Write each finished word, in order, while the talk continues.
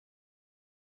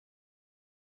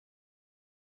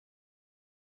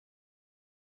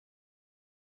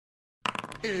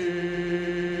It's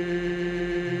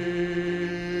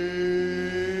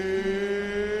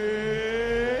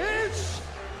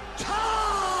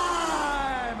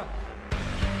time!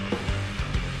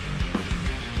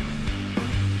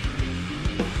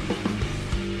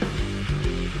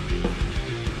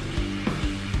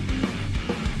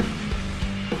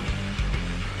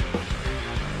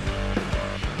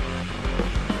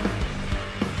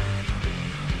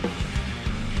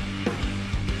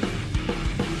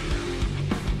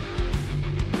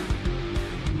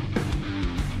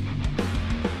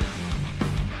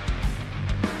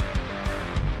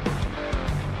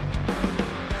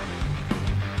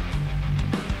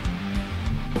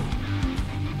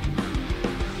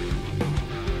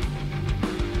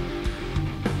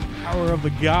 Power of the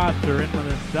gods are in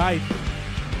the dice.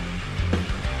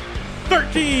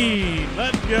 13!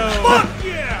 Let's go! Fuck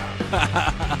yeah!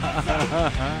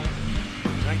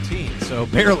 19, so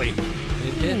barely. It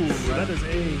hits. That is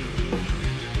a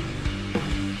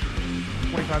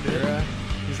 25 to hit.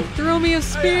 He's like, throw me a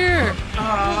spear!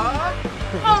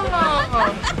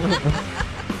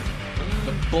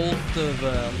 The bolt of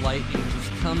lightning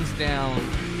just comes down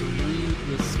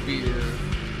through the spear.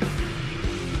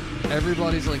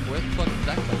 Everybody's like, where the fuck did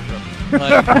that come from?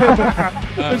 Like,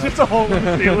 There's just a hole in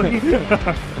the ceiling.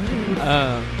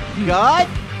 God?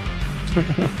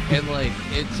 and like,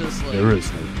 it's just like... There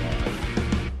is no God.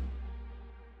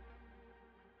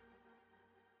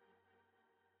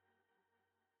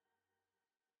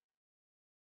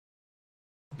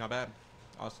 Not bad.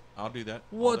 I'll do that.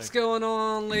 What's going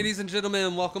on, ladies and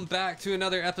gentlemen? Welcome back to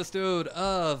another episode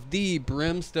of the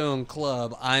Brimstone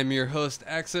Club. I'm your host,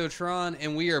 Exotron,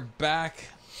 and we are back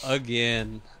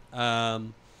again.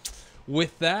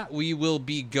 With that, we will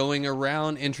be going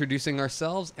around introducing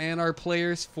ourselves and our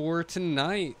players for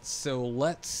tonight. So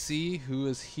let's see who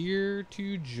is here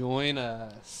to join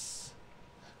us.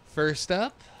 First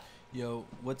up, Yo,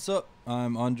 what's up?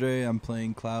 I'm Andre. I'm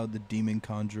playing Cloud, the Demon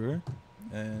Conjurer.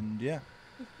 And yeah,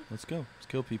 let's go. Let's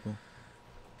kill people.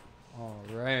 all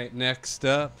right. Next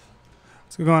up,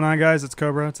 What's going on, guys? It's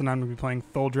Cobra, and I'm going to be playing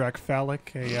Tholdrak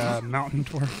Phallic, a mountain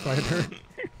dwarf fighter.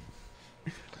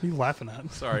 What are you laughing at?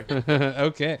 Sorry.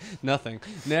 okay, nothing.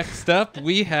 Next up,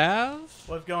 we have.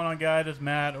 What's going on, guys? It's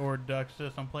Matt or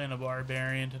Duxus. I'm playing a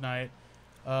barbarian tonight.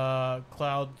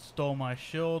 Cloud stole my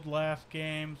shield last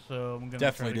game, so I'm gonna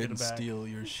Definitely try to didn't get it back. steal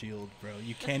your shield, bro.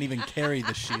 You can't even carry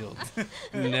the shield.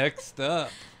 Next up.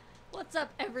 What's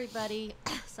up, everybody?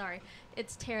 Sorry,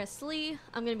 it's Terrace Lee.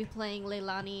 I'm going to be playing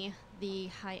Leilani, the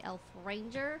High Elf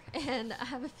Ranger, and I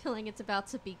have a feeling it's about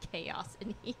to be chaos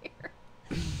in here.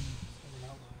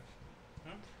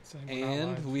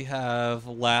 And we have,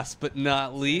 last but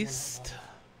not least,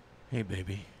 Hey,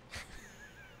 baby.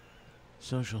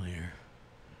 Social here.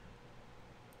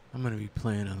 I'm going to be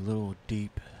playing a little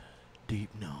deep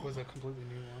gnome. Was a completely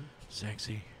new one.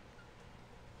 Sexy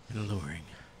and alluring.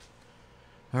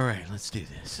 All right, let's do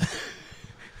this.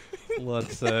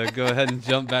 let's go ahead and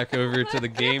jump back over to the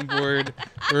game board,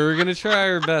 where we're going to try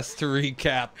our best to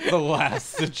recap the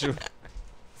last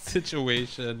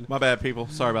situation. My bad, people.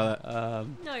 Sorry about that.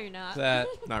 No, you're not. That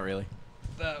Not really.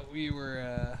 we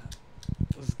were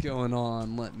was going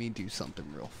on. Let me do something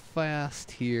real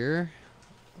fast here.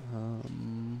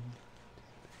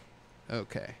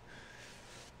 Okay.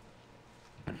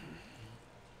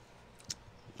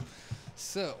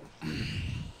 So,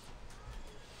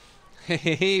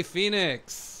 hey,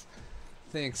 Phoenix.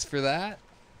 Thanks for that.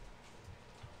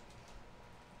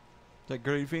 Is that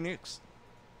Gritty Phoenix?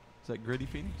 Is that Gritty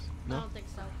Phoenix? I don't think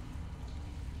so.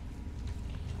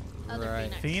 Other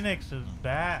Right. Phoenix. Phoenix is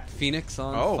back. Phoenix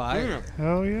on fire. Phoenix.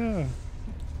 Hell yeah.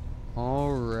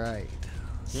 All right.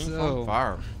 Phoenix So, on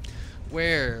fire.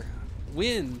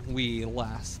 when we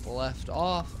last left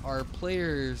off, our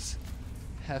players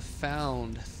have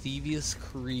found Thievius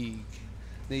Krieg.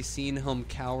 They seen him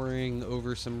cowering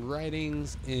over some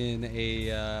writings in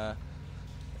a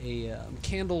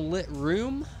candle-lit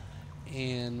room,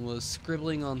 and was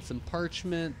scribbling on some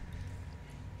parchment.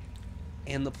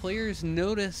 And the players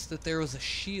noticed that there was a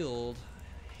shield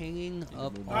hanging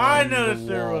up on I the noticed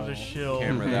there was wall. a shield.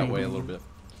 Camera that way a little bit.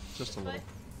 Just a little.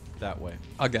 That way.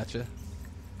 I gotcha.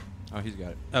 Oh, he's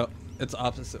got it. Oh, it's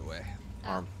opposite way.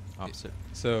 Arm. Opposite.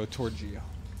 So towards you.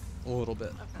 A little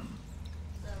bit.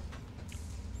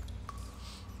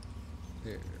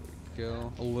 There we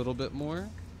go. A little bit more.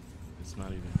 It's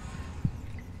not even.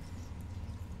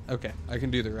 Okay, I can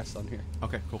do the rest on here.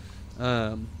 Okay, cool.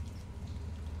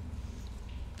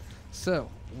 So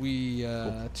we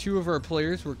two of our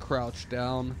players were crouched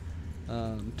down,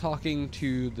 talking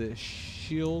to the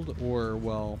shield, or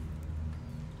well,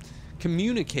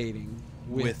 communicating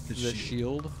with the the shield.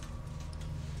 shield.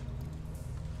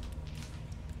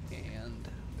 And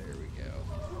there we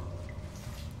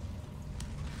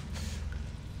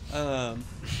go.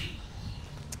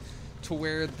 To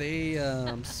where they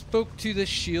spoke to the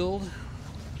shield,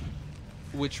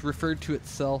 which referred to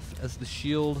itself as the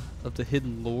Shield of the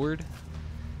Hidden Lord.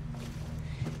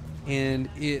 And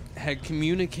it had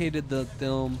communicated to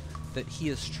them that he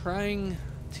is trying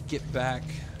to get back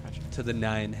to the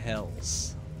Nine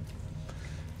Hells.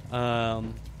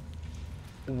 While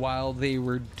they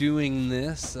were doing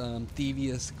this,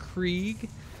 Thievius Krieg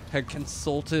had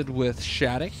consulted with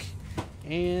Shattuck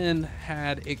and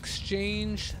had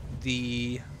exchanged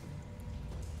the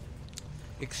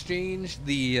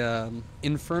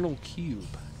infernal cube.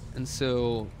 And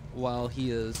so while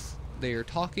they are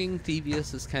talking,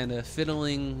 Thievius is kind of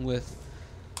fiddling with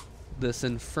this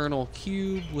infernal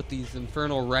cube with these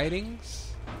infernal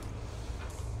writings.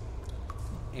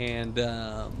 And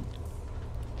that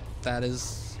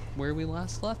is where we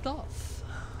last left off.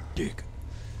 Dick.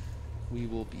 We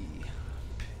will be...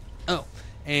 Oh,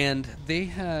 and they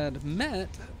had met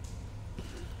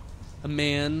a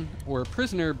man or a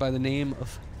prisoner by the name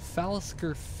of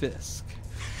Falisker Fisk,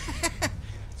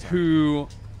 who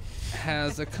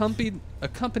has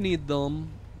accompanied them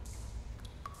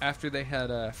after they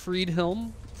had freed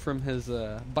him from his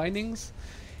bindings,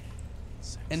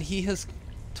 and he has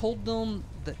told them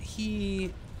that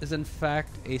he is in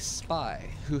fact a spy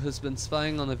who has been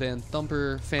spying on the Van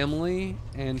Thumper family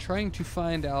and trying to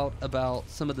find out about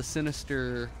some of the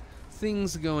sinister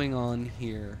things going on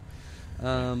here.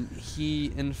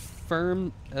 He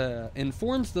informs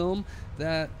them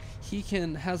that he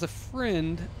has a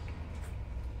friend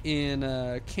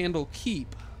in Candle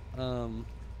Keep, a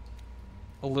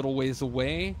little ways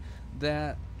away,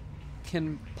 that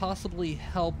can possibly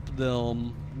help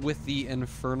them with the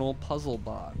infernal puzzle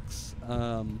box.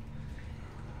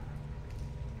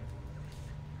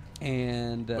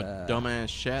 And But dumbass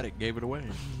Shattuck gave it away.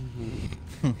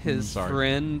 his Sorry.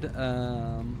 friend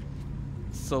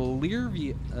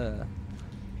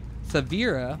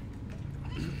Savira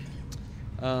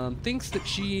thinks that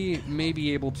she may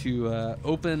be able to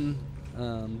open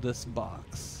this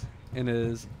box and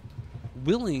is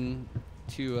willing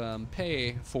to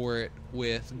pay for it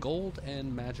with gold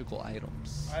and magical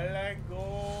items. I like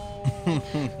gold.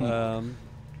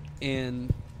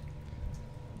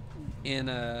 In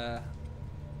the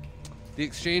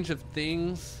exchange of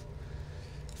things,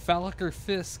 Faliker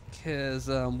Fisk has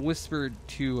whispered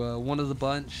to one of the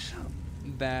bunch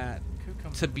that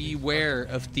to beware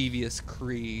of Thievius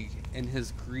Krieg and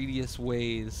his greediest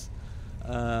ways.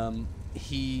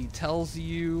 He tells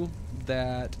you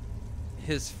that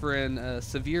his friend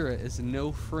Savira is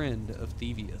no friend of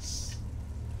Thievius.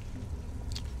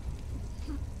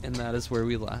 And that is where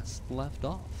we last left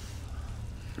off.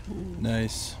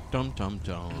 Nice. Dum dum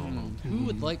dum. Who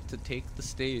would like to take the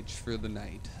stage for the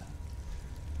night?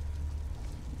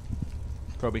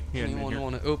 Probably. He hadn't been Anyone here.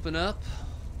 want to open up?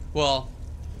 Well,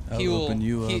 I'll he will. open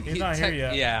you up. He's not here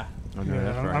yet. Yeah. Okay, Yeah,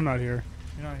 that's right. I'm not here.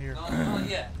 You're not here. Not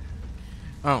yet.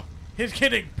 Oh, He's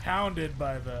getting pounded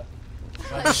by the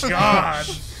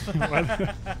gods.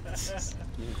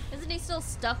 Isn't he still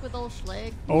stuck with old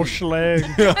Schleg? Oh, Schleg.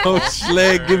 Oh,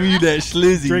 Schleg, give me that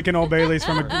schlizzy. Drinking Old Baileys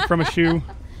from a shoe.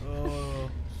 Oh,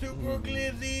 super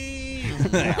glizzy.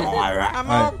 I'm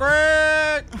all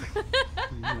great.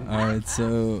 All right,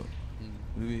 so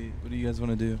what do you guys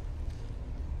want to do?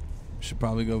 Should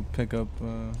probably go pick up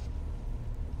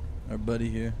our buddy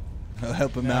here. I'll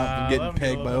help him out from getting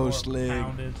pegged by old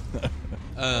Schleg.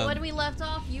 When we left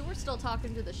off, you were still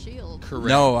talking to the shield. Correct.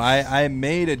 No, I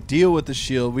made a deal with the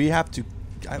shield. We have to.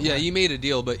 Yeah, you made a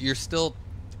deal, but you're still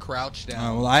crouched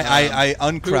down. Well, I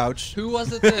uncrouched. Who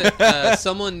was it that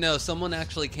someone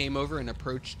actually came over and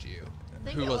approached you? I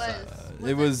think Who it was was. that?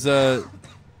 It was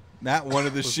not one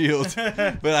of the shields,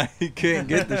 but I couldn't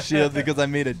get the shield because I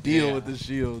made a deal Yeah. with the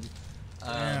shield.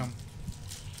 Damn.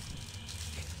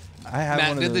 I have Matt,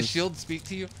 one of did the those. shield speak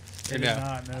to you? I did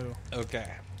not know. Okay.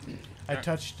 I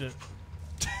touched it.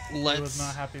 I Let's. was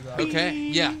not happy about it. Okay.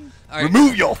 Yeah. All right.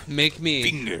 Remove your Make me.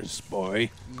 fingers, boy.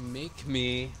 Make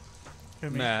me. Who,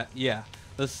 me? Matt. Yeah.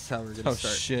 This is how we're gonna Oh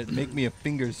start. shit! Make me a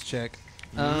fingers check.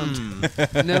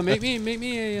 No, make me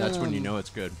a. that's when you know it's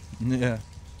good. Yeah.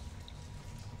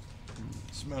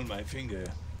 Smell my finger.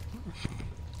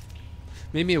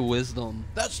 Make me a wisdom.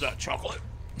 That's not chocolate.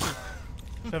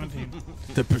 17.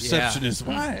 The perception Yeah. is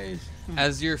wise.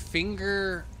 As your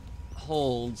finger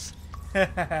holds,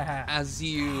 as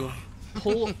you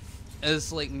pull,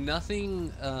 as like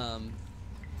nothing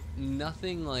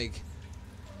like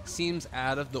seems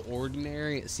out of the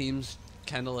ordinary. It seems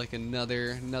kind of like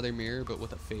another mirror, but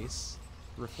with a face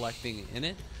reflecting in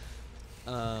it.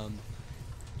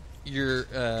 Your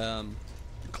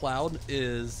Cloud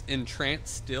is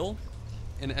entranced still,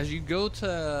 and as you go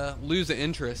to lose an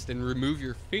interest and remove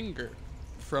your finger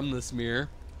from this mirror,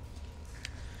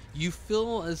 you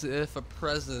feel as if a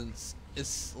presence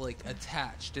is like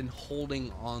attached and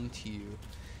holding on to you,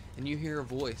 and you hear a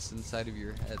voice inside of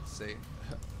your head say,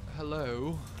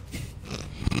 "Hello,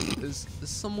 is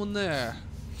someone there?"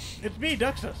 It's me,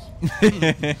 Duxus.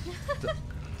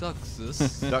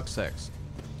 Duxus. Duck sex.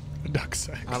 Duck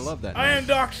sex. I love that. I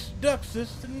name. am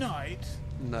Duxus tonight.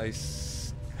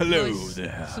 Nice. Hello Nice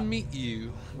there. to meet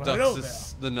you, Well, hello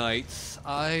Duxus the Knight.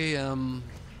 I am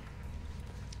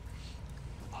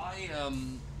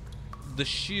the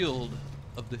shield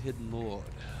of the Hidden Lord.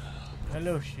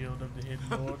 Hello, Shield of the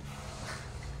Hidden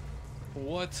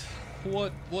Lord.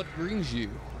 What brings you,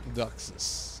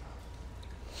 Duxus?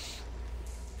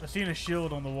 I seen a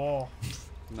shield on the wall.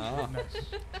 Nah. Nice.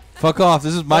 Fuck off.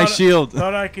 This is my Thought- shield.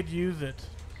 Thought I could use it.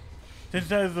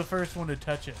 Since I was the first one to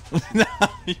touch it.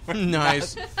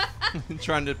 Nice.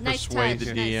 Trying to Nice persuade touch,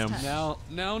 the nice DM. touch. Now.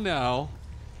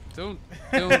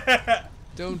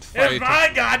 Don't It's fight.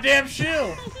 my goddamn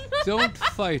shield! Don't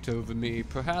fight over me.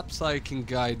 Perhaps I can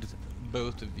guide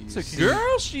both of you. It's a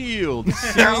girl shield.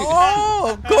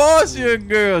 Oh, of course you're a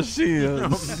girl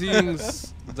shield. Seeing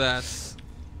that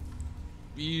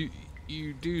you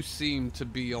do seem to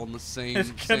be on the same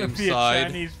It's gonna same be side. a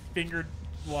Chinese finger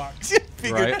lock.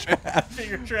 Right.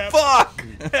 Finger trap. Fuck.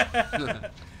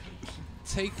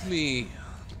 Take me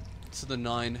to the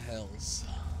 9 hells.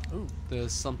 Ooh.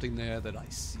 There's something there that I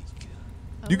seek.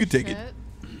 You could take it.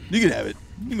 You can have it.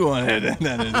 You go on ahead.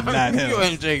 Not Go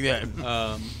ahead and take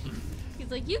that.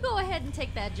 He's like, you go ahead and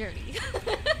take that journey.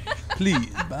 Please,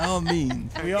 by all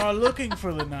means. We are looking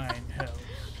for the 9 hells.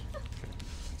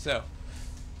 So,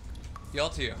 y'all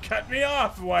two, Cut me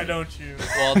off, why don't you?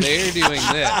 while they're doing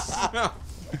this,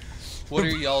 what are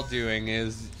y'all doing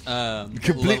is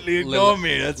Completely ignore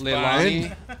me. That's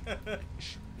Leilani, fine.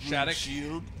 Shattuck,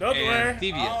 Shield. Don't and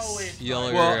worry. Thievius. Always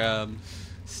Y'all fine. are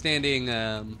standing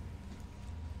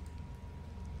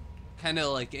kind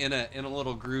of like in a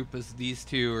little group as these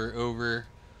two are over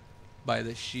by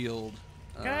the shield.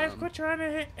 Guys, quit trying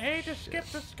to just skip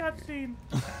this cutscene.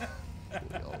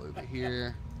 All over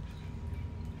here.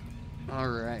 All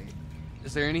right.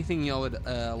 Is there anything y'all would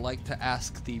like to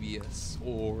ask Thievius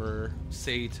or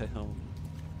say to him?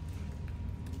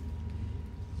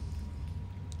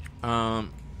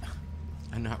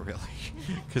 Not really,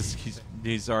 because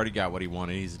he's already got what he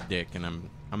wanted. He's a dick, and I'm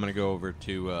gonna go over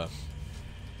to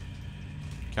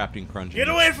Captain Crunch. Get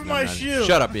away from my shield!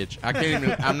 Shut up, bitch! I can't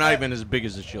even. I'm not even as big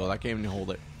as the shield. I can't even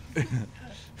hold it.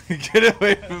 Get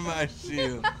away from my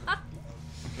shield.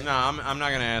 No, I'm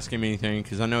not gonna ask him anything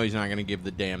because I know he's not gonna give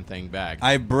the damn thing back.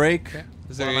 I break.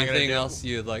 Is there What am I gonna anything do? else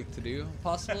you'd like to do,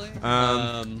 possibly?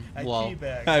 I Well,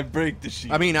 teabag. I break the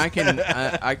shield. I mean, I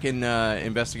can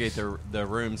investigate the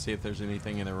room, see if there's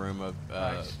anything in the room of.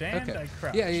 I stand, okay. I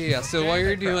crouch. Yeah. So Stand, while I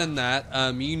you're crouch. doing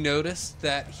that, you notice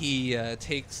that he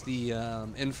takes the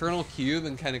infernal cube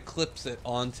and kind of clips it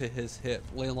onto his hip.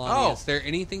 Leilani, Oh. is there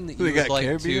anything that you we would got like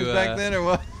carabiners to? back then, or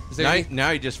what? Is there,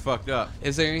 Now he just fucked up.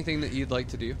 is there anything that you'd like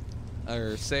to do,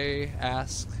 or say,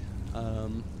 ask?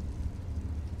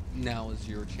 Now is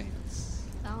your chance.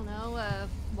 I don't know.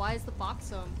 Why is the box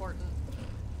so important?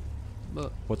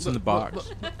 What's in the box?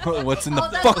 What's in the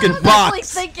That's fucking what I was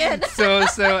box? thinking. So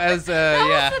as That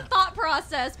yeah. was the thought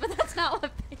process, but that's not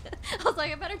what. I was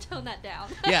like, I better tone that down.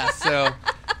 Yeah, so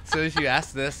as you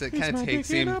ask this, it kind of takes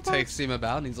him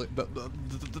about, and he's like,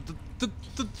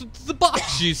 the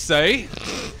box, you say?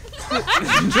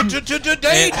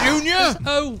 Today, Junior.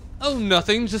 Oh,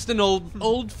 nothing, just an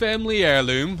old family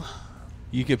heirloom.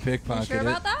 You could You pickpocket sure it.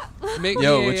 about that? Make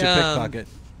Yo, me what's a, your pickpocket?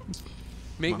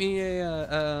 Make me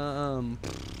a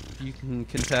you can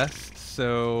contest.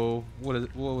 So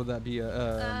what would that be?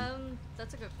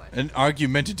 That's a good question. An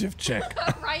argumentative check.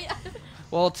 Right?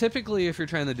 Well, typically, if you're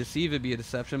trying to deceive, it'd be a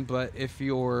deception. But if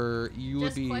you would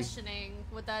Just be questioning.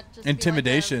 Would that just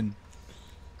Intimidation.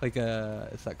 like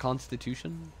is that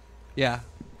Constitution? Yeah,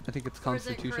 I think it's Be like a, or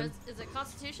Constitution. is it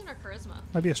Constitution or Charisma?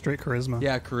 Might be a straight charisma.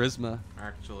 Yeah, charisma.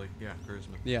 Actually, yeah,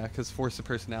 charisma. Yeah, because force of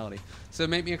personality. So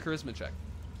make me a charisma check.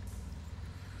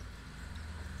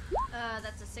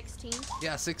 That's a 16.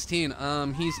 Yeah, 16.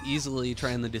 He's easily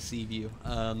trying to deceive you.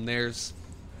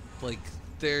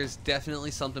 There's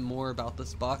definitely something more about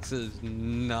this box is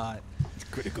not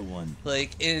Critical one.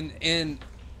 like in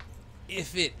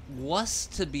if it was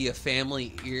to be a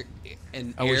family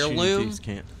an I wish heirloom, thieves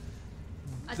can't.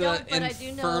 I the don't, but I do know.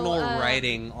 infernal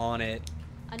writing on it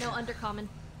I know Undercommon.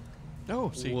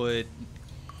 Oh, see. would...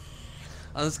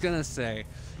 I was gonna say,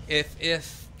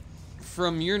 if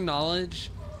from your knowledge,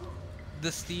 the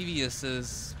Stevius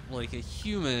is like a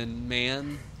human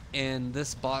man, and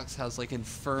this box has like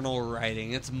infernal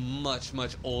writing. It's much,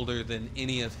 much older than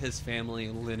any of his family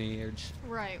lineage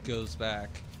Right. goes back.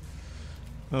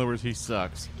 In other words, he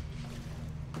sucks.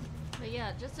 But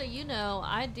yeah, just so you know,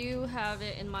 I do have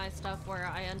it in my stuff where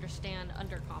I understand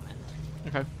Undercommon.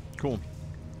 Okay, cool.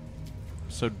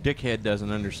 So Dickhead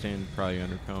doesn't understand probably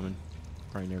Undercommon.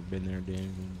 Probably never been there,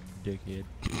 damn Dickhead.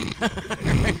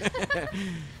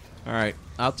 All right,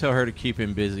 I'll tell her to keep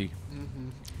him busy. Mm-hmm.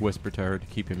 Whisper to her to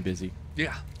keep him busy.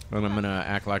 Yeah. And I'm gonna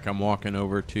act like I'm walking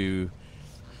over to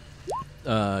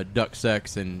Duck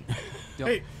Sex and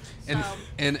Hey,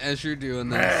 And as you're doing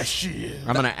this,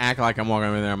 I'm gonna act like I'm walking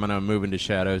over there. I'm gonna move into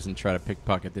shadows and try to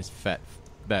pickpocket this fat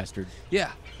bastard.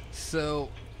 yeah. So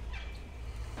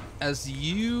as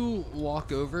you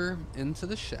walk over into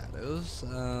the shadows,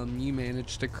 you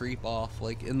manage to creep off,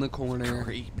 like in the corner.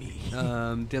 Creepy.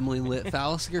 Dimly lit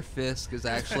Phallus Fisk is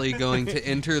actually going to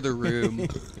enter the room,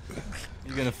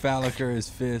 You're gonna phallic her his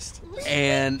fist.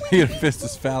 and You're gonna fist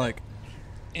his phallic.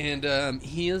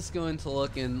 he is going to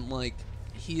look and like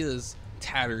he is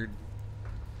tattered,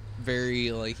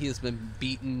 very like he has been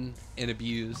beaten and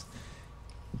abused,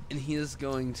 and he is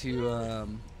going to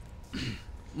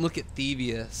look at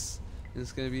Thievius, and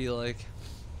it's going to be like,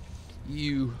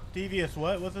 you, Devious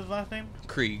what? What's his last name?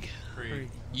 Krieg.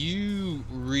 You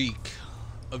reek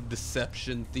of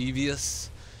deception, Thievius.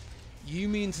 You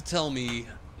mean to tell me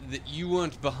that you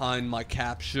weren't behind my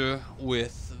capture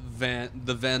with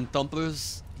the Van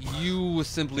Thumpers? You were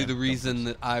simply the reason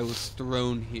that I was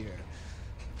thrown here.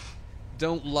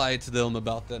 Don't lie to them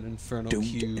about that infernal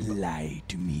cube. lie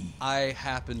to me. I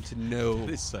happen to know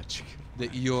It's such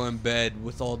that you're in bed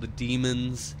with all the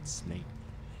demons, snake.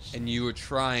 and you were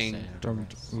trying...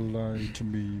 Don't lie to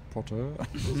me, Potter.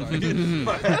 That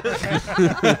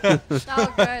was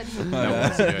good. That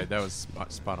was good. That was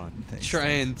spot on.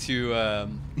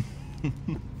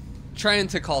 trying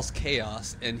to cause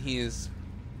chaos, and he is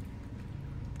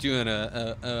doing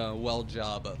a well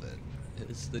job of it.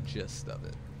 Is the gist of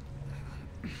it.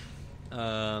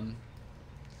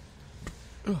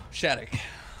 Shattuck.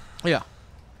 Yeah.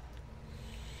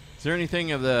 Is there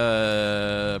anything of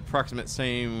the approximate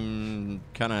same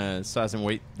kind of size and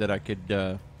weight that I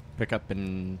could pick up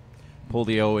and pull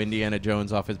the old Indiana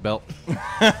Jones off his belt? Do you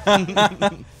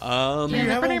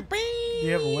have a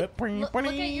whip? Look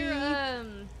at your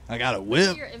I got a look whip.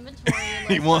 at your inventory.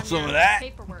 You list want on some your of that?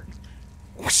 Paperwork.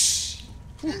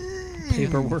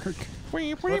 Paperwork.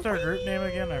 What's our group name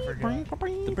again? I forget.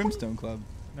 The Brimstone Club.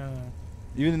 No.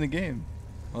 Even in the game.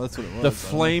 Well, that's what it was. The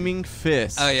Flaming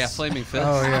Fist. Oh yeah, Flaming Fist.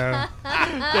 Oh yeah.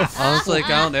 I was like,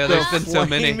 I don't know. There's been so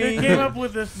many. They came up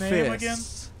with this name again?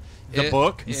 The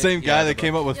book? The same guy that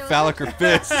came up with Yeah. phallic or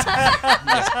fist. Not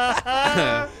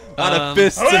a Um,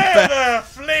 fist and The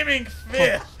flaming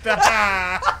fist.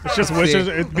 It's just wizards.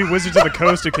 It'd be Wizards of the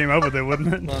Coast who came up with it,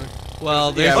 wouldn't it?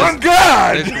 Well, there's On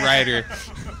God! there's a writer,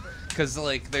 because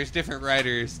like there's different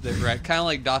writers that write, kind of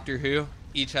like Doctor Who.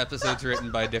 Each episode's written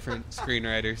by different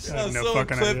screenwriters. I have no Someone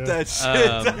fucking clipped idea. that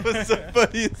shit. Um, That was the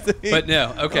funniest thing. But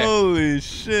no, okay. Holy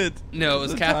shit. No, it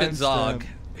was The Captain timestamp. Zog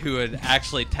who had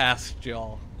actually tasked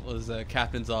y'all. Was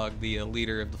Captain Zog the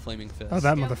leader of the Flaming Fist? Oh,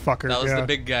 that Yeah. motherfucker. That was yeah. the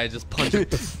big guy just punching,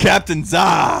 Captain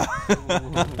Za.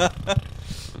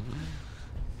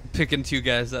 picking two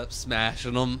guys up,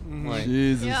 smashing them. Like,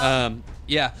 Jesus. Yeah.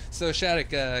 yeah. So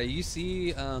Shattuck, you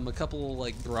see a couple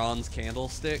like bronze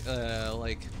candlestick,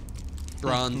 like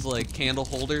bronze like candle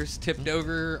holders tipped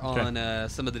over on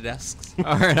some of the desks.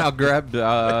 All right, I'll grab.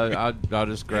 I'll just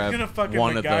He's grab gonna fucking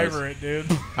one of MacGyver those. it,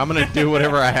 dude. I'm gonna do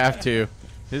whatever I have to.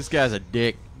 This guy's a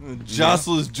dick.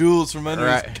 Jostle his jewels from under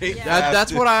Right. his cape. Yeah.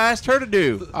 That's what I asked her to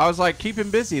do. I was like, keep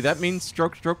him busy. That means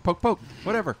stroke, stroke, poke, poke.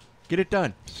 Whatever. Get it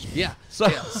done. Yeah. So-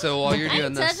 Yeah. So while you're I doing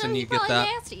ain't this touching and him, you he's get probably that,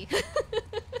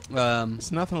 nasty.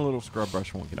 It's nothing a little scrub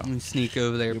brush won't get off. you sneak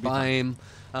over there You'll be by him.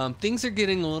 Things are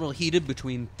getting a little heated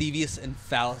between Thievius and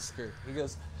Phallisker. He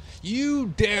goes,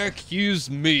 "You dare accuse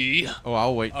me Oh,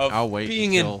 I'll wait. of I'll wait.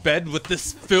 being until... in bed with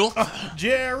this filth?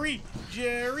 Jerry.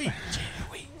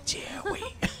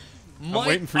 Might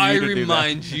waiting for you I to do that.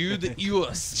 remind you that you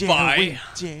are a spy,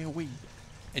 Jerry.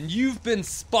 and you've been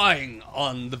spying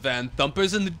on the Van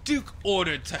Thumpers, and the Duke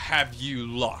ordered to have you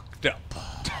locked up."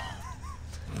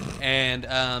 And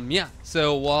yeah,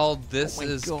 so while this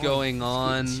is going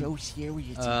on,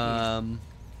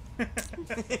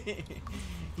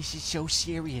 This is so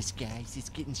serious, guys. It's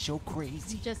getting so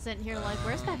crazy. Just sitting here like,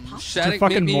 where's that pop? Your Shattuck,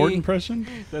 fucking make Mort me, impression?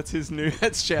 That's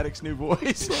Shattuck's new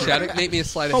voice. Shattuck, make me a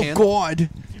sleight of hand. God.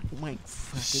 Oh my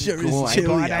fucking Sure is god.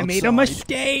 chilly outside.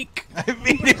 mistake. I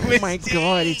made a Oh my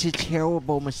god, it's a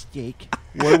terrible mistake.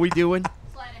 What are we doing?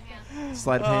 Sleight of hand.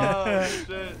 Sleight of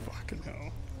hand. Fucking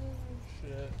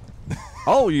hell.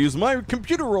 I'll use my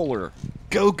computer roller.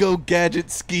 Go gadget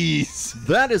skis.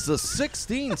 That is a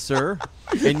 16, sir.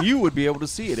 And you would be able to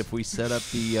see it if we set up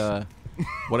the,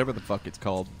 whatever the fuck it's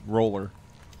called, roller.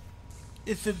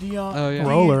 It's a Dion. Oh, yeah.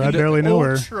 Roller, I barely know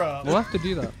her. Ultra. We'll have to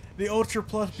do that. The Ultra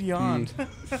Plus Beyond.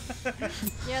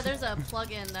 Yeah, there's a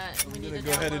plugin that we need to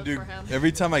Go ahead download and do. for him.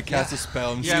 Every time I cast a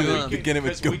spell, I'm just we gonna begin it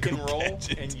with go we can go roll,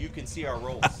 gadget. and you can see our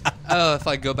rolls. Oh, if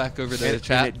I go back over to the And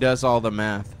chat. it does all the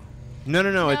math. No,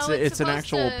 No, it's it's an supposed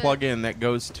actual to- plug-in that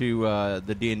goes to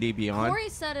the D&D Beyond. Corey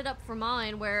set it up for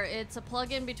mine where it's a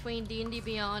plug-in between D&D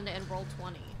Beyond and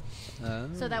Roll20.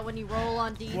 So that when you roll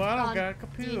on Well, I don't on got a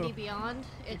computer. D&D Beyond,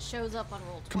 it shows up on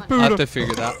Roll20. I'll have to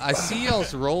figure that out. I see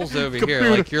y'all's rolls over here.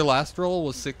 Like, your last roll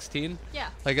was 16. Yeah.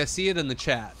 Like, I see it in the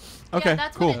chat. Okay, Yeah,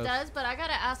 that's cool. what it does, but I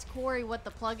gotta ask Corey what the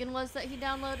plugin was that he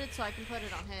downloaded so I can put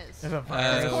it on his. It's a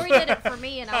virus. Corey did it for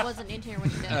me and I wasn't in here when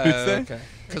he did it. Okay.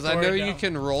 Because I know you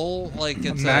can roll, like,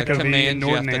 it's a McAfee command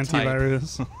you have Norton to type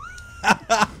antivirus.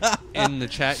 in the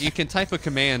chat. You can type a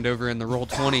command over in the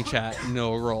Roll20 chat and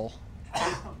it'll roll.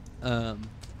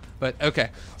 But, okay.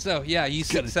 So, yeah, you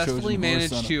Got a successfully Trojan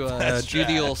horse managed on a to fast do the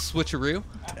track. old switcheroo.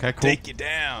 Okay, cool. Take you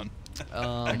down.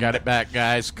 I got it back,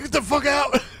 guys. Get the fuck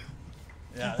out!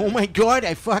 Oh my god,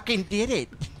 I fucking did it.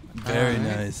 Very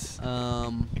nice.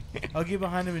 I'll get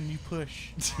behind him and you push.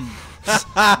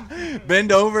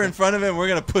 Bend over in front of him. We're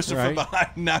gonna push him Right. from behind,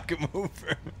 knock him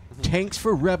over. Thanks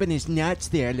for rubbing his nuts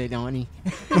there, Lenoni.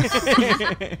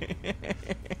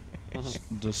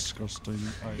 Disgusting.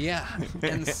 Yeah.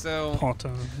 And so,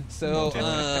 Potter.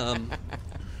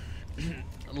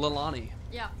 Lalani.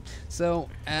 Yeah. So,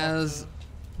 as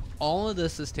all of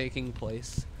this is taking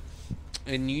place,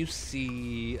 and you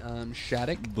see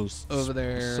Shattuck over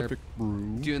there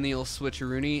doing the old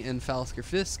switcheroony, and Falsker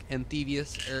Fisk and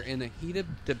Thievius are in a heated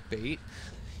debate,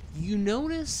 you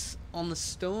notice on the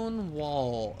stone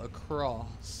wall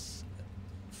across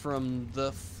from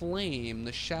the flame,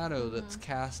 the shadow that's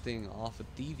casting off of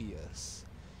Thievius,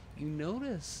 you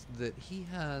notice that he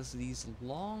has these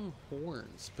long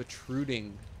horns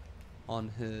protruding on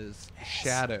his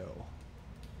shadow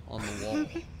on the wall.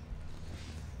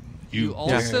 You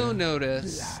also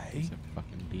notice He's a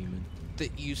fucking demon.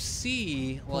 that you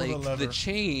see the like the lever.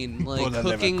 chain like Pull the lever,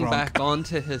 hooking Gronk. back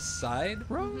onto his side.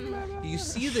 You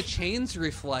see the chain's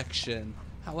reflection.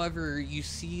 However, you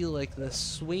see like the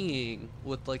swinging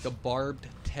with like a barbed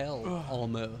tail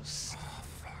almost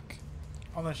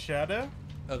On the shadow?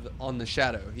 on the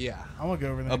shadow. Yeah. I'm gonna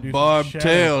go over there A and do barbed some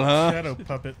tail, huh? Shadow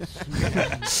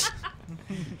puppets.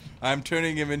 I'm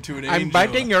turning him into an I'm angel.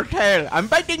 biting your tail. I'm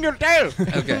biting your tail.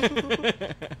 Okay.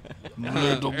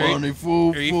 Little Are bunny you-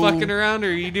 fool. Are you fucking around or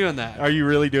are you doing that? Are you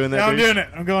really doing that? Yeah, I'm dude? doing it.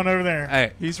 I'm going over there.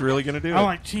 Hey. He's really gonna do I'm it.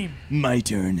 like, team. My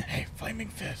turn. Hey, flaming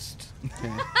fist.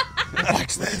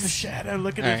 Watch The this. shadow.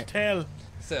 Look at All his right. tail.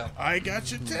 So, I got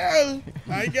your tail.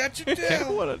 I got your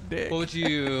tail. What a dick.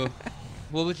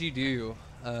 what would you do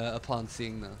upon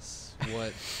seeing this?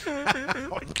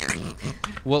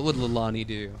 What would Lalani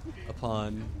do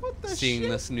upon seeing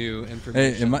this new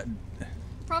information? Hey, am I?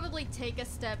 Probably take a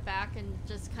step back and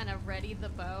just kind of ready the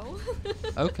bow.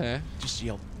 Okay. Just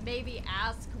yell. Maybe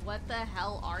ask, what the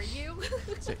hell are you?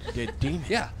 Demon.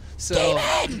 Yeah. So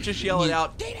Just yell it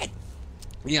out. Demon.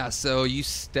 yeah, so you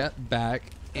step back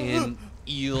and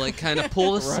you like kind of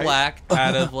pull the slack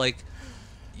out of like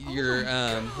your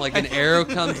like an arrow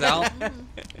comes out,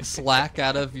 slack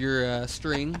out of your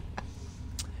string,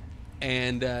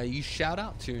 and you shout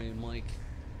out to him like,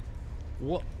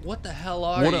 "What the hell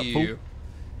are What up, you?" fool?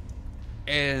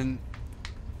 And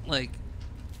like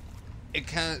it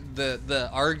kind of the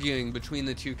arguing between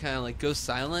the two kind of like goes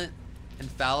silent, and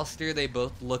Fallister, they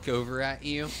both look over at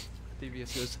you.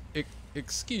 Thievius goes,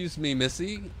 "Excuse me,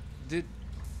 Missy, did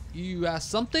you ask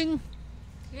something?"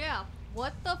 Yeah.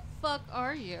 What the fuck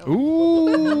are you?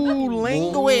 Ooh,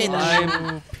 language.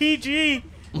 I'm PG.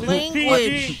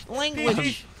 Language.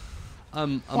 PG.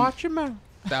 Watch your mouth.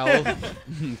 Fight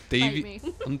me.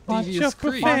 I'm Thievius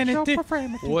Creed.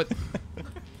 What?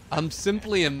 I'm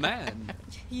simply a man.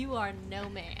 You are no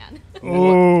man.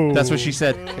 Oh. That's what she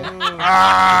said.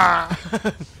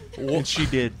 And she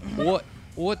did.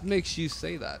 What makes you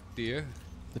say that, dear?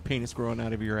 The penis growing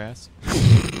out of your ass.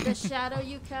 The shadow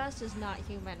you cast is not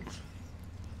human.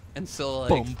 And so like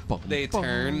Bum, bum, they bum.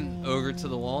 turn over to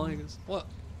the wall and he goes, "What?"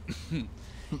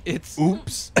 It's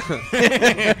Oops.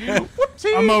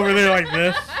 I'm over there like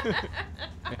this.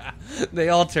 they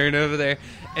all turn over there,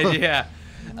 and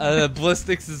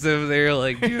Ballistics is over there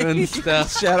like doing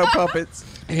stuff, Shadow puppets.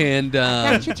 and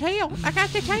tail. I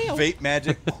got your tail. Fate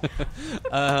magic.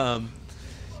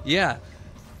 yeah.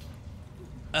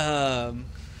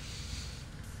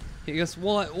 He goes,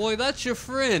 well, that's your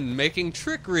friend making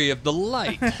trickery of the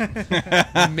light.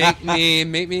 make me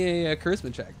a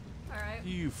charisma check. All right.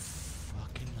 You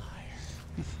fucking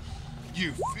liar.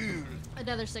 You fool.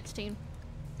 Another 16.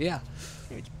 Yeah.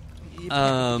 The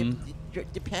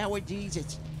power of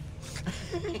Jesus.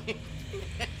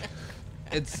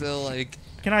 It's so like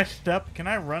Can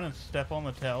I run and step on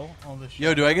the tail on the shadow?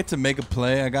 Yo, do I get to make a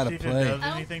play? I got See to if it play. does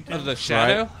anything to of the him?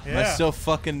 shadow. Am I Yeah. still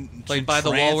fucking Like by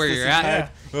the wall where you're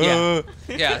at? Yeah.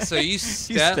 Yeah. So you He's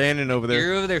step. standing over there.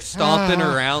 You're over there stomping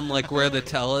around like where the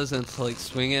tail is, and it's like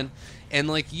swinging, and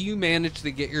like you manage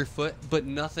to get your foot, but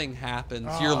nothing happens.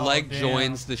 Your Oh, leg damn.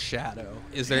 joins the shadow.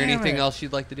 Is there Damn anything it. else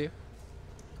you'd like to do?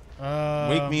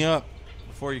 Wake me up.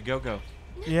 Before you go.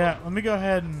 Yeah, let me go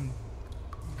ahead and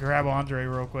grab Andre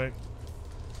real quick.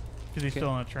 Because he's Okay.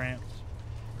 still in a trance.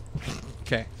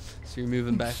 Okay. So you're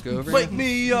moving back over. Wake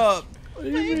me up.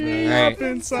 Alright.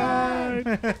 Inside.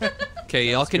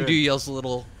 Okay, y'all can good. do y'all's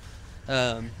little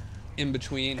in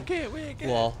between Can't wait.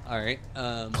 wall. All right.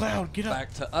 Cloud, get up.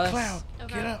 Back to us. Cloud,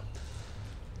 Okay. get up.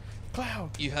 Cloud.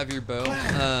 You have your bow.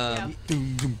 Yeah.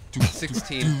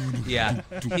 16. Yeah,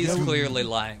 he's clearly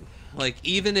lying. Like,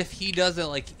 even if he doesn't,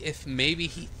 like, if maybe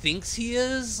he thinks he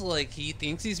is, like, he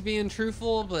thinks he's being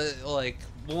truthful, but, like,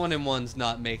 1 and 1's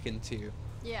not making 2.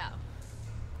 Yeah.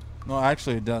 No,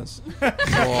 actually, it does.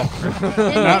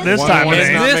 Not this One time. on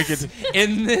It one ain't. is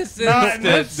In this Not in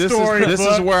instance, this story, this is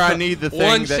but- where I need the thing.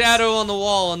 one that's- shadow on the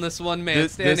wall and this one man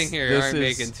standing here aren't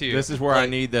is, making 2. This is where I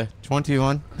need the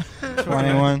 21.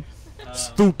 21.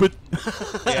 Stupid.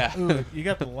 Yeah. Ooh, you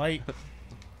got the light.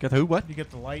 Got who? What? You got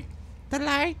the light. The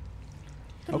light.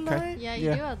 The Okay. light. Yeah, you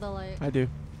Yeah. do have the light. I do.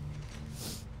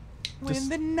 When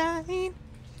the night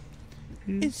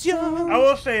is young. I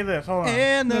will say this. Hold on.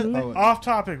 And the Off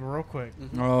topic, real quick.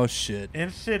 oh shit.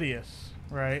 Insidious,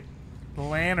 right? The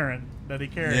lantern that he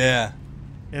carries Yeah.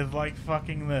 is like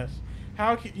fucking this.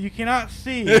 How you cannot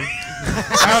see?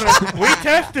 We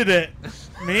tested it.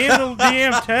 Me and the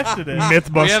DM tested it.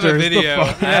 Mythbusters. We have a the video.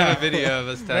 fuck- I have a video of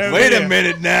us testing. Wait a Yeah.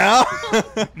 minute now.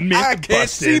 Myth I can't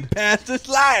see busted. past this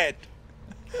light.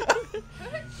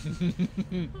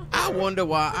 I wonder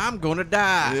why I'm gonna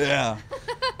die. Yeah.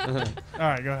 All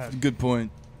right, go ahead. Good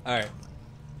point. All right.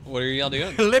 What are y'all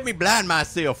doing? Let me blind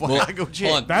myself while Well, I go check.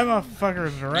 Hold on. That motherfucker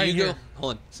is right you here. go.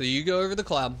 Hold on. So you go over the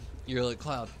Cloud. You're like,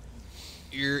 Cloud.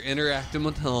 You're interacting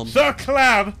with him, The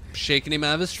Cloud. shaking him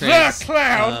out of his trance.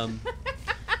 Cloud.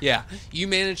 Yeah, you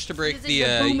managed to break Using the.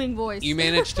 your booming voice. You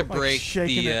managed to Like break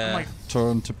shaking the. it. I'm like,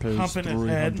 Turn to page Pumping his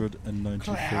head.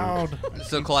 394. Cloud.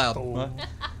 So Cloud, Oh.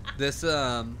 this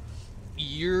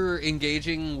you're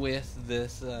engaging with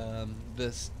this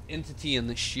this entity in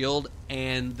the shield,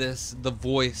 and the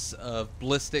voice of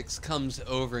Ballistics comes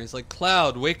over and he's like,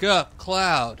 Cloud, wake up,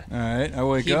 Cloud. Alright, I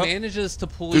wake He up. manages to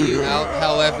pull you out,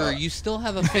 however, you still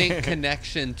have a faint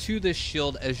connection to this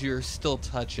shield as you're still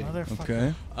touching.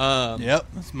 Motherfucker. Okay. Yep,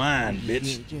 that's mine,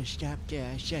 bitch. Just stop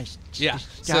there. Yeah.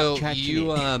 So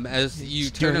you, as you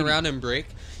turn around and break,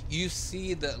 you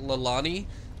see that Leilani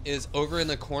is over in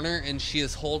the corner and she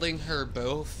is holding her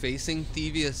bow facing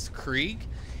Thievius Krieg,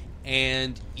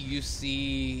 and you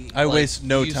see. I waste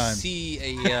no you time. See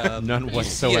a None you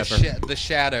see whatsoever. the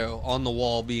shadow on the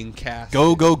wall being cast.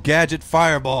 Go gadget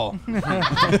fireball.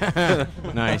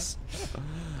 Nice.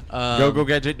 Go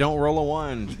gadget. Don't roll a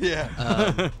 1.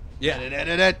 Yeah. Yeah.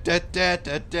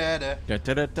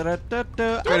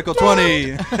 Critical 20.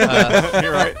 You're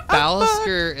right.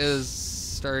 Ballisker is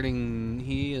starting.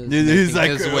 He is. He's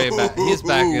making like, his way back. He's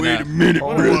backing wait up. a minute,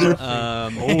 brother.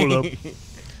 Hold up.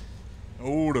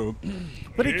 Hold up.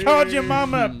 But he called your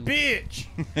mama a bitch.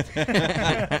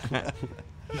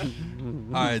 All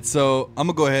right, so I'm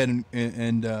gonna go ahead and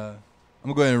I'm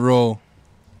gonna go ahead and roll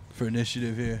for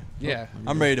initiative here. Yeah.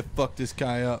 I'm ready to fuck this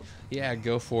guy up. Yeah,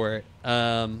 go for it.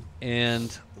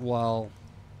 And while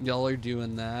y'all are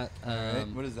doing that, All right,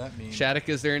 what does that mean? Shattuck,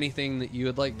 is there anything that you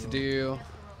would like to do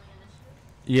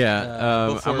Yeah.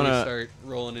 before I'm we gonna. start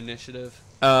rolling initiative?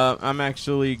 I'm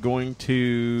actually going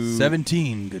to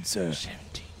 17, good sir.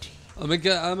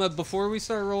 Before we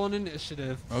start rolling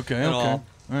initiative, Okay, at okay. all,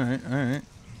 All right.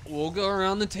 we'll go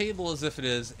around the table as if it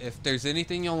is. If there's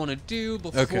anything y'all want to do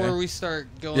before Okay. we start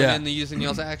going Yeah. into using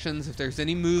y'all's actions, if there's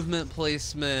any movement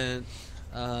placement,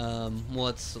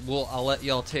 I'll let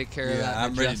y'all take care of that. Yeah,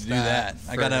 I'm ready to adjust do that.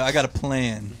 I got a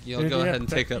plan. You'll Dude, go you ahead have and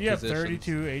thir- take up You have positions.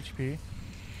 32 HP.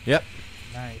 Yep.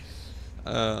 Nice.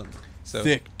 So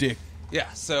Thick dick.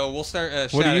 yeah, so we'll start.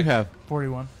 What do you Shattuck. have?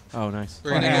 41. Oh, nice.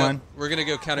 We're gonna 21.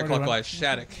 go counterclockwise.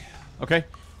 Shattuck. Okay.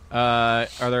 Are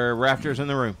there rafters in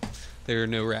the room? There are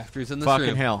no rafters in this Fucking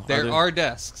room. hell. There Are there- are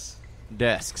desks.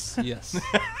 Desks. Yes.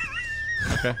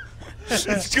 Okay.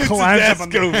 It's Climbs up on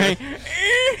the-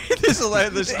 this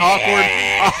awkward. this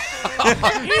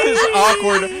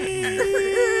awkward.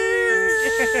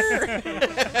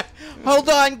 Hold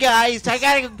on, guys.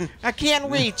 I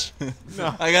can't reach.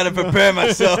 I gotta prepare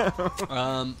myself.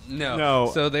 No.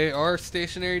 No. So they are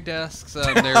stationary desks.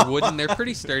 They're wooden. They're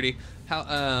pretty sturdy.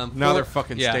 Now they're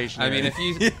fucking yeah, stationary. I mean, if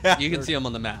you you can see them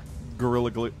on the map.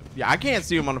 Gorilla Glue. Yeah, I can't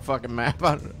see them on the fucking map.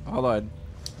 Hold on.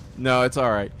 No, it's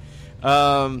all right.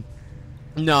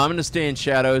 No, I'm going to stay in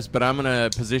shadows, but I'm going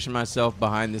to position myself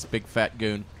behind this big fat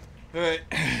goon. Alright.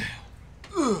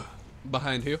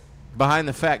 Behind who? Behind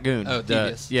the fat goon. Oh,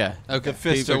 Devious. Yeah. Okay. The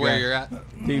fist So where guy. you're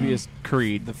at? Devious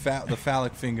Creed. The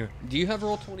phallic finger. Do you have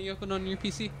Roll20 open on your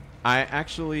PC? I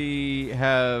actually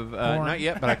have... Porn. not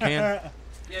yet, but I can.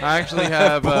 I actually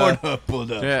have... Pornhub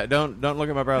pulled up. yeah, don't look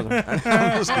at my browser.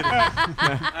 I'm just kidding.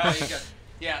 Oh, you got.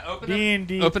 Yeah,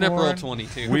 D&D open up porn.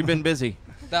 Roll20 too. We've been busy.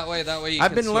 That way you I've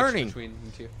can been switch learning. between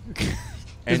the two.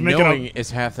 And making knowing is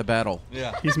half the battle.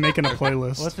 Yeah. He's making a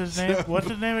playlist. What's his name? What's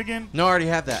his name again? No, I already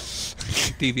have that.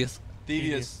 Devious.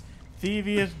 Devious.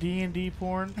 Thievius D&D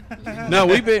porn. No,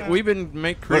 we've been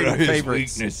creating his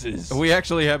favorites. weaknesses? We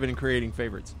actually have been creating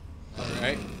favorites. All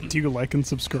right. Do you like and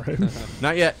subscribe?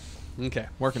 Not yet. Okay.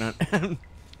 Working on it. All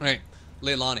right.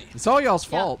 Leilani, It's all y'all's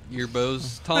fault. your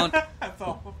bow's taunt. Is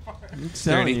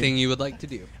there telling you. anything you would like to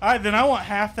do? All right, then I want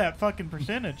half that fucking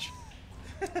percentage.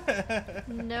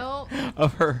 No.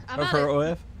 Of her I'm of not her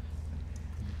a- OF?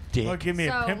 Dick. Well, give me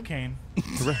a So- pimp cane.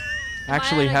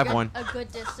 Actually Am I have at one. a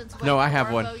good distance away No, I from have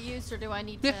our one. bow use, or do I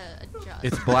need to adjust?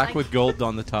 It's black Like, with gold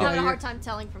on the I'm top. having a you're- hard time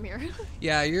telling from here.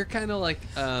 Yeah, you're kind of like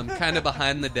kind of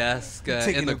behind the desk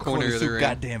in the corner of the so room.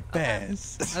 goddamn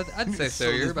fast. I'd say so. Slow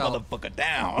You're this about motherfucker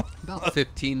down.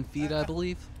 15 feet, I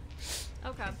believe.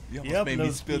 Okay. You almost Yep, made me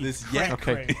those spill feet this crack, yak.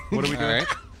 Okay. crack. What are we All doing? right.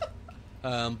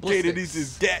 Gator, Ballistics. this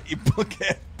is that, you punk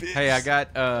ass bitch. Hey, I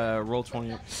got roll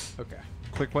 20. Okay.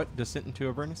 Click what? Descent into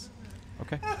Avernus?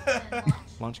 Okay.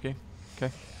 Launch game.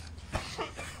 Okay.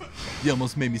 You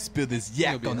almost made me spill this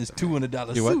You'll yak be on up this there.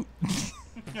 $200 You what? suit.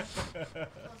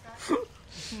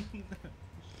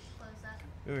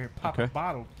 Over here, pop Okay. a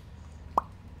bottle.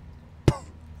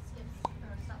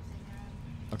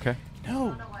 Okay.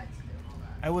 No.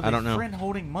 I was I a don't know. friend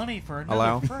holding money for another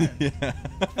Allow. friend. Yeah.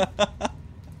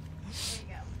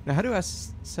 Now, how do I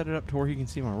set it up to where he can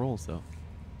see my rolls, though?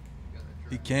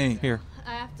 He can't. Here.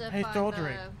 I have to Hey, find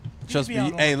Tholdrick. the... Trust You me.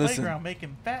 be out Hey, on the listen. playground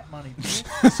making fat money, dude.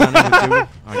 Son of a dude.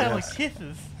 I Sound like guess.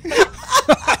 kisses.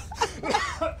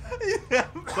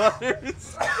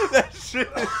 That shit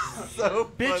is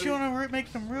so Bitch, you wanna make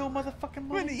some real motherfucking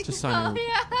money? Just Oh, sign in.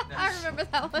 yeah. I remember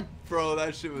that one. Bro,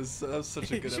 that shit was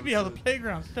such a You good should be on the episode.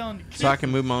 playground selling you kisses. So I can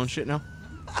move my own shit now?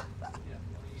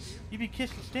 You be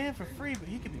kissing Stan for free, but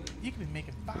you could be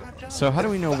making $5. So how do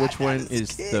we know which one $5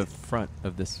 is kid. the front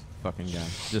of this fucking guy?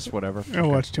 Just whatever. I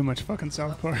watch too much fucking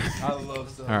South Park. I love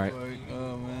South All right. Park.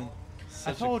 Oh, man.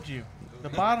 I told you, the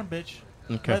bottom bitch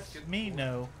Okay. lets me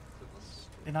know,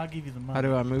 and I'll give you the money. How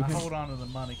do I move him? hold on to the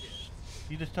money.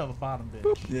 You just tell the bottom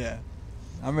bitch. Yeah.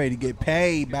 I'm ready to get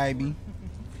paid, baby.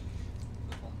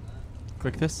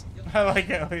 Click this. I like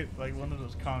how it's like one of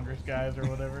those Congress guys or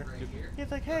whatever.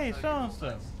 He's like, hey, so and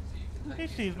so. He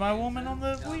sees my woman on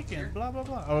the weekend. Blah blah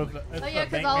blah. Oh, it's Oh yeah, the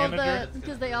bank because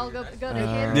manager. they all go to his.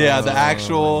 Yeah, the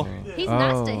actual- He's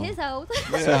nice to Oh. his house.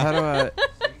 So how do I...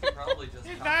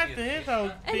 He's nice to his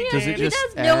house. And big Does it daddy. he just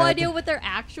has no add- idea what they're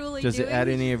actually Does doing. it add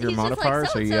any of your He's just like,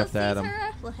 modifiers, or you "So-and-so have to add sees 'em?"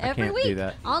 her I every can't week do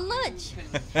that. on lunch.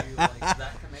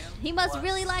 He must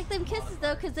really like them kisses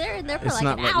though, because they're in there for It's like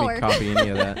not an letting hour. me copy any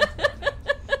of that.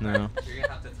 No. You're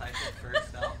gonna have to type it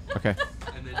first out, Okay.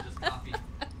 and then just copy.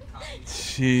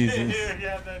 Jesus.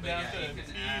 Yeah, that down to a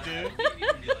T,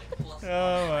 dude.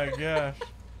 Oh my gosh.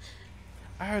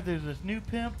 I heard there's this new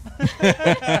pimp.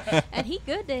 And he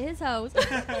good to his house.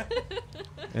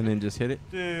 And then just hit it.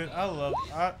 Dude, I love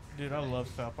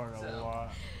South Park a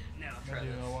lot. I do,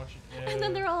 I watch it. And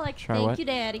then they're all like, Try "Thank what? you,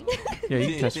 Daddy." Yeah,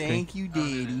 you can touch screen. Thank you,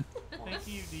 Daddy. Thank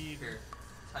you, dude.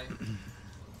 Type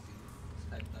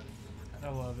that. I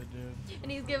love it, dude.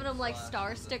 And he's giving them like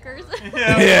star stickers.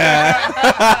 Yeah.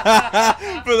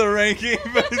 For the ranking,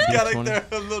 but he's got like 20. their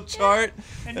little chart.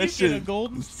 And That you shit get a is-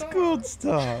 golden it's star. Gold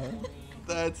star.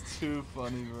 That's too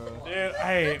funny, bro. Dude,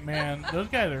 hey, man, those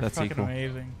guys are That's fucking equal.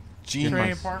 amazing. Genius.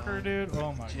 Trey and Parker, dude.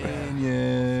 Oh my god.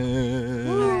 Genius.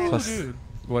 Ooh, Plus- dude.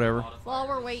 Whatever. While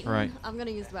we're waiting, Right. I'm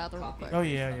gonna use the bathroom real quick. Oh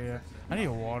yeah. I need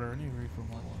a water. I need to refill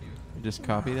my water. Just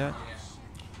copy that.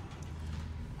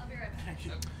 I'll be right back.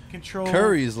 Control.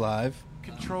 Curry's live.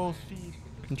 Control C.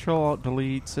 Control Alt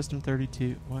Delete System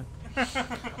 32. What?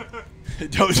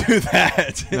 Don't do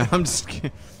that. No, I'm just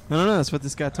kidding. No. That's what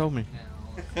this guy told me.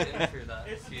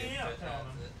 It's the DM,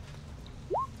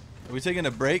 Are we taking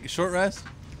a break? Short rest?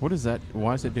 What is that?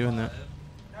 Why is it doing that?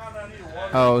 I need a water.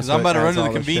 Oh, Because so I'm it about to run adds to the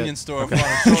all this convenience shit. store Okay. for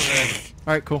a short rest.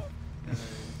 All right, cool.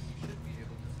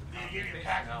 Give you a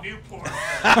pack of Newport.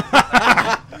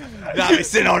 Got me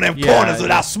sitting on them Yeah, corners I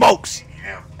without smokes.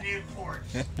 Newport.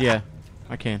 Yeah,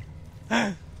 I can.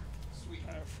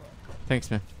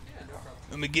 Thanks, man.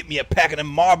 Let me get me a pack of them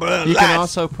Marlboro You Lights. can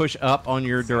also push up on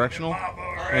your directional,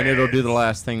 and it'll do the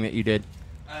last thing that you did,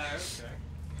 Okay.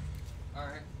 All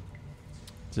right.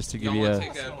 just to give Y'all you wanna a. take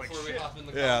a before we hop in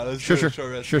the Yeah, car? let's Sure, do sure. a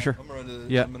short rest. Sure, sure. I'm gonna run to,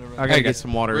 Yeah, I'm gonna run I gotta Okay. get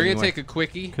some water. We're gonna anyway. take a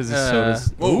quickie Because this soda's.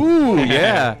 Whoa. Ooh,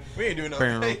 yeah. We ain't doing no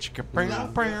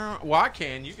Well, I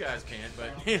can. You guys can,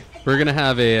 but We're gonna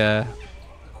have a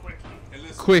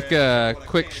quick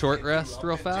short rest,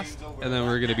 real fast, and then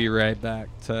we're gonna be right back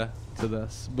to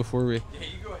this before we. you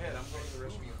go ahead. I'm going to the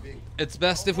restroom. It's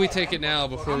best if we take it now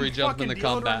before we jump into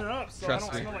combat.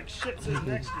 Trust me. like shit sitting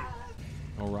next to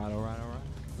you. All right.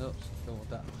 Nope, don't want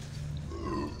that.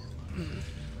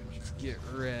 Get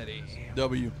ready.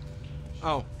 W.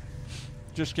 Oh,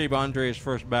 just gave Andre his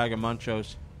first bag of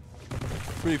Munchos.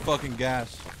 Pretty fucking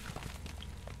gas.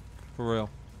 For real.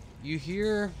 You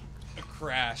hear a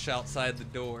crash outside the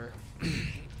door,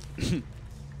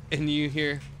 and you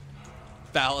hear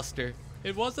Ballister.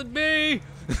 It wasn't me.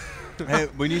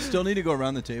 Hey, still need to go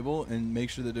around the table and make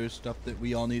sure that there's stuff that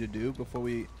we all need to do before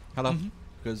we. Hello.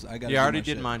 Because I got. Yeah, I already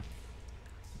did mine.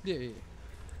 Yeah.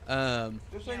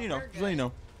 Just letting you know. Just letting you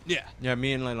know. Yeah. Yeah,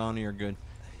 me and Leilani are good.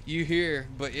 You hear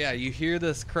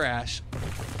this crash,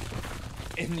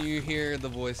 and you hear the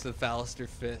voice of Ballister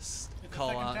Fist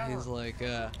call out. He's like,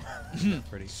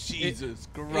 Pretty. Jesus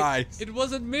Christ. It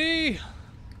wasn't me.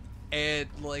 And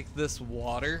like this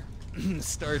water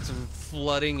starts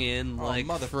flooding in, like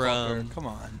motherfucker. from Come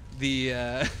on. the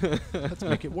Let's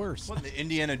make it worse. What in the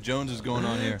Indiana Jones is going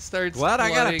on here? starts Glad I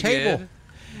got a flooding table. in,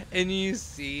 and you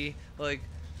see like.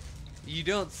 You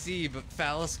don't see, but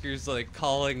Fallisker's like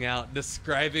calling out,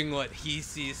 describing what he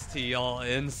sees to y'all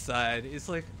inside. He's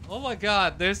like, "Oh my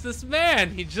God, there's this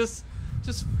man. He just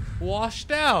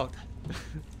washed out."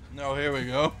 No, here we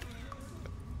go.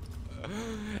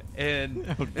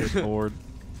 And Oh, good lord.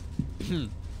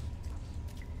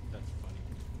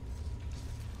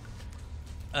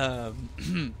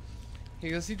 he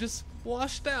goes, "He just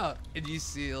washed out," and you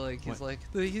see like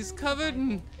he's covered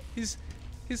in he's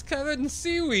covered in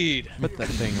seaweed. Put that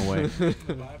thing away.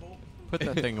 Put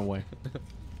that thing away.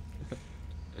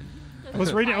 I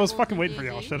was reading. I was fucking waiting for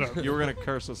y'all. Shut up. You were gonna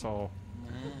curse us all.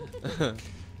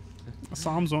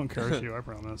 Psalms won't curse you. I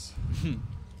promise. You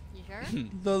sure?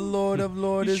 The Lord of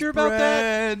Lords You is sure about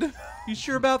that? bread. You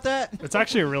sure about that? It's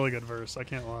actually a really good verse. I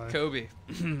can't lie. Kobe.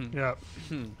 Yeah.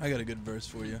 I got a good verse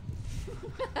for you.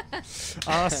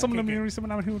 Some of them.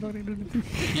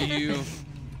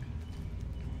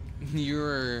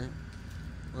 You're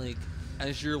like,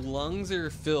 as your lungs are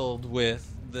filled with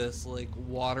this like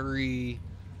watery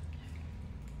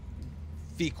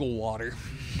fecal water.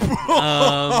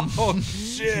 Oh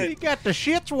shit! You got the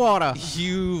shits water.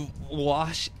 You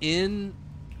wash in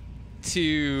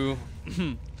to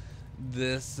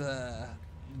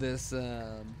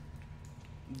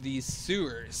these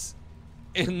sewers,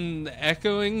 and the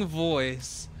echoing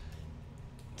voice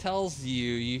tells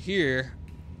you hear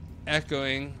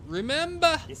echoing,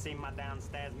 "Remember?" You see my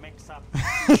downstairs mix-up?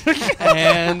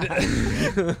 And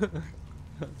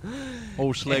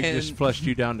Old Slag just And- flushed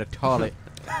you down the toilet.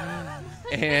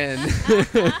 and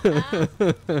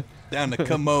Down the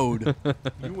commode.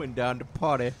 You went down the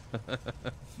potty.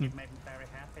 You made me very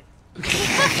happy.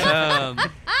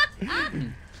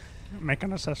 Make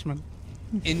an assessment.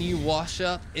 and you wash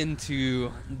up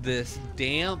into this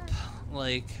damp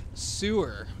like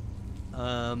sewer,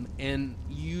 and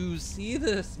you see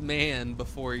this man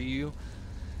before you,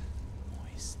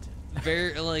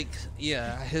 very like,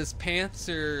 yeah, his pants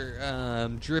are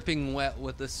dripping wet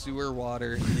with the sewer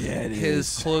water. Yeah, it His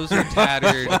is. clothes are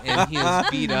tattered and he is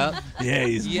beat up. Yeah,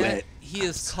 he's Yet wet. he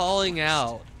is calling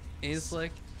out. And he's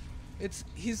like,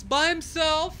 he's by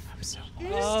himself.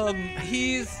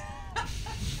 He's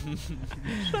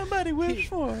Somebody wish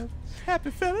for a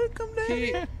happy fella. Come down he,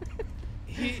 here.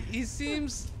 he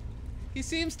seems He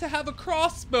seems to have a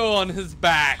crossbow on his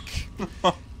back.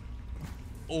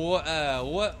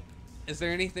 What? Is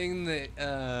there anything that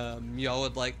y'all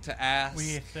would like to ask?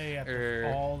 We say at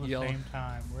or all the yell? same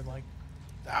time. We're like,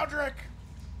 Doldrick!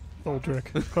 Tholdrick.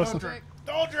 Close enough. Doldrick.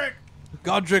 Doldrick!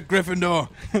 Godric Gryffindor.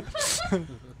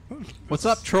 What's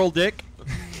up, troll dick?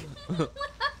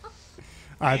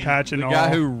 Eye patch and The all. guy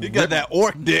who You got that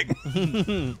orc dick.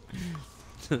 the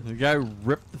guy who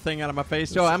ripped the thing out of my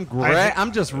face. Yo, I'm great.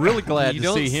 I'm just really glad You to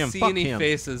don't see him. Fuck any him.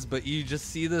 faces, but you just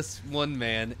see this one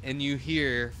man, and you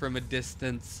hear from a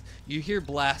distance. You hear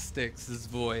Blastix's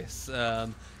voice,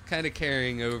 kind of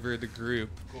carrying over the group,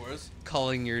 Of course.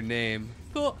 calling your name,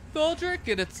 Tholdrick,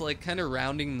 and it's like kind of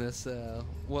rounding this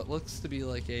what looks to be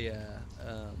like a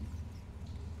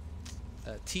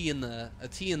tea in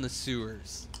the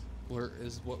sewers, or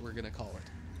is what we're gonna call it.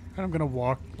 And I'm gonna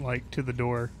walk like to the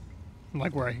door,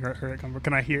 like where I heard it come from.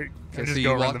 Can I hear? Can I Okay, just so go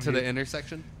you around walk to the view?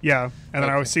 intersection. Yeah, and then I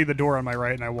Okay. would see the door on my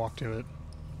right, and I walk to it.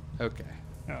 Okay.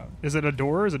 Is it a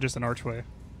door, or is it just an archway?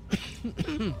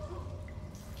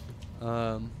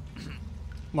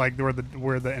 Like where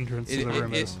the entrance to the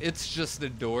room is. It's just a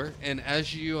door, and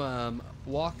as you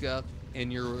walk up,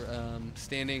 and you're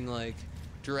standing like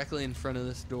directly in front of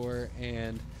this door,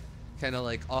 and kind of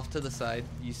like off to the side,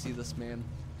 you see this man.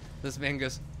 This man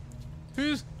goes,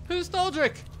 "Who's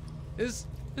Tholdrick? Is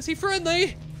he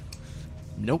friendly?"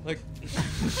 Nope. Like, He's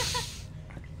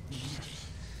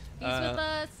with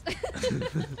us. Does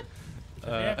he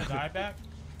have his eye back?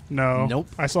 No. Nope.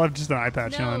 I still have just an eye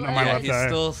patch No, on my yeah, left he's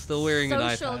eye. still wearing an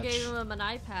eye Social patch. gave him an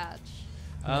eye patch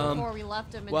Um, before we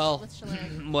left him well, with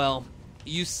Shalag. well,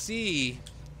 you see,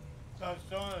 So it's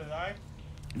still in his eye?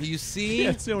 Yeah,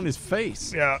 it's on his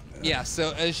face. Yeah. yeah.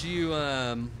 So as you,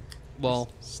 well,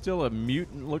 Still a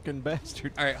mutant-looking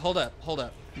bastard. all right, hold up.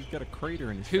 He's got a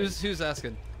crater in his face. Who's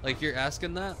asking? Like, you're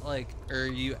asking that? Like, or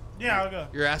you? Yeah, I'll go.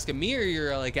 You're asking me, or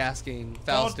you're like asking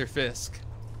Faust or Fisk?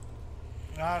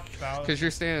 Valid. Because you're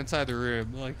standing inside the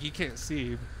room, like you can't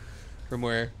see from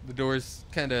where the door's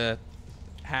kind of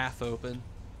half open.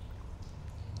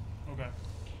 Okay.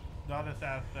 So I'll just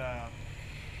ask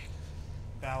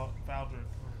Faldrick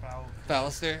or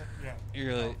Fallister, Yeah.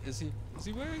 you're like, is he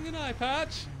wearing an eye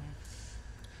patch?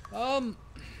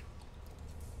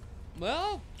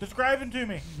 Well, Describe him to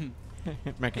me.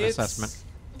 Make an assessment.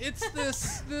 it's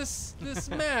this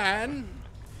man,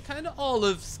 kind of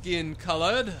olive skin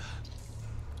colored.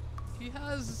 He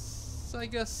has, I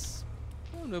guess,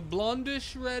 I don't know,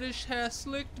 blondish, reddish hair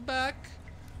slicked back.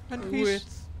 And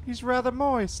with he's rather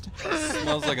moist.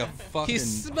 Smells like a fucking he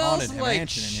smells haunted like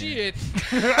mansion in here. shit.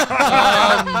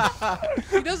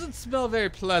 He doesn't smell very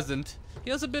pleasant. He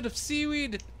has a bit of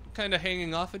seaweed kind of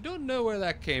hanging off. I don't know where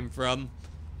that came from.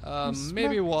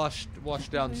 Maybe washed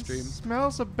downstream.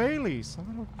 Smells of Bailey's.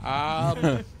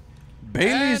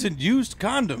 Bailey's And- and used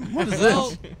condom. What is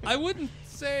Well, this? I wouldn't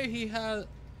say he has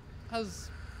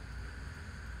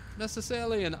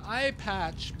necessarily an eye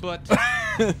patch, but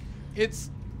it's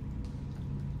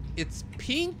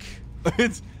pink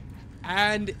It's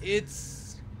and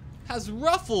has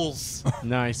ruffles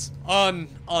Nice. on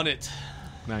it.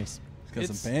 Nice. got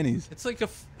It's- some panties. It's like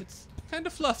it's kind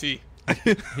of fluffy.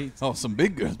 Oh, some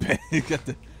big girls panties. got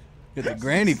the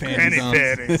granny Granny panties on.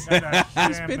 panties. Got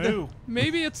that shampoo.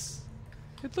 Maybe it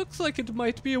looks like it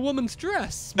might be a woman's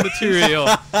dress material.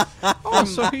 Oh,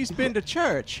 so he's been to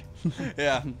church.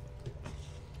 Yeah.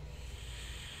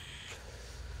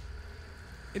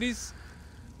 And he's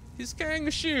carrying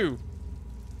a shoe.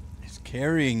 He's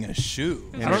carrying a shoe.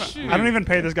 It's I a don't, shoe. I don't even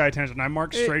pay this guy attention. I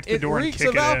march straight to the door and reeks kick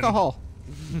of it alcohol.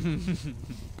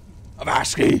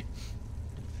 Avasky.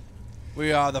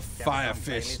 We are the fire Got some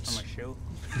Baileys fists. on my shoe.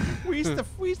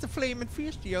 We's the flaming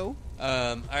fist, yo.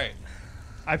 All right. in.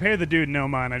 I pay the dude no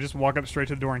mind. I just walk up straight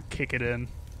to the door and kick it in.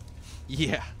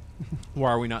 Yeah.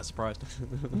 Why are we not surprised?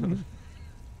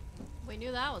 We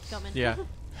knew that was coming. Yeah.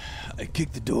 I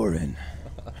kicked the door in.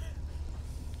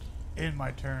 In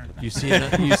my turn. You see,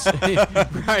 you see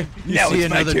right? You Now see it's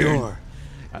my another turn. door.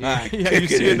 I Yeah, you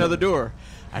kick it see in. another door.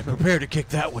 I prepare to kick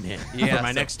that one in Yeah, for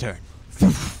my so- next turn.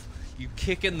 You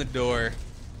kick in the door,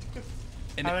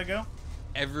 and How'd it go?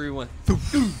 everyone.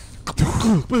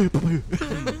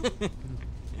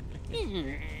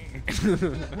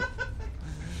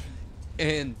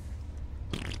 And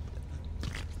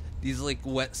these like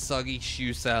wet, soggy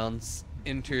shoe sounds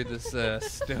enter this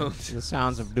stone. The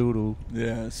sounds of doo-doo.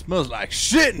 Yeah, it smells like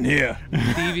shit in here.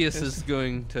 Thievius is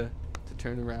going to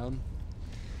turn around,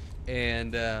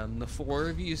 and the four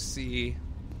of you see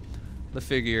the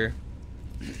figure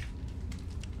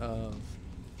of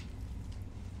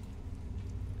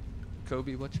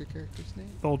Kobe. What's your character's name?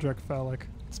 Tholdrick Phallic.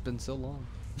 It's been so long.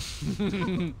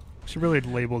 Should really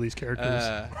label these characters.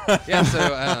 Yeah,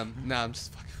 so, no, I'm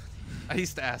just fucking with you. I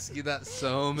used to ask you that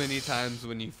so many times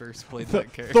when you first played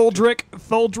that character.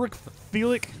 Tholdrick,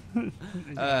 Felix.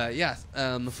 Yeah,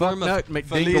 the Fuck form of nut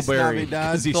McDingleberry.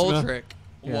 Navidad. 'cause he smell- Tholdrick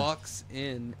Yeah. walks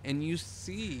in, and you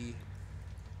see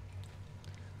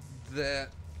that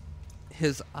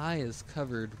his eye is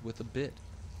covered with a bit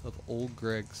of old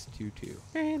Greg's tutu.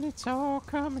 And it's all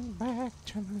coming back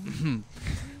to me.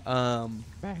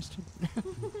 Bastard.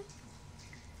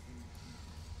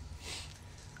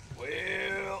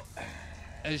 Well,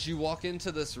 As you walk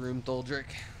into this room, Tholdrick,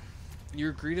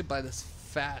 you're greeted by this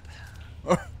fat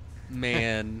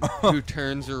man who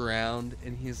turns around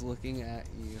and he's looking at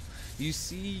you. You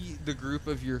see the group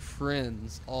of your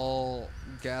friends all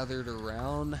gathered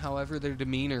around, however, their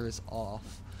demeanor is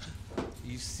off.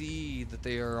 You see that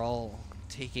they are all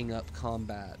taking up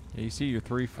combat, Yeah, you see your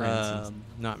 3 friends, it's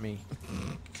not me.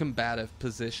 combative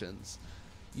positions.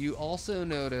 You also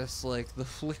notice like the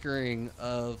flickering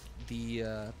of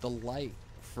the light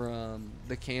from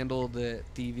the candle that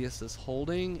Devious is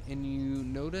holding, and you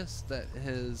notice that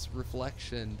his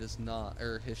reflection does not,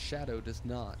 or his shadow does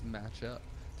not match up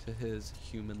to his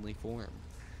humanly form.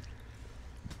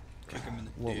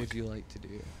 What would you like to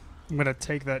do? I'm gonna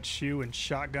take that shoe and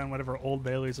shotgun whatever Old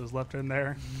Bailey's was left in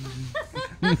there.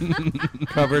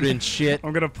 Covered in shit.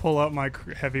 I'm gonna pull out my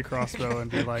heavy crossbow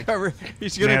and be like,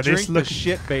 He's gonna Now, this drink the looks-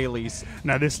 shit Baileys.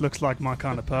 "Now this looks like my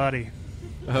kind of party.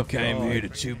 I came here to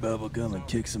chew bubble gum and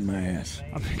kick some ass.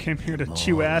 I came here to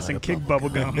chew ass and kick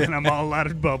bubblegum, and I'm all out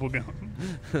of bubblegum.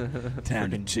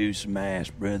 Time to chew some ass,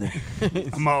 brother.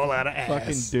 I'm all out of ass."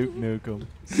 Fucking Duke Nukem.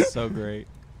 So great.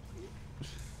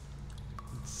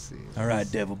 Let's see. All right,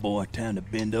 devil boy, time to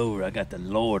bend over. I got the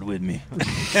Lord with me.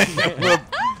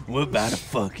 We're about to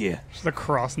fuck you. Just a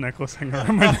cross necklace hanging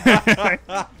around my neck.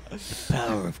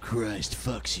 Power of Christ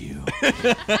fucks you.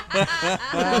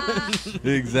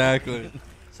 Exactly.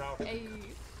 Salted, Hey.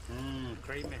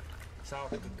 creamy,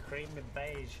 salted, creamy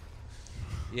beige.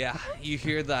 Yeah, you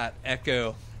hear that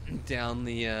echo down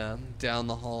the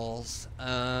halls,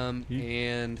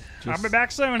 and I'll be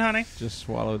back soon, honey. Just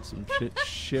swallowed some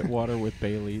shit water with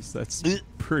Baileys. That's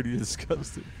pretty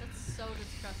disgusting. That's so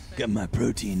disgusting. Got my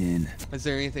protein in. is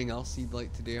there anything else you'd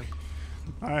like to do?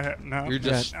 No, You're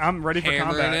just I'm ready for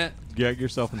hammering combat. it. Gag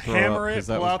yourself and throw Hammer up it, because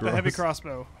that pull was out the heavy gross.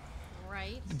 crossbow.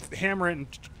 Right? Hammer it and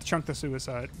chunk the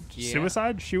suicide. Yeah.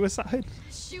 Suicide? Suicide?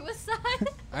 Suicide?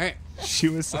 All right,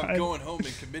 Suicide. I'm going home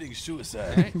and committing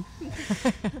suicide.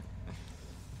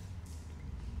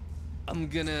 I'm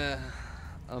gonna,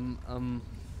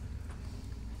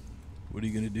 What are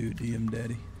you gonna do, DM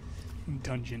Daddy?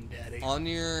 Dungeon Daddy. on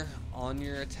your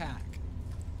attack.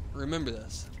 Remember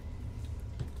this.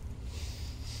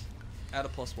 Add a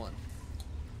 +1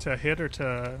 To hit or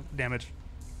to damage?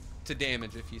 to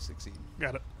damage if you succeed.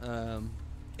 Got it.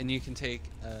 And you can take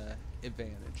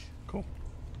advantage. Cool.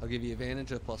 I'll give you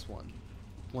advantage of +1,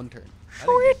 1 turn. I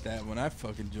didn't get that when I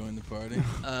fucking joined the party.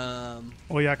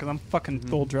 Well, yeah, because I'm fucking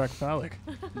Tholdrak Phallic.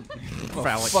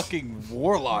 Phallic. Fucking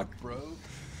warlock, bro.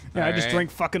 Yeah, I just Alright.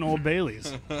 drink fucking Old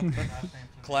Baileys.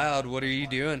 Cloud, what are you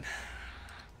doing?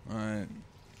 All right. What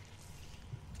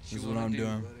you This is what wanna I'm do,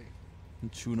 doing. buddy? I'm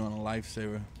chewing on a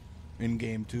lifesaver. In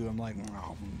game 2, I'm like,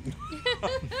 I'm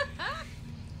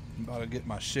about to get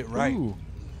my shit right. Ooh.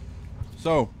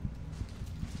 So,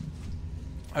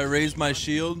 I raised my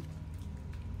shield.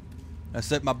 I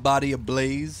set my body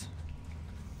ablaze.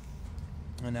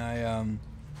 And I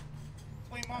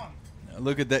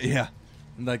look at that, yeah,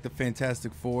 like the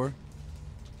Fantastic Four.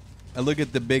 I look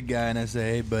at the big guy and I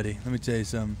say, hey, buddy, let me tell you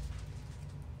something.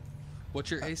 What's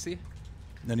your AC?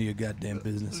 None of your goddamn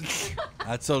business.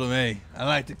 I told him, hey, I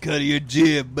like the cut of your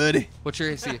jib, buddy. What's your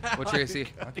AC? What's your AC?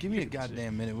 Give me a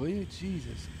goddamn minute, will you?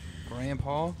 Jesus.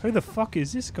 Grandpa. Who the fuck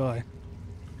is this guy?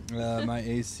 My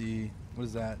AC, what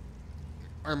is that?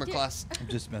 Armor class. I'm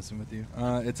just messing with you.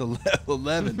 It's a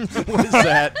 11. What is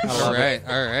that? All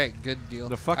right, good deal.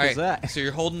 The fuck All is right, that? So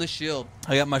you're holding the shield.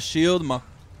 I got my shield, my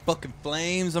fucking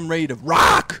flames. I'm ready to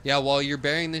rock. Yeah, while you're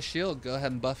bearing the shield, go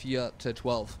ahead and buff you up to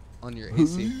 12 on your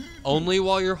AC. Only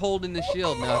while you're holding the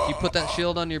shield. Now, if you put that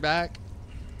shield on your back,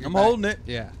 I'm holding it.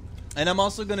 Yeah. And I'm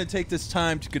also going to take this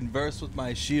time to converse with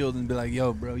my shield and be like,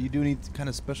 yo, bro, you do any kind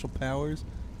of special powers?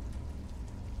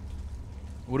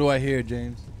 What do I hear,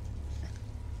 James?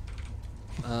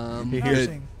 He hears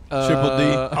Triple D.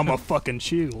 I'm a fucking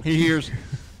shield. He hears.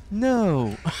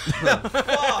 No.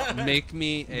 Make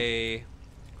me a.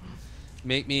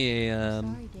 Sorry,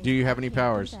 Dave, do you I have any can't do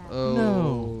powers? that.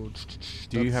 Oh.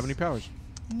 Do you have any powers?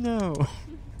 No.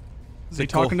 Is he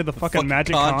talking to the fucking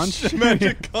magic conch. conch?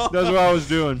 Magic conch. That's what I was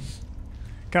doing.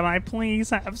 Can I please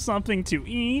have something to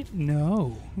eat?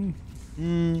 No.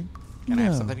 Can I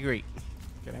have something great?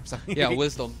 Can I have something? Yeah, great?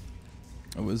 wisdom.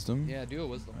 A wisdom? Yeah, do a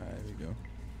wisdom. Alright, here we go.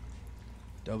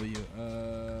 W.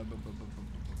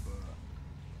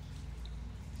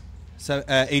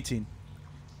 18.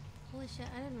 Holy shit,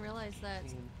 I didn't realize that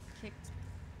Kicked,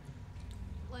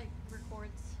 like,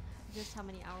 records just how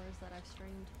many hours that I've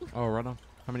streamed. Oh, right on.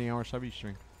 How many hours have you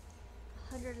streamed?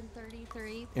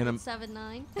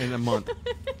 133.79. In a month.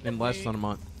 In less than a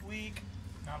month. Week.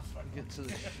 No, I'm just fucking- Get to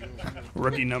the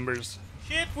Rookie numbers.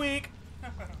 Shit week.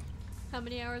 How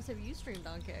many hours have you streamed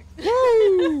on Kick?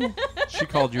 She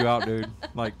called you out, dude.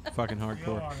 Like, fucking Go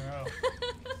hardcore. on, row.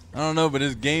 I don't know, but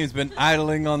his game's been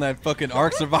idling on that fucking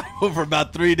Ark Survival for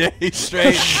about 3 days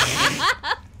straight.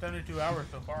 72 hours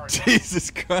so far.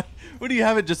 Jesus Christ. What do you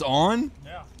have it just on?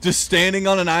 Yeah. Just standing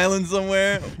on an island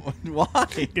somewhere? Why?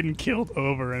 Getting killed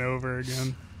over and over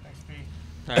again. XP.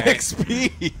 All right.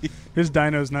 XP. His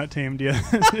dino's not tamed yet.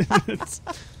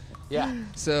 Yeah.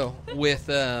 So with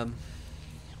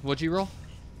what'd you roll?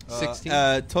 16.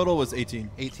 Total was 18.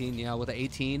 18. Yeah, with an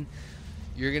 18,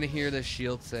 you're gonna hear the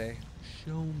shield say,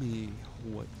 "Show me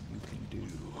what you can do."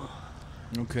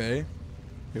 Okay.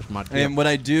 Here's my dip. And what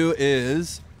I do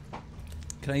is,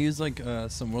 can I use like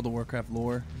some World of Warcraft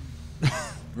lore,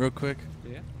 real quick?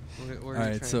 Yeah. All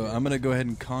right, so I'm gonna go ahead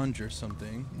and conjure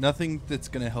something. Nothing that's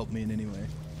gonna help me in any way,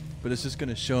 but it's just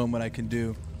gonna show him what I can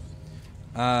do.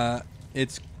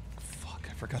 It's fuck,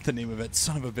 I forgot the name of it.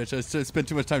 Son of a bitch! I spent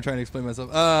too much time trying to explain myself.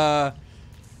 All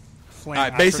Flame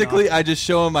right, basically, astronaut. I just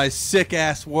show him my sick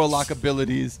ass warlock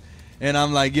abilities, and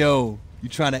I'm like, "Yo, you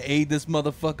trying to aid this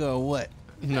motherfucker or what?"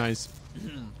 Nice.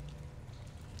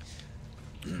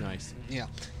 Nice. Yeah.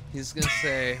 He's gonna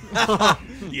say,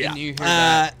 Yeah. and you hear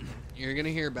that. You're gonna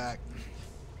hear back.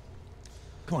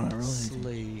 Come on, I really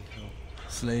Slay.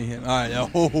 slay him. All right,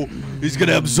 oh, he's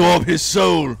gonna absorb his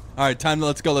soul. All right, time to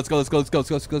let's go.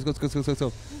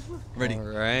 Ready? All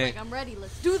right. Like, I'm ready.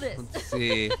 Let's do this. Let's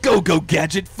see. Go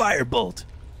gadget firebolt.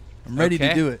 I'm ready to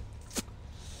Okay. do it.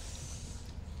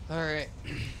 All right.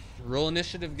 Roll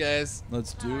initiative, guys.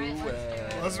 Let's do Alright, let's do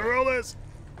it. Let's roll this.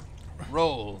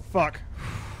 roll. Fuck.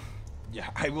 Yeah,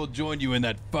 I will join you in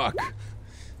that fuck.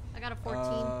 I got a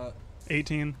 14.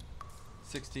 18.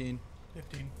 16.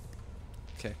 15.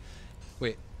 Okay.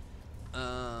 Wait.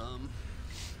 Oh,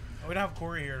 we don't have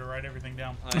Corey here to write everything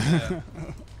down.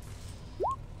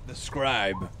 The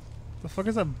scribe. The fuck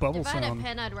is that bubble If I had a sound?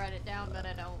 pen, I'd write it down, but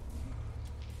I don't.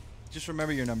 Just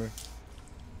remember your number.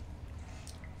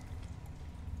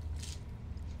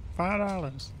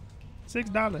 $5.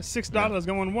 $6. $6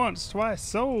 going once, twice,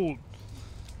 sold.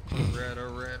 I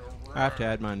have to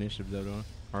add my initiative, though, don't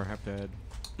I? Or have to add.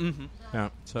 Mm-hmm. Yeah,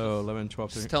 so 11,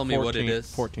 12, 13, Just tell me what it 14,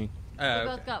 is. 14. We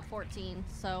both got 14,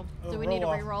 so Oh, do we roll need to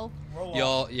off. re-roll? Roll off.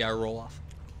 Y'all, yeah, roll off.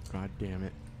 God damn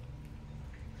it.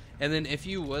 And then if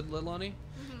you would, Lilani,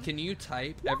 can you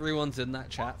type everyone's in that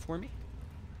chat for me?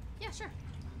 Yeah, sure.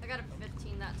 I got a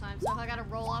 15 that time, so I got to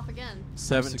roll off again.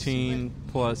 17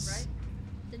 plus. Right?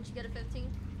 Didn't you get a 15?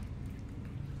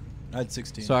 I had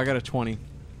 16. So I got a 20.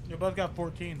 You both got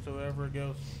 14, so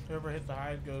whoever hits the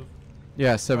highest goes.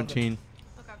 Yeah, 17.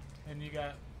 Okay. And you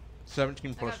got.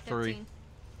 17 I plus got 3. 15.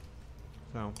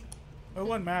 So. It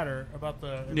wouldn't matter about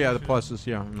the. Yeah, the initiative. pluses,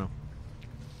 yeah, I know.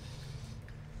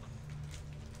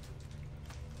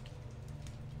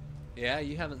 Yeah,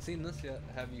 you haven't seen this yet,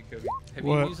 have you, Kobe? Have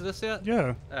What? you used this yet?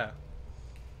 Yeah. Oh.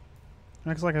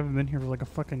 Acts like I haven't been here for like a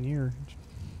fucking year.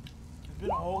 It's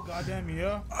been a whole goddamn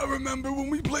year. I remember when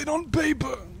we played on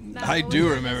paper. No, I what do was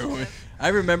your remember. initiative? I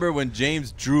remember when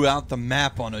James drew out the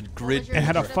map on a grid. your It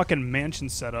had a initiative? fucking mansion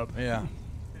set up. Yeah.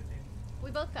 We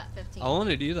both got 15. I want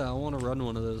to do that. I want to run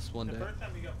one of those one The day. first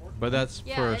time you got 14. But that's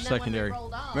yeah, for and then secondary. When we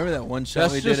rolled off, Remember that one shot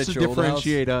That's we did just at to your old house?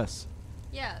 differentiate us.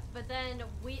 Yeah, but then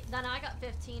I got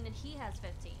 15 and he has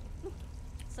 15.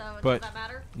 So But- does that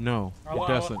matter? No, it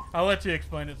doesn't. I'll let you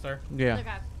explain it, sir. Yeah. Okay,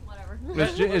 whatever.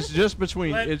 It's just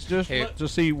between. Let- It's just Here. to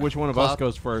see which one of us Claude.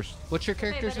 goes first. What's your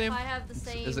Okay, character's but name? if I have the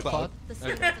same, Is it Claude? the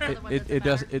same Okay. as another It one, it,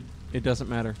 does it doesn't matter? it doesn't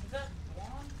matter.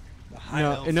 High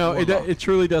No, elf no, warlock. it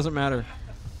truly doesn't matter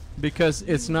because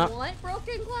it's not. What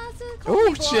broken glasses? Oh, Call me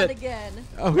blonde shit. again.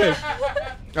 Okay. All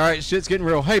right, shit's getting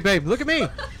real. Hey, babe, look at me.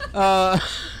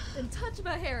 And touch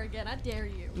my hair again. I dare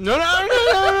you. No, no,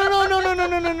 no, no, no, no, no,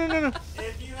 no, no, no, no, no.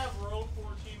 If you have rolled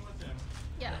 14 with him,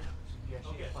 Yeah.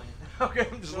 okay. Okay,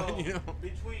 I'm just So, letting you know.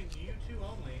 between you two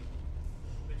only,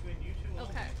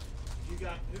 Okay. who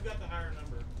got the higher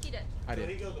number? He did. I So he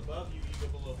did. goes above you, you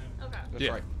go below him. Okay. That's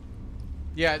Yeah. right.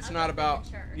 Yeah, it's I'm not not about.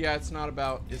 making sure. Yeah, it's not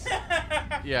about. It's,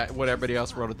 yeah, what everybody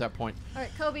else wrote at that point. All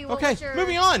right, Kobe. What Okay, was your?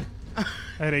 moving on. I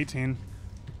had 18.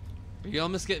 Are you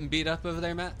almost getting beat up over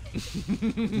there, Matt?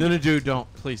 No, dude,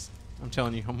 don't. Please. I'm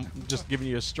telling you. I'm just giving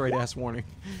you a straight-ass warning.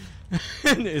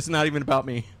 It's not even about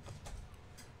me.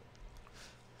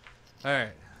 All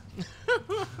right.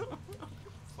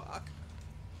 Fuck.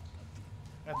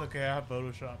 That's okay. I have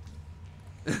Photoshop.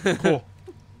 Cool.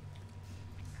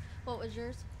 What was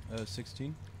yours?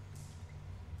 16.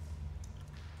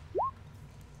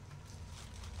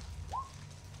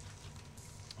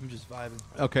 I'm just vibing.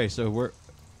 Okay, so we're...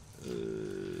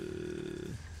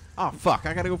 oh, fuck.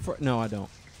 I gotta go first. No, I don't.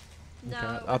 No. Okay,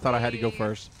 it I would thought I had to go be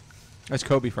first. That's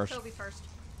Kobe first. Kobe first.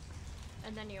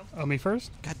 And then you. Oh, me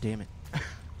first? God damn it.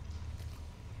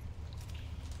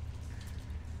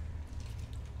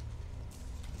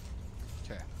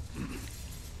 Okay. All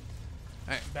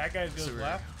right. Bad guys goes So we're-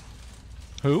 left.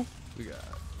 Who? We got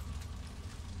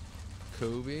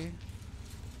Kobe.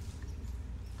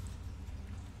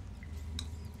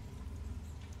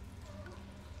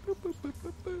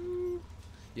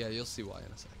 Yeah, you'll see why in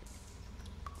a second.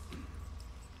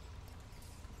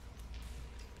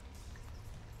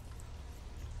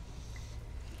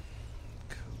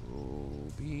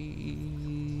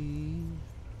 Kobe.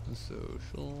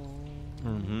 Social.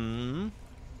 Mm-hmm.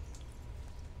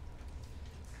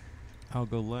 I'll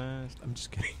go last. I'm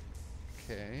just kidding.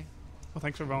 Okay. Well,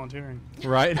 thanks for volunteering.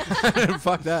 Right?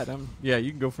 Fuck that. Yeah,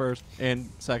 you can go first and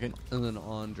second. And then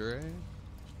Andre.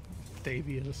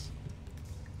 Davius.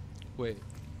 Wait,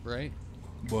 right?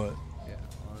 What? Yeah,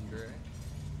 Andre.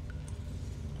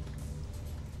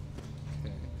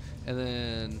 Okay. And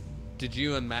then, did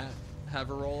you and Matt have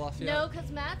a roll off yet? No,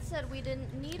 because Matt said we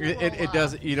didn't need a roll It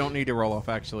does. You don't need to roll off,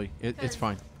 actually. It's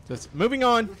fine. Just moving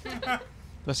on.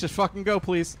 Let's just fucking go,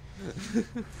 please.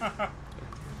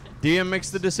 DM makes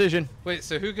the decision. Wait,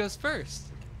 so who goes first?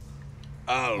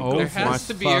 Oh, There has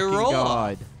to be a fucking roll-off.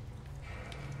 God.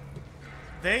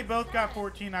 They both got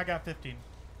 14. I got 15.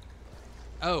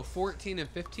 Oh, 14 and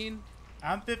 15?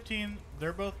 I'm 15.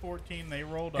 They're both 14. They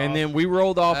rolled off. And then we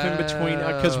rolled off in between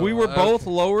because we were both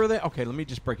okay. lower than. Okay, let me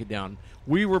just break it down.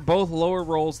 We were both lower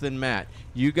rolls than Matt.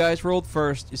 You guys rolled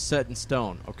first is set in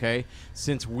stone. Okay,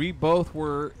 since we both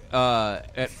were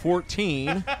at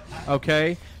 14,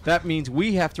 okay, that means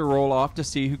we have to roll off to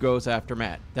see who goes after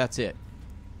Matt. That's it.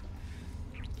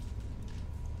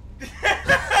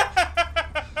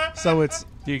 So it's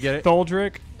Do you get it?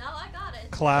 Tholdrick, No, I got it.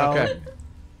 Cloud, Okay.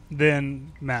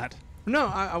 then Matt. No,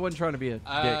 I wasn't trying to be a dick.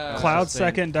 I was Cloud just saying,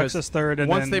 second, 'cause Duxus third, and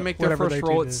once then they make their whatever first they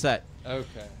roll, do. it's set.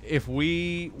 Okay. If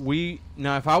we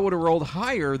now, if I would have rolled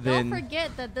higher, then Don't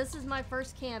forget that this is my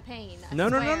first campaign. I no,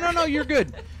 swear. you're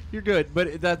good, you're good.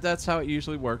 But that's how it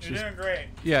usually works. You're Just- doing great.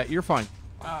 yeah, you're fine.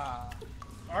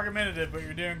 Argumentative, but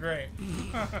you're doing great.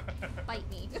 Bite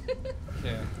me.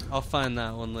 Okay. I'll find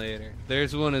that one later.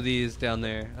 There's one of these down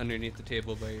there underneath the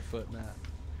table by your foot, Matt.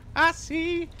 I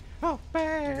see a got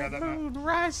bad that, Matt? moon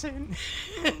rising.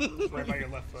 Right by your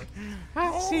left foot.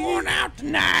 I see out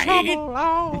tonight. Trouble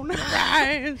on the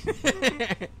rise.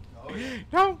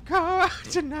 Don't go out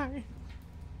tonight.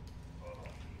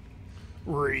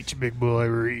 Reach, big boy,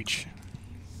 reach.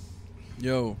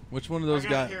 Yo, which one of those I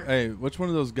got? got here. Hey, which one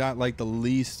of those got like the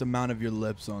least amount of your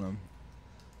lips on them?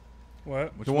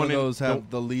 What? Which The one one of in- those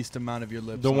have the least amount of your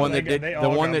lips? The on one them? that They did, all the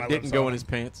got one my that didn't lips go on in his them.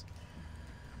 pants.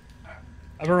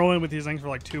 I've been rolling with these things for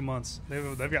like 2 months.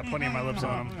 They've got plenty of my lips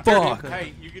on them. Fuck.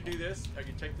 Hey, you could do this. I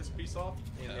could take this piece off,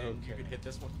 and then you Okay. could hit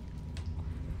this one.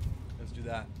 Let's do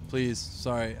that, please.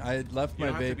 Sorry, I had left You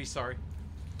my don't have to vape. be sorry.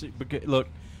 Look,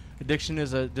 addiction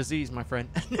is a disease, my friend.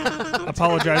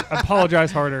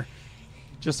 Apologize harder.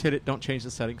 Just hit it. Don't change the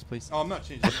settings, please. Oh, I'm not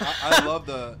changing. I love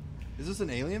the. Is this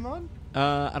an alien mod?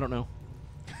 I don't know.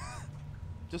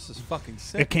 This is fucking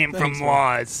sick. It came Thanks, from man.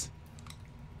 Waz.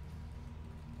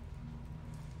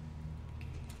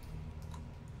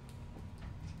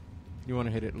 You want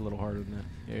to hit it a little harder than that.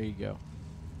 There you go.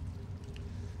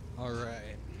 All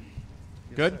right.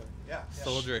 Good? Yeah.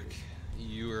 Soldrick,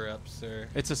 you were up, sir.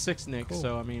 It's a 6, Nick,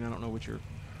 so I mean, I don't know what you're...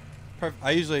 Perfect.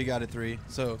 I usually got a 3,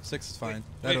 so 6 is fine.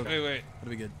 That'll Wait.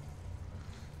 be good.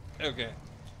 Okay.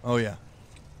 Oh yeah.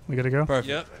 We gotta go? Perfect.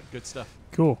 Yep. Good stuff.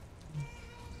 Cool.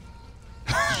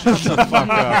 Shut the fuck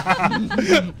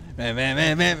up.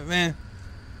 Man.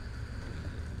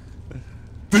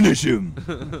 Finish him.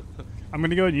 I'm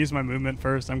gonna go and use my movement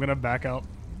first. I'm gonna back out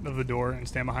of the door and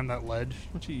stand behind that ledge.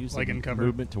 Why don't you use Like the in cover.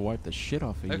 movement to wipe the shit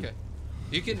off of you? Okay.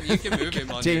 You can move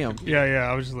him on. Damn. Your computer.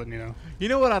 Yeah, I was just letting you know. You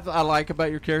know what I like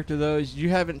about your character, though, is you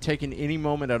haven't taken any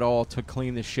moment at all to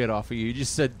clean the shit off of you. You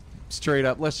just said straight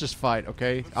up, let's just fight,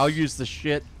 okay? I'll use the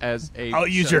shit as a... I'll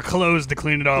use your clothes to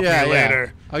clean it off yeah, for you yeah.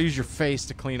 later. I'll use your face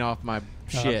to clean off my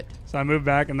shit. So I move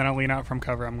back and then I lean out from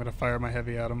cover. I'm gonna fire my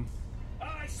heavy at him.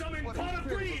 summon Pot of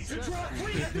Greed to draw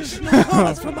 3 additional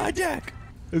That's from my deck.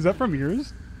 Is that from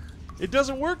yours? It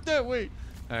doesn't work that way.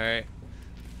 All right.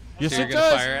 Yes, So you're it gonna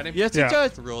does. fire at him? Yes, Yeah. it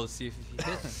does. Roll to see if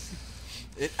he hits.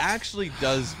 It actually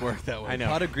does work that way. I know.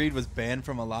 Pot of Greed was banned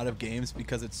from a lot of games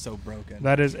because it's so broken.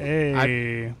 That is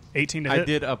a 18 to I hit.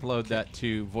 did upload that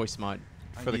to voice mod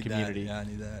I for the need that. community. Yeah, I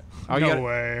need that. Oh, you No gotta-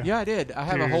 way. Yeah, I did. I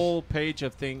have a Dude. whole page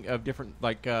of different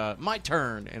like my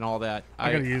turn and all that.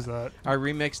 I gotta use that. I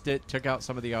remixed it, took out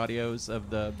some of the audios of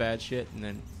the bad shit, and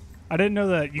then I didn't know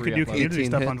that you could do Re-upload. community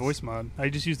 18 stuff on hits. voice mod. I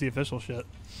just used the official shit.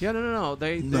 no.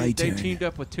 They My turn. teamed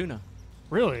up with Tuna.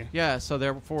 Really? Yeah, so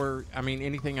therefore, I mean,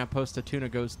 anything I post to Tuna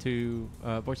goes to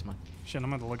voice mod. Shit, I'm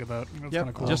gonna look at that. That's Yep. kind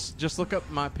of cool. Just look up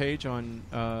my page on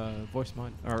voice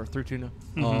mod or through Tuna.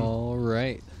 Mhm. All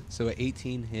right. So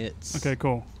 18 hits. Okay,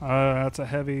 cool. That's a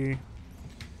heavy.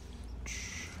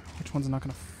 Which one's not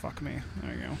gonna fuck me?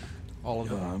 There you go. All of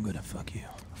them. I'm gonna fuck you.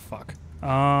 Fuck.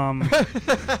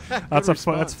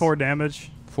 That's 4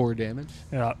 damage. 4 damage.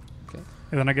 Yeah. Okay.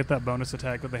 And then I get that bonus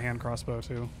attack with the hand crossbow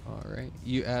too. All right.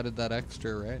 You added that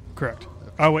extra, right? Correct.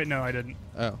 Oh wait, no, I didn't.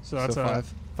 Oh, So that's a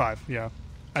 5. 5. Yeah.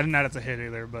 I didn't add it to hit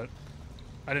either, but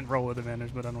I didn't roll with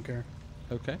advantage, but I don't care.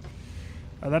 Okay.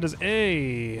 That is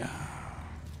a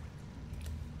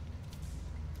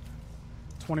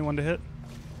 21 to hit.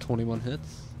 21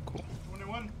 hits. Cool.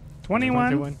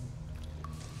 21.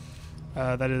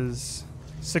 That is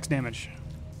 6 damage.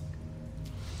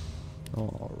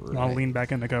 All And right. I'll lean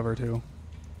back into cover too.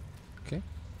 Okay.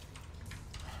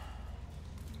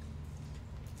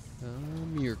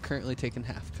 You're currently taking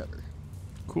half cover.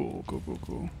 Cool.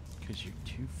 Because you're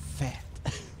too fat.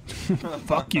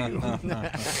 Fuck you.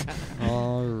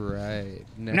 All right.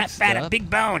 Next up,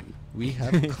 bone. we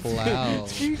have Cloud.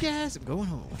 Screw you guys, I'm going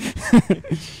home.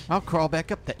 I'll crawl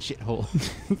back up that shithole.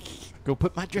 Go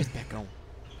put my dress back on.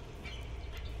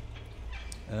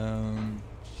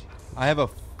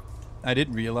 I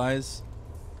didn't realize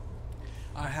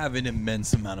I have an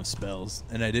immense amount of spells,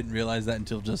 and I didn't realize that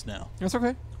until just now. That's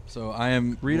okay. So I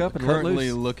am Read up and let currently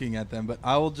loose. looking at them, but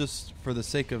I will just, for the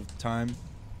sake of time,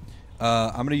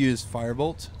 I'm going to use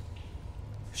Firebolt.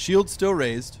 Shield still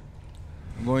raised.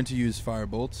 I'm going to use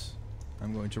Firebolt.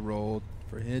 I'm going to roll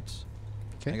for hit.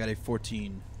 Okay. I got a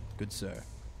 14. Good sir.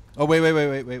 Oh, wait.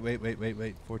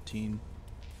 14.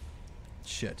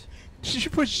 Shit. Did you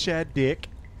put Shad Dick?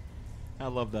 I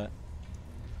love that.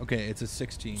 Okay, it's a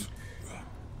 16.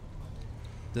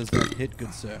 Does that hit,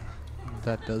 good sir?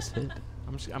 That does hit.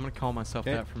 I'm gonna call myself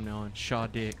Okay. that from now on. Shaw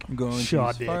Dick. I'm going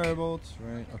Shaw to use dick. Firebolt.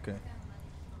 Right, okay.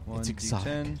 It's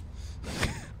exotic. 1d10.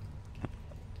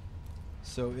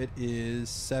 So it is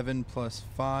 7 plus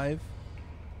 5.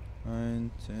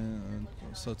 9, 10,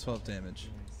 so 12 damage.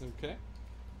 Okay.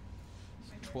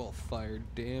 12 fire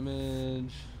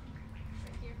damage.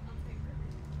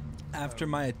 After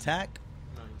my attack,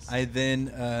 I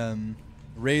then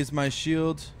raise my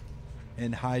shield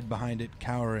and hide behind it,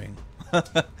 cowering.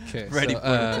 Okay. Ready so, for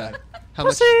an attack. How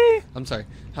much? I'm sorry.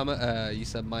 How much? You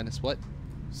said minus what?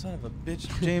 Son of a bitch,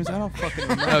 James, I don't fucking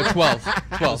remember. Oh, 12.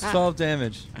 12. 12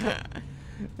 damage.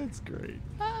 That's great.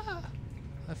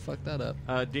 I fucked that up.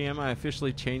 DM, I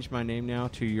officially changed my name now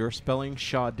to your spelling,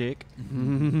 Shaw Dick.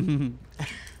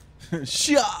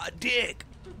 Shaw dick.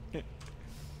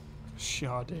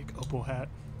 Shaw dick. Opal hat.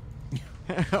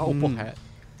 Opal hat.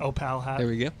 Opal hat. There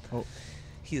we go. Oh.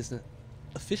 He is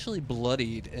officially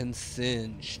bloodied and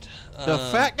singed. The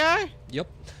fat guy? Yep.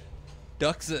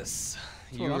 Duxus,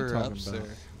 what you I'm are talking up, about. sir.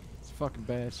 It's fucking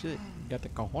bad shit. You got the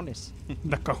cojones.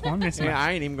 The cojones. Yeah,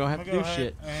 I ain't even gonna I'm have to gonna do go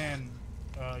shit. ahead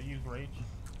and use rage.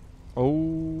 Oh.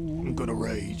 I'm gonna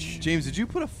rage. James, did you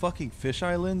put a fucking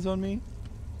fisheye lens on me?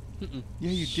 Mm-mm. Yeah,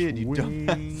 you did, you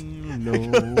dumbass.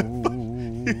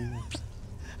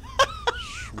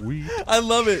 Sweet I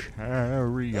love it.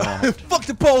 chariot. Fuck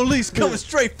the police coming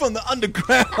straight from the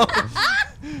underground.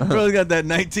 Bro's got that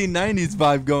 1990s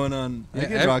vibe going on. I Yeah,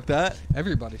 can rock that.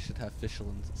 Everybody should have fish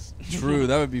lenses. True,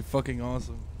 that would be fucking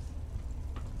awesome.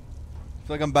 I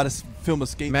feel like I'm about to film a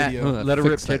skate Matt, video. let her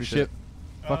rip, Fix that tater ship.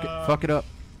 Fuck it. Um, Fuck it up.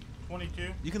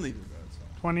 22. You can leave it, bro. It's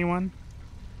fine. 21.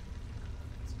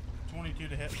 22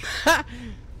 to hit.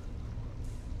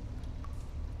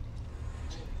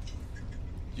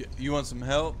 You want some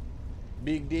help,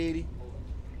 Big Daddy?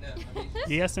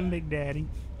 Yes, and Big Daddy.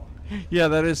 Yeah,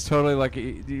 that is totally like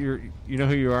you're. You know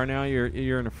who you are now. You're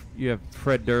in a. You have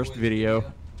Fred Durst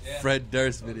video. Fred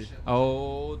Durst video.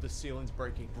 Oh, the ceiling's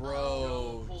breaking.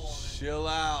 Bro, chill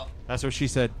out. That's what she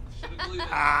said.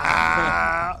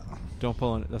 Don't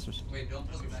pull on it. That's what. Wait, don't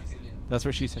put it back in yet. That's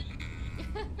what she said.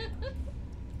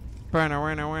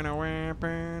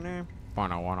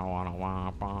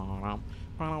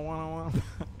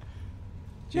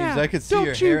 James, I could see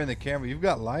your hair in the camera. You've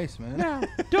got lice, man. Now,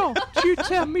 don't you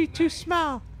tell me to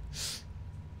smile.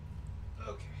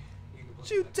 Okay.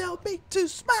 You tell me to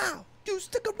smile. You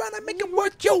stick around and make it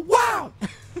worth your while.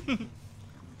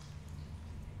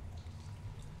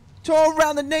 Tour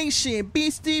around the nation.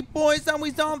 Beastie Boys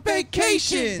always on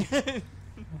vacation.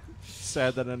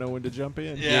 Sad that I know when to jump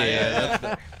in. Yeah, that's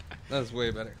better. That's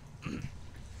way better.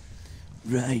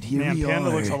 Right, here Man, we Panda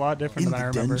are. looks a lot different in than I the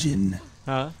remember. dungeon.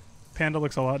 Huh? Panda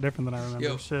looks a lot different than I remember.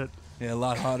 Yo. Shit. Yeah, a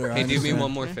lot hotter. Hey, do me 100%.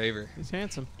 one more favor. He's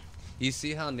handsome. You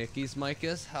see how Nikki's mic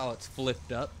is? How it's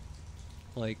flipped up?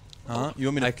 Like, Huh? You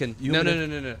want me to? I can. You No, want no, me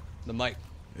no, no, no. The mic.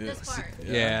 This part.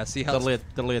 Yeah, see how The it's- lid,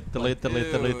 the lid, the lid, the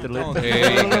lid, the lid, the Don't. lid.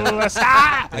 There you go.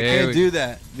 I There can't we- do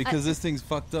that because this thing's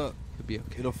fucked up. It'll be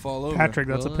okay. It'll fall over. Patrick,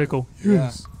 that's a Well, pickle.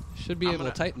 Yeah. Should be I'm able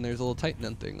gonna- to tighten. There's a little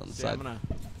tightening thing on the See, side. I'm gonna.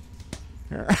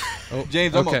 Oh,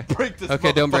 James, I'm okay. gonna break this.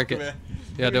 Okay, don't break motherfucker, it. man.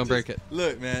 Yeah, Look, don't just- break it.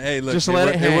 Look, man. Hey, look. Just let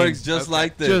it hang. It works just Okay.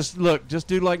 like this. Just look. Just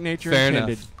do like nature Fair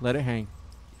intended. enough. Let it hang.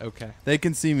 Okay. They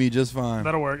can see me just fine.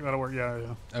 That'll work. That'll work. Yeah,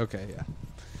 yeah. Okay. Yeah.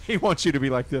 He wants you to be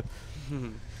like the. All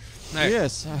right.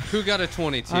 Yes, Who got a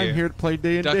 22? I'm here to play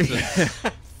D&D.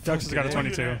 Duxton. Dux has got a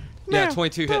 22. Yeah, Now,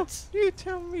 22 don't hits. You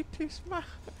tell me to smile.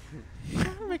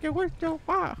 Make it worth your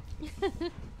while.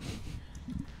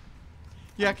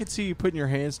 Yeah, I could see you putting your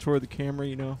hands toward the camera.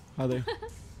 You know how they.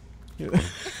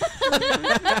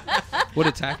 What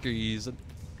attack are you using?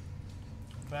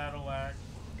 Battle axe.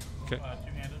 Okay.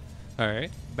 Two-handed. All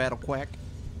right. Battle quack.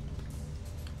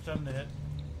 7 to hit.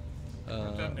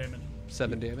 7 damage.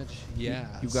 7 damage. Yeah.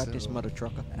 You got so this, mother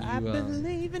trucker.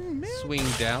 You, swing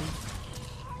down.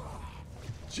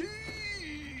 Jeez.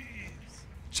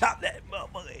 Chop that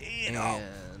motherfucker head off.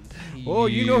 And Oh,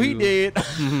 you know he did.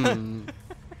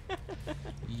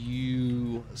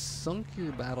 You sunk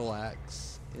your battle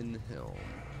axe in the hill.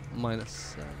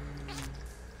 -7.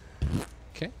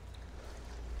 Okay.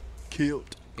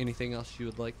 Killed. Anything else you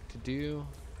would like to do?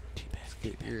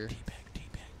 Get your.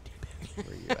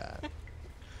 Where you at?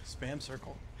 Spam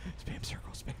circle. Spam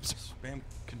circle. Spam circle. Spam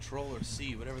control or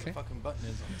C, whatever Okay. the fucking button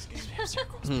is on this game. Spam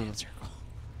circle. Spam circle.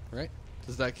 Right.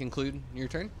 Does that conclude your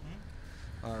turn?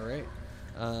 All right.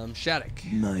 Shattuck.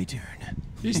 My turn.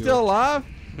 You still alive?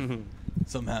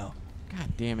 Somehow.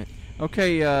 God damn it.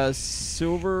 Okay,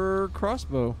 silver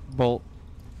crossbow bolt.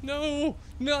 No,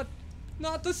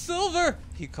 not the silver.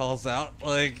 He calls out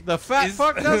like The fat is-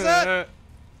 fuck does that?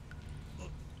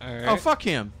 All right. Oh, fuck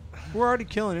him. We're already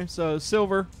killing him, so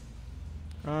silver.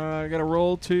 I gotta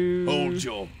roll to... Hold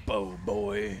your bow,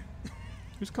 boy.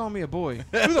 Who's calling me a boy?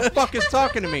 Who the fuck is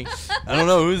talking to me? I don't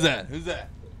know. Who's that? Who's that?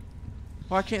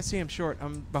 Well, I can't see him short.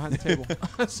 I'm behind the table.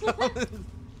 So-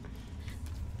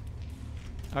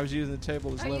 I was using the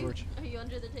table as leverage. Are you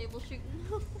under the table shooting?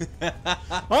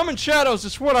 I'm in shadows.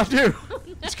 It's what I do.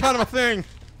 It's kind of a thing.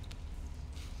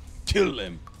 Kill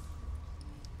him.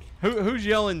 Who's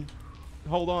yelling?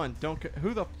 Hold on. Don't.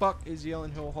 Who the fuck is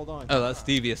yelling? Hold on. Oh, that's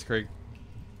Devious Creek.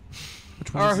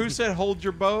 Or who said hold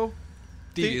your bow?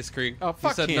 Devious Creek. Oh,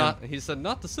 fuck he said him. He said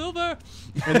not the silver.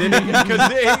 And then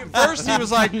because first he was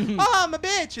like, "Oh, I'm a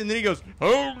bitch," and then he goes,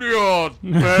 "Hold your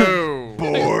bow,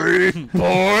 Boy.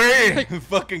 Boy.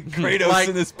 Fucking Kratos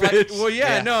in this bitch. well,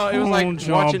 yeah, no, it was like Hold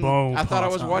your watching. bow, I thought I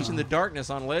was Papa. watching The Darkness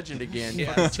on Legend again.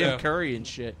 Yeah, Fucking Tim so- Curry and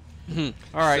shit. All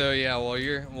right, So yeah, while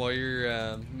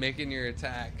you're making your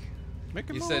attack, make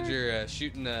him you said you're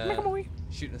shooting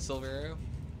a silver arrow.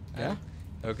 Yeah.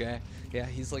 Okay. Yeah,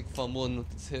 he's like fumbling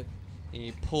with his hip. And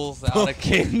he pulls out a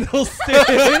candlestick.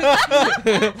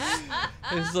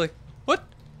 He's like, what?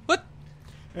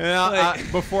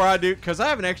 Before I do, because I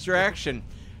have an extra action.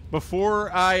 Before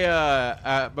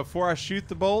I shoot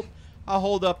the bolt, I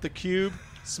hold up the cube,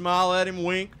 smile at him,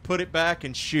 wink, put it back,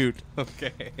 and shoot.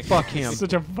 Okay. Fuck him.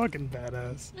 Such a fucking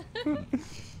badass.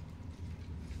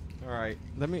 All right,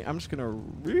 I'm just gonna.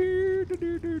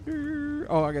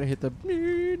 Oh, I gotta hit the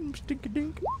stinky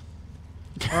dink.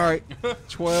 All right,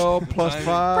 12 plus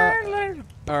 5.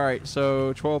 All right,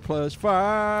 so 12 plus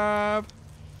 5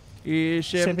 is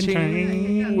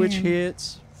 17, which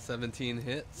hits. 17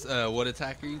 hits. What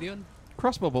attack are you doing?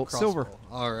 Crossbow bolt, silver.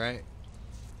 All right.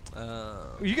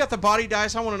 You got the body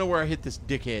dice. I want to know where I hit this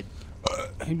dickhead.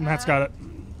 Matt's got it.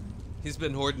 He's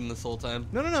been hoarding this whole time.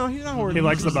 No, he's not hoarding. He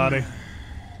likes the body.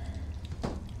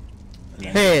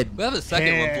 Head We have a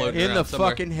second one floating in around the somewhere.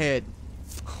 fucking head.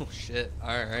 Oh shit! All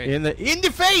right. In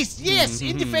the face. Yes,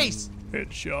 in the face.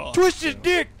 Headshot. Twist his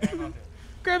dick.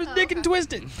 Grab his dick and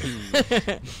twist it.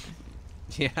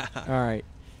 Yeah. All right.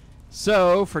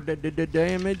 So for the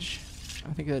damage,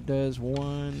 I think that does 1.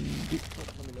 Let me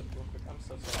look real quick. I'm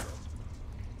so sorry.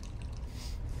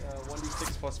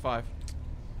 1d6 plus 5.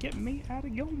 Get me out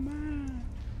of your mind.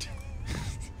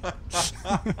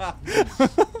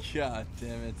 God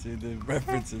damn it, dude. The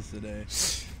references today.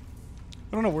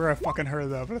 I don't know where I fucking heard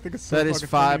that, but I think it's so That is fucking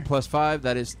 5 funny. plus 5.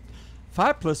 That is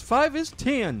 5 plus 5 is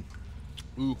 10.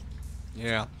 Ooh.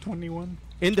 Yeah. 21.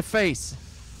 In the face.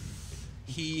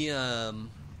 He And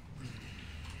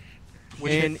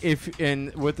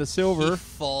with the silver, he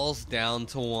falls down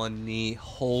to one knee,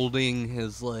 holding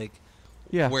his like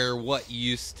yeah, where what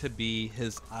used to be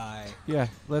his eye. yeah.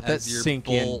 Let that as your sink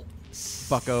in, bolt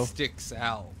bucko. sticks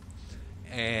out,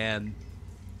 and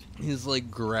he's like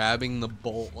grabbing the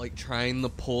bolt, like trying to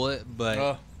pull it,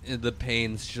 but the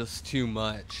pain's just too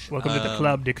much. Welcome to the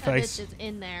club, dick That face. bitch is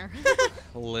in there.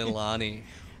 Leilani.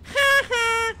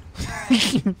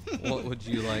 What would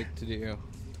you like to do?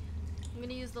 I'm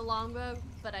gonna use the longbow,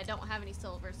 but I don't have any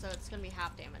silver, so it's gonna be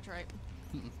half damage, right?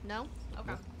 No?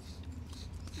 Okay.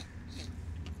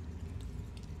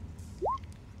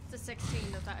 It's a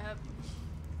 16. Does that hit?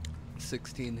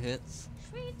 16 hits.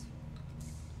 Sweet.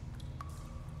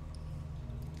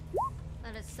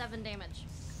 That is 7 damage.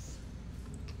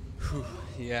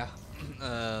 Yeah.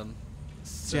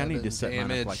 See, I need to set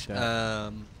mine up like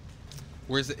that.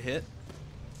 Where's it hit?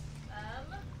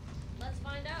 Let's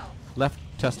find out. Left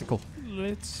testicle.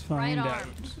 Let's Right find out. arm.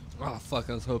 Oh fuck!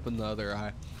 I was hoping the other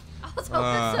eye. I was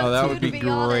hoping so oh, that too, would to be be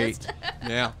great. honest.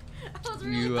 Yeah. I was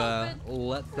really You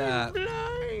hoping.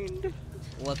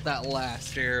 let that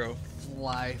last arrow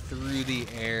fly through the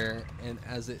air, and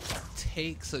as it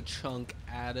takes a chunk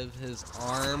out of his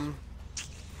arm,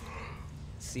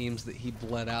 seems that he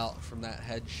bled out from that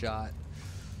headshot,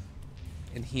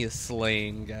 and he is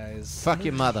slain, guys. Fuck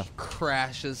your mother.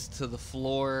 Crashes to the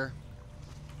floor,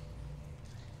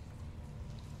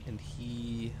 and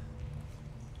he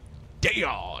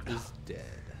is dead.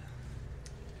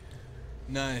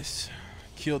 Nice.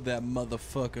 Killed that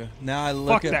motherfucker. Now I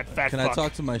look Fuck at. that fat Can fuck. I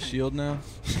talk to my shield now?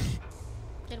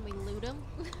 Can we loot him?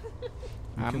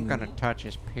 I'm gonna touch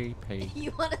his pee-pee.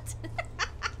 You want to?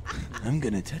 I'm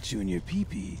gonna touch you in your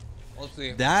pee-pee. Let's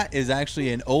see. That is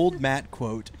actually an old Matt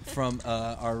quote from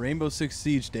our Rainbow Six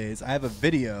Siege days. I have a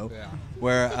video Yeah.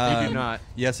 where You do not.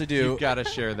 Yes, I do. You've got to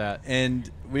share that. And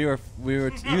we were.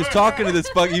 He was talking to this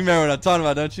fuck. You remember what I'm talking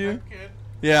about, don't you? Kid.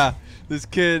 Yeah. This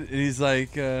kid. And he's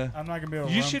like. I'm not gonna be able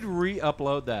to You run. should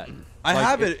re-upload that. I Like,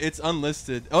 have it. It's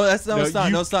unlisted. Oh, that's no. No, It's not.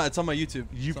 you- No, it's not. It's on my YouTube.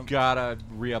 You've got to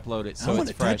re-upload it so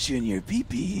it's fresh. you in your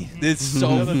pee-pee. It's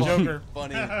so You're the fucking Joker.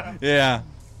 funny. Yeah.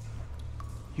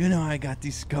 You know I got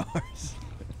these scars.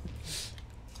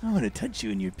 I want to touch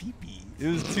you in your pee-pee. It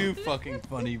was too fucking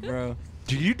funny, bro.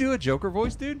 Do you do a Joker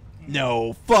voice, dude?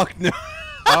 No, fuck no.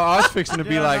 I was fixing to Did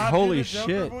be I like, not do holy the Joker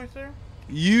shit. voice there?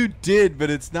 You did, but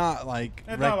it's not like.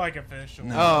 It's not like official.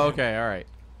 No. Oh, okay, all right.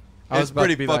 I It's was about to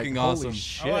pretty be fucking like, holy awesome.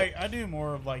 shit. I do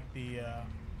more of like the.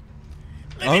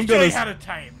 Let I'm me show gonna you how to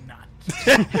tie a knot.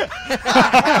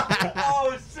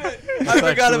 Oh shit! I That's forgot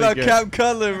actually about good. Cap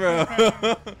Cutler,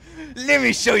 bro. Let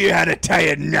me show you how to tie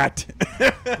a knot.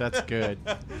 That's good.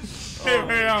 Hey,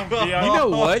 You know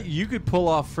what? You could pull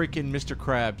off freaking Mr.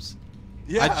 Krabs.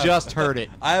 Yeah. I just heard it.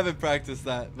 I haven't practiced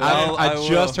that. But I will.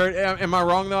 just heard. Am I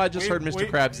wrong though? I just heard Mr. we-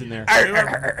 Krabs in there.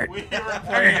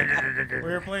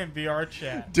 We were playing VR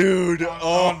chat. Dude,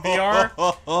 On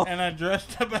VR, and I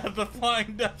dressed up as a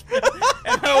flying Dutchman,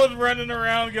 and I was running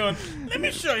around going, "Let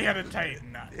me show you how to tie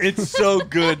a knot." it's so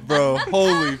good, bro.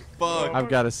 Holy fuck. I've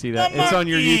got to see that. The It's on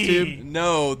your monkey. YouTube.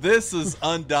 No, this is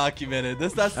undocumented.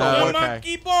 That's the The Oh, one. okay.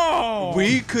 monkey ball.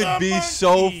 We could The be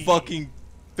so monkey. fucking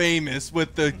famous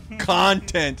with the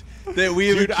content that we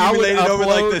have Dude, I would accumulated over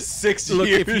like upload- the 6 Look,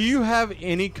 years. if you have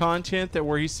any content that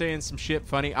where he's saying some shit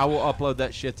funny, I will upload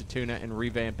that shit to Tuna and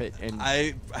revamp it. And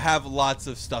I have lots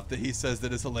of stuff that he says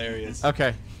that is hilarious.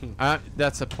 okay,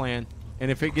 that's a plan. And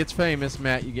if it gets famous,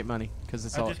 Matt, you get money because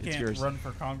it's I all just it's can't yours. run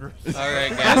for Congress. All right,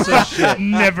 guys.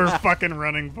 Never fucking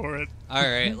running for it. All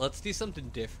right, let's do something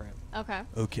different. Okay.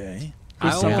 Okay.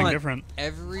 There's I something want different.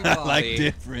 everybody, I like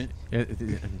different.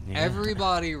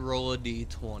 everybody roll a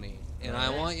d20, and I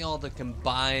want y'all to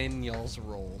combine y'all's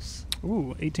rolls.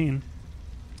 Ooh, 18.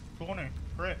 20.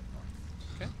 Crit.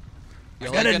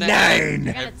 Y'all got are a gonna 9.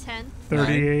 I got a 10.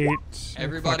 38.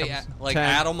 Everybody, Fuck, like 10.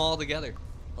 add them all together,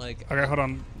 like Okay, hold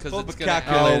on. because Pull it's up a gonna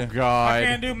calculator. add, Oh God! I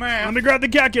can't do Let math. me grab the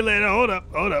calculator. Hold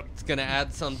up. it's gonna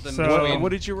add something So- between What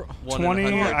did you? 1 20.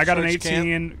 and 100. I got an Church camp.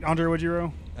 18. Andre, what'd you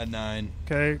roll? A 9.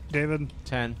 Okay, David.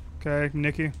 10. Okay,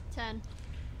 Nikki. 10.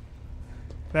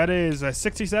 That is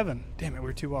 67. Damn it,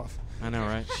 we're 2 off. I know,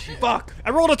 right? Fuck! I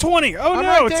rolled a 20. Oh I'm no,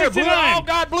 right it's there, blue- 69. Oh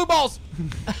God, blue balls!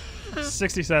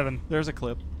 67. There's a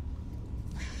clip.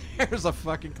 There's a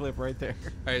fucking clip right there.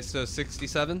 All right, so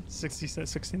 67.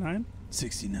 69?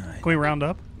 69. Can we round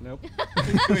up? Nope.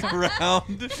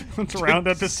 Round. Let's round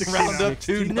up to 69. Round up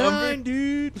to number.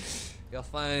 dude. You'll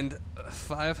find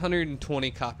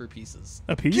 520 copper pieces.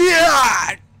 A piece?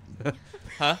 Yeah.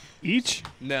 Huh? Each?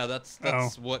 No, that's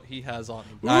what he has on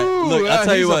him. All right, look, I'll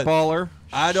tell you what. Baller.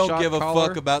 I don't Shot give a caller.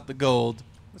 fuck about the gold.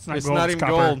 It's not It's gold. not it's even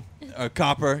copper. gold.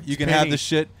 Copper. You can penny. have the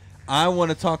shit. I want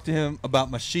to talk to him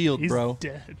about my shield, He's bro.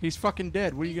 dead. He's fucking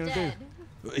dead. What are you gonna Dead.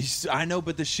 do? I know,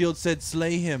 but the shield said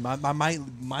slay him. I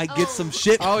might get some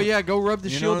shit. Oh yeah, go rub the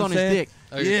You know shield what on I'm his saying? dick.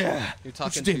 Oh, you're- Yeah. You're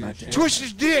talking you to do, your my shield. dad? Twist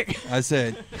his dick. I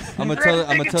said, I'm gonna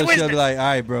tell the shield like, all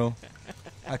right, bro.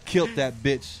 I killed that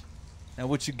bitch. Now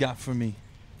what you got for me?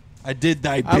 I did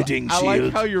thy bidding, I shield.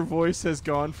 like how your voice has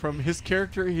gone from his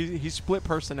character. He split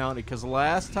personality because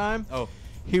last time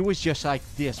he was just like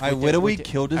this. I with the- widowy with the-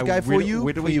 killed this I guy for you.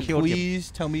 widowy Will you killed him.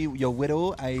 please tell me your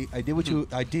widow? I did what you.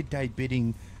 I did thy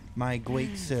bidding, my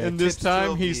great sir. And this Tips time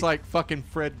trophy. he's like fucking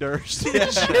Fred Durst.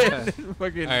 and shit.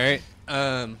 Fucking All right.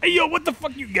 Hey, yo, what the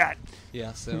fuck you got?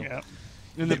 Yeah. So Yeah.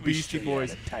 and the Beastie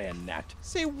Boys.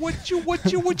 Say what you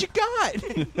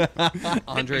got?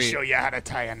 Andre you how to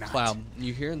tie a knot. Cloud,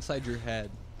 you hear inside your head.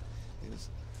 He goes,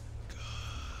 "Good.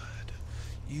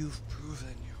 You've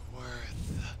proven your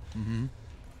worth. Mhm.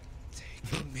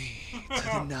 Take me to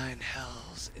the 9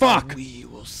 hells. And Fuck. we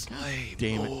will slay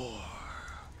Damn it. more."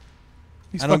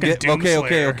 He's I don't fucking get. Okay,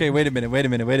 Doomslayer. okay. Wait a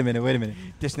minute.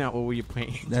 That's not what we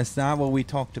playing. That's not what we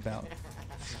talked about.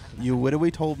 You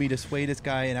widowy told me to sway this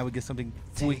guy, and I would get something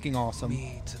freaking awesome.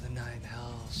 Me to the 9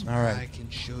 hells. All where right. I can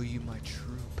show you my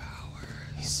true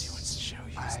powers. He wants to show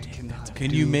you his cannot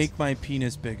Can you make my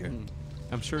penis bigger?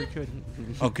 I'm sure he could.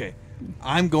 Okay.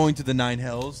 I'm going to the 9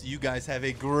 hells. You guys have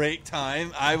a great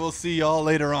time. I will see y'all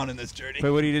later on in this journey.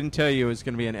 But what he didn't tell you is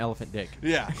going to be an elephant dick.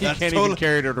 Yeah, He can't even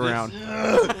carry it around.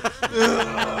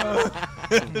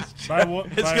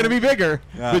 It's going to be bigger,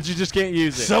 Yeah. but you just can't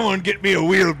use it. Someone get me a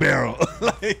wheelbarrow.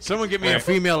 Someone get me a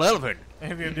female elephant.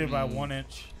 Maybe gonna do it by 1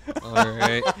 inch. All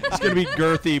right. It's going to be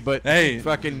girthy, but Hey.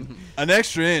 fucking... An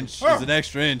extra inch is an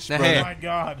extra inch, Hey. brother. Oh my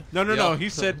god. No. Yep. He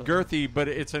said girthy, but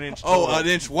it's an inch total. Oh, an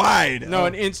inch wide. No, Oh.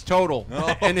 an inch total.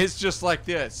 Oh. And it's just like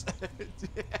this.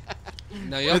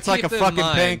 Now y'all It's like a keep in fucking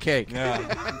mind- pancake.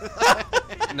 Yeah.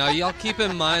 Now y'all keep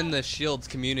in mind the shield's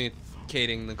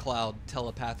communicating the cloud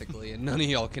telepathically, and none of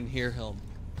y'all can hear him.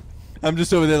 I'm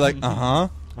just over there like, uh-huh.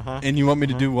 Uh-huh. And you want me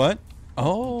to do what?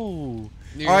 Oh.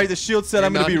 You're- All right, the shield said you're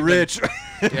I'm going to not be even- rich.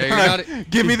 Yeah, you're not.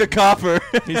 Give me the copper.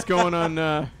 He's going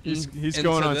on. He's And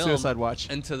going to on them- suicide watch.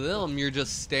 And to them, you're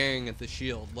just staring at the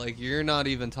shield. Like you're not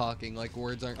even talking. Like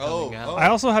words aren't coming out. I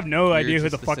also have no You're idea who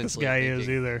the just fuck this essentially guy is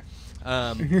thinking. either.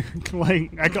 Um,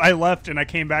 I left and I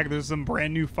came back. There's some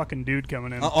brand new fucking dude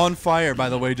coming in. On fire, by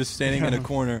the way, just standing in a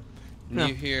corner. and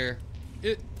you hear,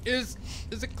 is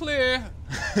it clear?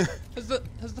 Has the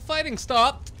fighting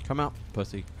stopped? Come out,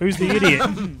 pussy. Who's the idiot?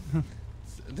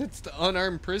 It's the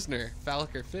unarmed prisoner,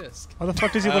 Falliker Fisk. Why the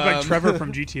fuck does he look like Um, Trevor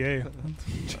from GTA?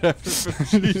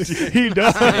 He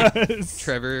does.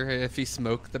 Trevor, if he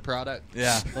smoked the product.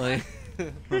 Yeah. Like,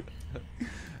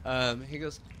 he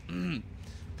goes,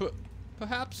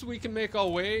 perhaps we can make our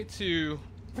way to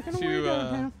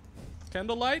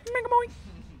Candlelight.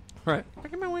 Right.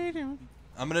 Making my way down.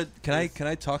 I'm gonna. Can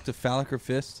I talk to Falliker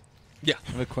Fist? Yeah.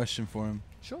 I have a question for him.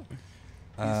 Sure.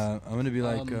 I'm gonna be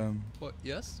like, What?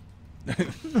 Yes.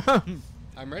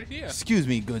 I'm right here. excuse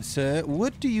me, good sir.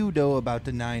 What do you know about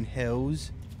the 9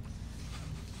 hells?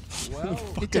 Well,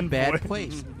 It's a bad boy.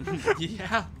 place.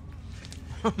 yeah.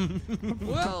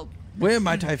 Well, Where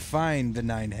might I find the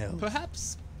 9 hells?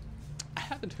 perhaps I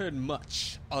haven't heard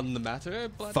much on the matter,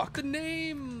 but Fuck. the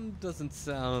name doesn't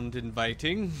sound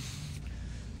inviting.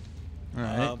 All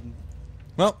right.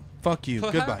 Well, fuck you.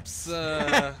 Goodbye. Perhaps,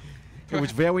 It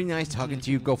was very nice talking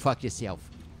to you. Go fuck yourself.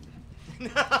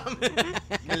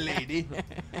 Lady.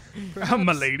 I'm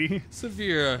a lady.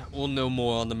 Severe will know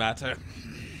more on the matter.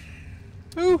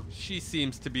 Who? She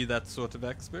seems to be that sort of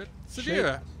expert.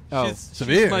 Severe. Oh, she's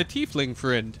Severe. my tiefling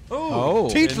friend Oh.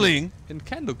 Tiefling. in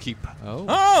Candlekeep. Oh.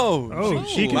 Oh. Oh,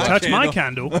 she can my touch my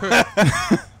candle.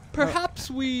 candle. Perhaps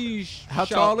we How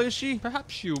shall, tall is she?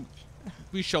 Perhaps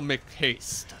we shall make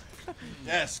haste.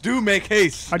 Yes, do make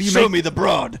haste. How do you Show make- me the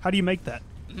broad. How do you make that?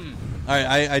 All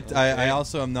right, I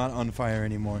also am not on fire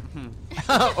anymore.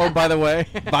 Oh, by the way.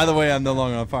 By the way, I'm no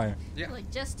longer on fire.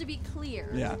 Like, just to be clear.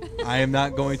 Yeah, I am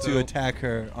not going to attack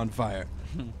her on fire.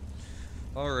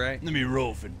 All right. Let me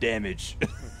roll for damage.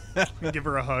 Give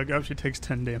her a hug. Oh, she takes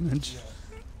 10 damage.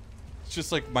 It's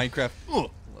just like Minecraft.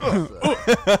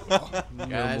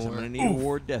 Guys, I'm going to need a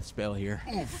ward death spell here.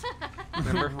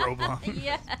 Remember Roblox?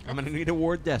 Yeah. I'm going to need a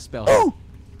ward death spell here.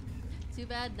 Too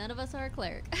bad none of us are a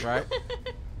cleric. Right?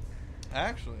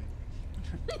 Actually,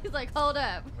 He's like, hold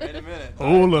up. wait a minute.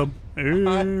 Hold up.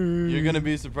 You're gonna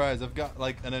be surprised. I've got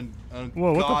like an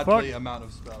Whoa, what the ungodly fuck? amount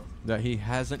of spells. That he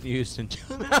hasn't used in.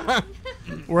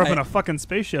 We're up in a fucking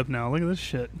spaceship now. Look at this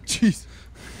shit. Jeez.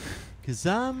 Cause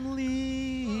I'm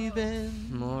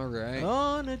leaving All right.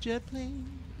 on a jet plane.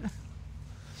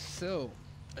 So,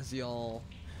 as y'all,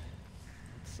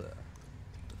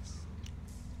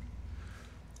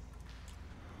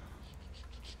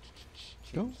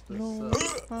 Don't know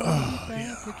this if I'll be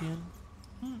back again.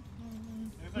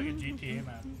 Looks like a GTA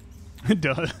map. It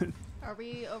does. Are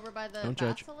we over by the Don't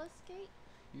judge. Basilisk Gate?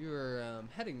 You're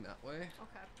heading that way.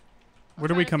 Okay. Where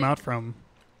do we come out from?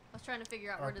 I was trying to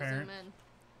figure out Our where to parents.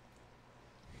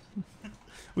 zoom in.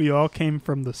 We all came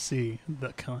from the sea.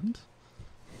 The cunt.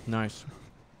 Nice.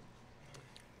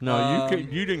 No,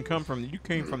 you didn't come from. You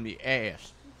came from the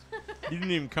ass. You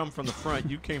didn't even come from the front.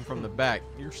 You came from the back.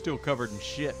 You're still covered in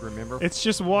shit. Remember? It's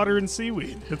just water and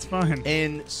seaweed. It's fine.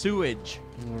 And sewage.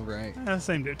 All right.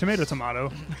 Same dude. Tomato,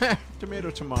 tomato.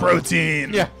 Tomato.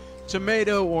 Protein. Yeah.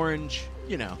 Tomato, orange.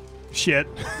 You know. Shit.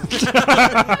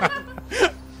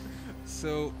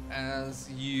 So, as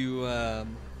you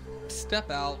step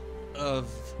out of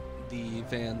the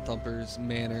Van Thumper's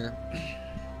manor,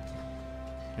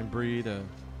 And breathe a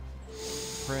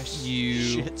fresh you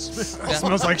shit smell. step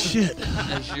Smells like shit.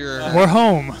 as you're We're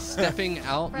home. stepping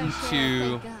out Fresh into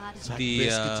air, thank God. It's like the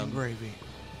biscuits and gravy.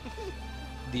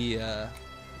 the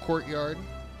courtyard.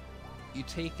 You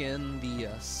take in the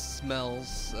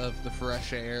smells of the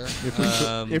fresh air.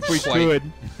 If we quite,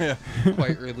 could.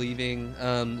 quite relieving.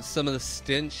 Some of the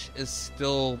stench is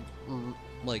still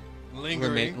like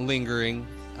lingering.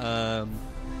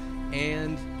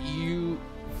 And you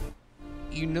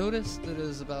notice that it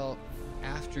is about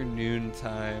afternoon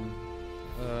time.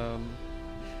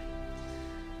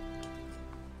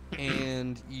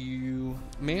 And you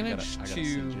manage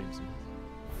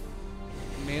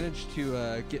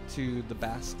to get to the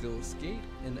Basilisk Gate,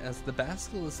 and as the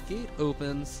Basilisk Gate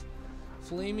opens,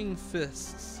 flaming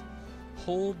fists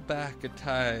hold back a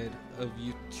tide of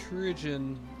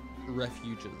Eutrigan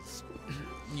refuges.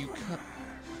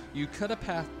 You cut a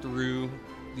path through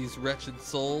these wretched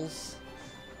souls,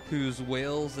 whose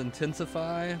wails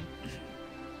intensify.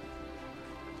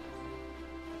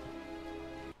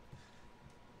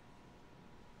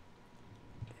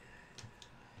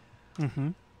 Mm-hmm.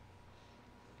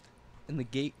 And the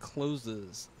gate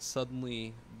closes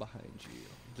suddenly behind you.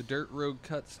 The dirt road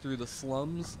cuts through the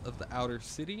slums of the outer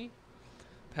city,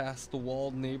 past the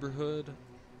walled neighborhood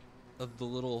of the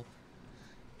little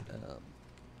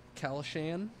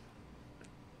Kalishan,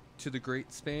 to the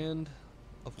great span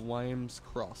of Wyme's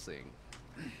Crossing.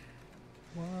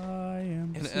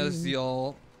 And as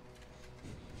y'all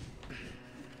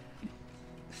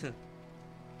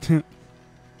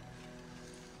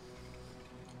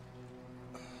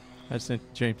I sent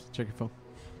James. Check your phone.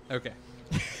 okay.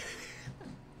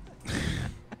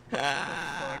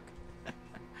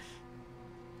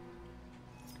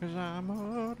 Cause I'm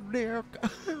a lyric.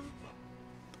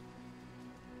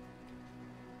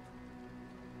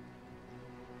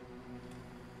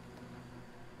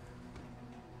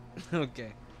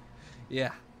 Okay.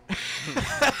 Yeah.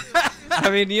 I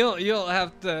mean, you'll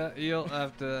have to.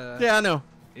 Yeah, I know.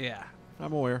 Yeah.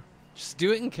 I'm aware. Just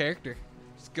do it in character.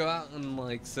 Just go out and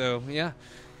yeah.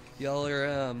 Y'all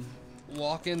are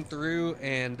walking through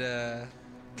and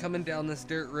coming down this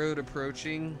dirt road,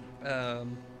 approaching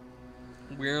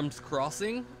Wyme's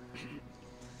Crossing,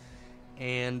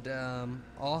 and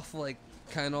off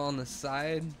kind of on the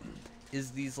side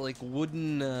is these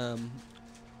wooden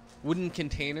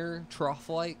container trough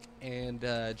and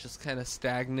just kind of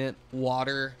stagnant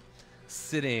water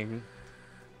sitting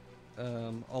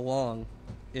along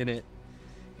in it.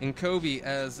 And Kobe,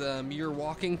 as you're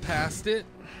walking past it,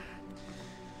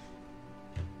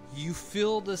 you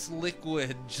feel this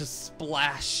liquid just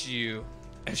splash you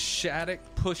as Shattuck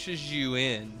pushes you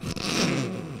in.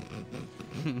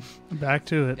 Back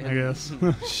to it, I guess.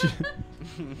 Shit.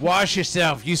 Wash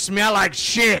yourself. You smell like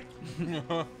shit.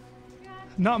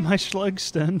 Not my slug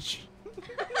stench.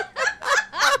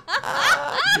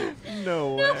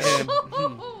 No way.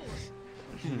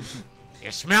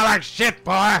 You smell like shit,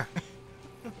 boy.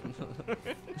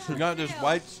 You got just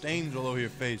white stains all over your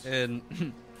face. And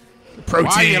Protein.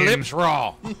 Why are your lips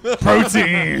raw?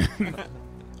 Protein.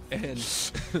 and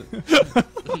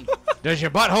Does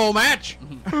your butthole match?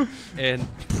 and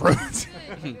Protein.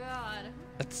 Good God.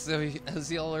 so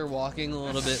as y'all are walking a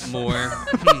little bit more,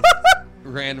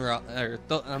 Ranrock,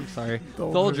 I'm sorry,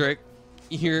 Tholdrick,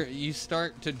 you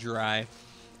start to drive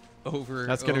over.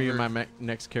 That's gonna be my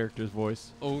next character's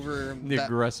voice. over The that,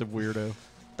 aggressive weirdo.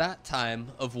 that time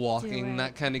of walking, it.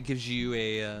 that kind of gives you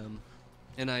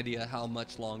an idea how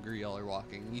much longer y'all are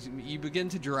walking. You begin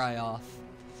to dry off,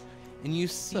 and you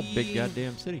see It's a big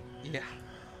goddamn city. Yeah,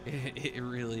 it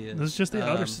really is. This is just the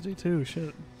outer city too.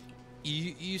 Shit.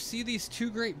 You see these two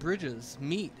great bridges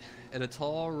meet at a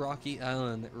tall, rocky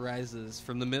island that rises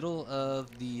from the middle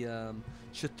of the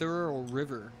Chithurl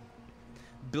River.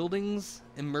 Buildings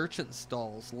and merchant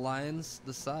stalls lines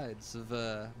the sides of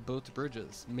both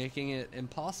bridges, making it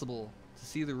impossible to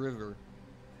see the river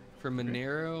from a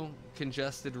narrow,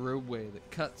 congested roadway that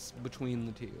cuts between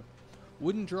the two.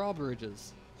 Wooden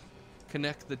drawbridges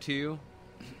connect the two,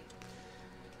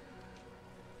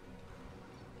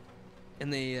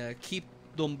 and they keep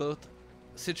them both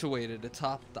situated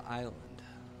atop the island.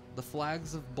 The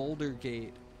flags of Boulder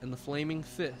Gate and the Flaming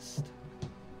Fist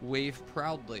wave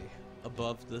proudly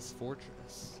above this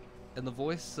fortress. And the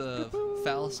voice of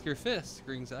Falisker Fist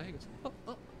rings out. He goes,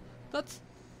 oh, that's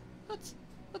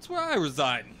where I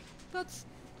reside. That's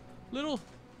little,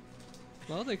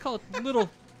 well, they call it Little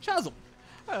Chasm.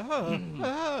 And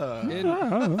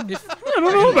if, I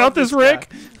don't know about this,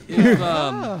 Rick. if,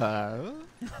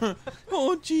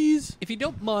 Oh, jeez. if you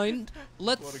don't mind,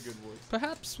 let's What a good voice.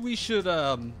 perhaps we should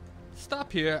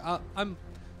stop here.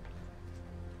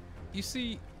 You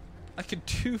see, I could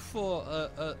do for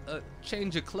a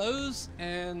change of clothes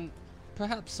and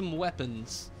perhaps some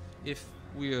weapons if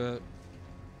we're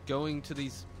going to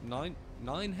these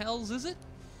nine hells, is it?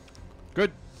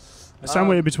 Good.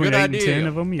 Somewhere between good 8 and idea. 10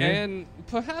 of them, yeah. And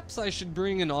perhaps I should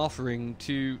bring an offering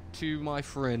to my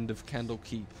friend of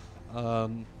Candlekeep.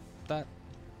 That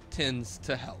tends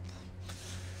to help.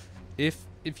 If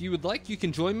you would like, you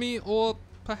can join me, or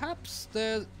perhaps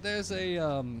there's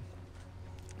a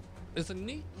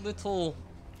neat little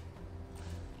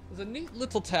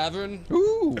tavern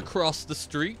across the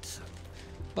street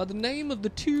by the name of the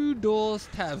Two Doors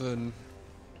Tavern,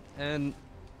 and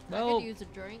I well, could use a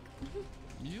drink.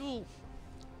 you'll.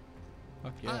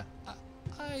 Fuck yeah.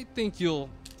 I think you'll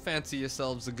fancy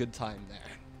yourselves a good time there.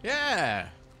 Yeah.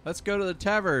 Let's go to the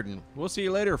tavern. We'll see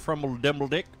you later, Frumble Dimble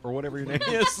Dick, or whatever your name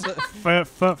is. Fucking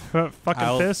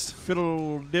fist.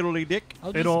 Fiddle Diddly Dick.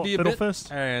 I'll Fiddle- just be a fiddle bit,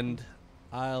 fist? and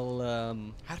I'll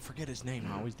How to forget his name?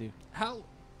 I always do. How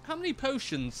many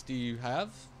potions do you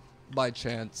have, by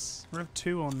chance? I have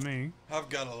 2 on me. I've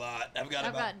got a lot. I've got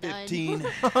I've about got none. 15.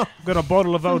 I've got a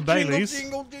bottle of Old Bailey's.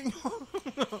 Jingle, jingle.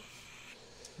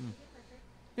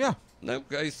 Yeah. No,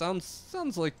 guys,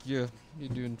 sounds like you're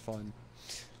doing fine.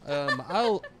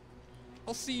 I'll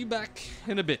see you back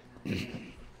in a bit.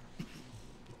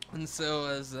 And so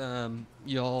as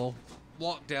y'all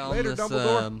walk down Later, this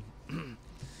Dumbledore.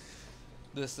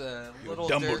 this little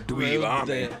Dumbledore dirt dweeb road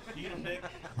army.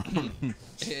 that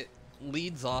it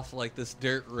leads off like this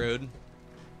dirt road,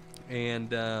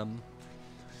 and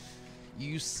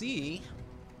you see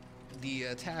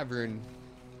the tavern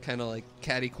kind of like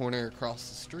catty corner across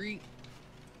the street,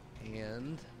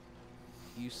 and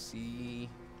you see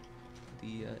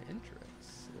the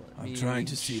entrance. Let I'm me trying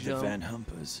to see the jump Van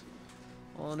Humpers.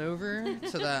 on over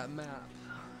to that map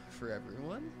for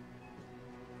everyone.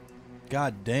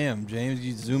 God damn, James,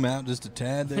 you zoom out just a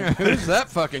tad there. Who's that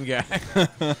fucking guy?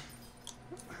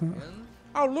 And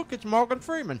Oh, look, it's Morgan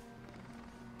Freeman.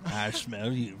 I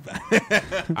smell you.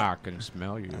 I can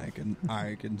smell you.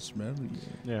 I can smell you.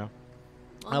 Yeah.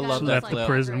 One I guy love looks that Left like the clip.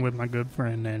 prison Margaret. with my good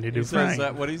friend Andy He Dufresne.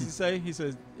 says, what does he say? He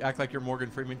says, act like you're Morgan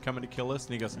Freeman coming to kill us.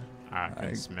 And he goes, I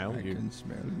can smell you. I can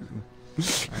smell you.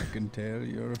 I can tell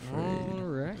you're afraid. all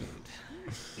right.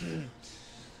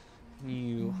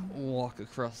 You walk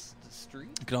across the street.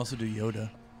 You can also do Yoda.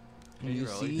 And you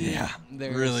Really? see Yeah,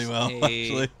 there's really well, a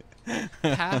actually.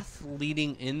 path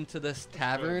leading into this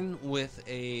tavern with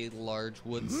a large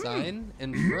wood sign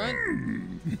in front,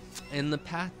 and the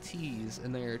path tees,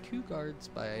 and there are 2 guards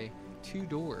by 2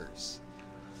 doors.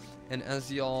 And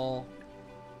as y'all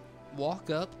walk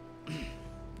up,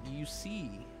 you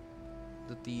see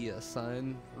that the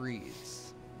sign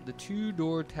reads, "The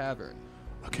Two-Door Tavern."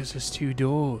 Because there's 2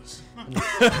 doors.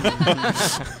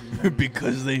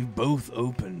 Because they both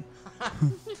open.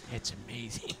 It's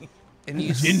amazing. And you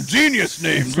Ingenious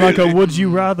name. It's like a would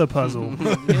you rather puzzle.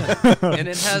 yeah. And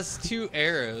it has 2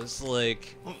 arrows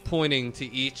like pointing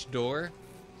to each door.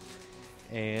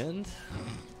 And Is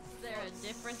there a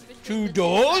difference between 2 the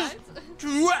doors? sides?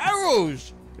 2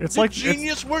 arrows. It's The like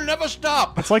genius will never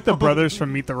stop. it's like the brothers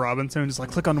from Meet the Robinsons. It's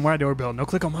like click on my doorbell. No,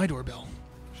 click on my doorbell.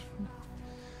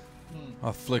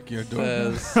 I'll flick your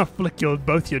doorbell. says, I'll flick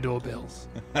both your doorbells.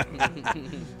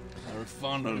 I'll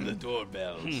fondle the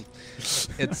doorbells.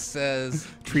 it says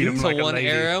Treat 'em to like a one lady.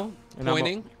 arrow And I'm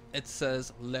pointing. It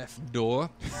says left door.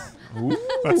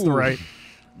 That's the right.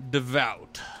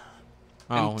 devout.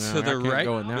 Oh, And no, to I the can't right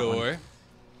go in that door, one.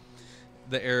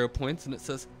 the arrow points and it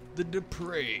says the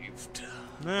depraved.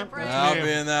 I'll be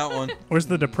in that one. Where's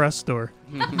the depressed store?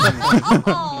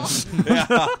 Oh,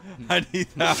 Yeah, I need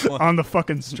that one. On the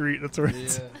fucking street. That's where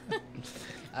it's.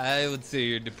 I would say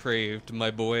you're depraved, my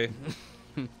boy.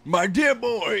 My dear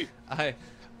boy.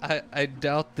 I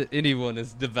doubt that anyone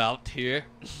is devout here.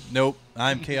 Nope,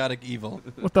 I'm chaotic evil.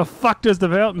 What the fuck does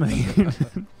devout mean?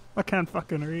 I can't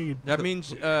fucking read. That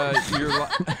means you're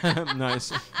nice.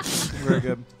 Very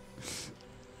good.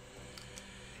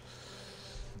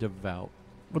 Devout.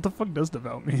 What the fuck does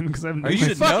devout mean? Because I've You never.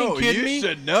 should fucking know. kidding You me?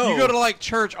 should know. You go to like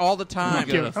church all the time.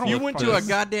 Yeah, I don't You know went what to a fuck is.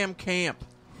 goddamn camp.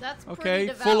 that's pretty Okay,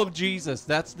 devout. full of Jesus.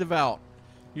 That's devout.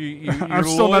 You're I'm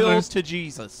still not loyal underst- to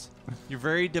Jesus. You're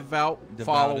very devout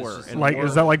Devout is follower. just and Like,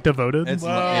 is that like devoted? It's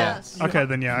Well, yeah. Yes. Okay,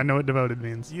 then yeah, I know what devoted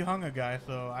means. You hung a guy,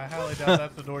 so I highly doubt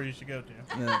that's the door you should go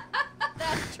to. Yeah.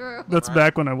 That's true. That's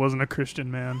back when I wasn't a Christian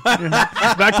man.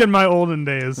 Yeah. Back in my olden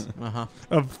days Uh-huh.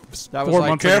 of That was 4 like,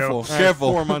 months careful. ago.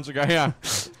 Careful. 4 months ago, yeah.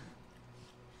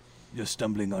 You're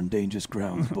stumbling on dangerous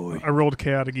grounds, boy. I rolled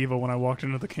chaotic evil when I walked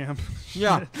into the camp.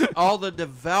 Yeah. All the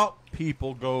devout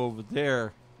people go over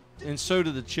there, and so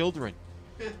do the children.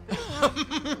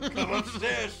 Come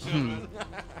upstairs, children.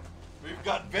 We've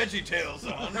got Veggie Tales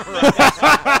on.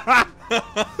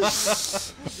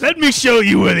 Let me show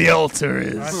you where the altar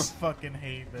I is. fucking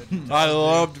hate that. I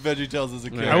loved VeggieTales as a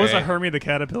kid. I was a Alright. Hermie the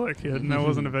Caterpillar kid, and I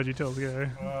wasn't a VeggieTales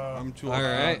guy. I'm too All old.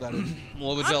 right. That is-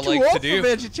 What would I'm y'all too like old to do? for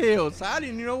VeggieTales. I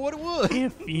didn't even know what it was.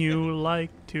 If you like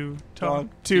to talk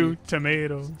to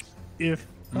tomatoes, if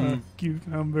a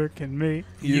cucumber can make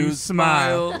you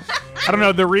smile. I don't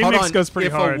know. The Hold remix on. goes pretty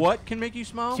if hard. a what can make you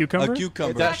smile? Cucumber? A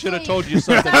cucumber. That should have Actually- told you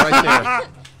something right there.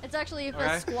 It's actually if a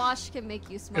Alright. squash can make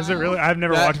you smile. Is it really? I've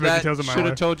never That- watched that VeggieTales in my should have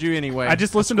life. told you anyway. I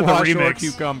just listened to the Squash or remix.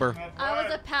 cucumber. I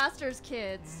was a pastor's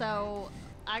kid, so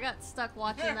I got stuck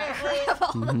watching that crap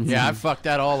all the time. Yeah, I fucked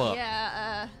that all up.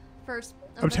 Yeah, first.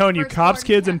 I'm telling you, cops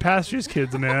kids and pastors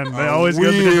kids, man. They always go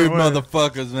the Weird different way.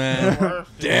 motherfuckers, man.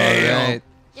 Damn. Alright.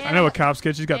 I know a cop's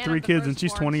kid. She's got And 3 I'm the kids, and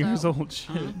she's firstborn, 20 years so- old.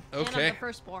 Shit. And I'm Okay. the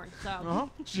firstborn, so. Uh-huh.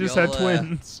 She just had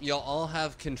twins. Y'all all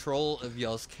have control of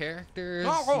y'all's characters,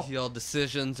 y'all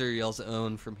decisions, or y'all's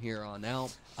own from here on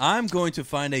out. I'm going to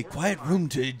find a quiet room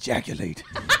to ejaculate.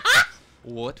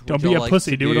 What would Don't be y'all a like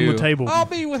pussy. to Do it on the table. I'll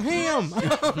be with him.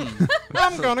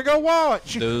 I'm gonna go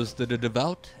watch. Those that are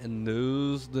devout and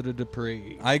those that are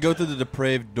depraved. I go to the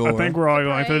depraved door, I think we're all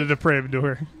going through the depraved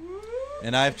door.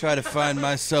 and I've tried to find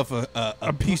myself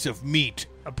a piece of meat.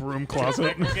 A broom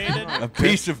closet. A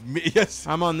piece of meat. Yes.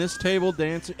 I'm on this table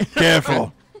dancing.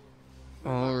 Careful.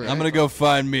 All right. I'm going to go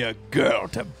find me a girl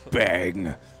to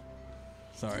bang.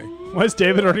 Sorry. Why is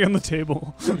David already on the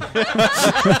table?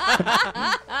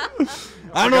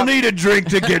 I don't need a drink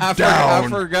to get I down.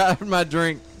 forgot my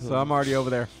drink, so I'm already over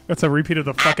there. That's a repeat of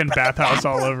the fucking bathhouse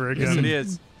all over Yes, again. it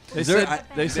is. They Is there- said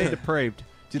they say depraved,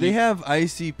 Do they have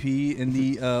ICP in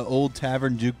the old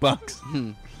tavern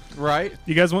jukebox? right?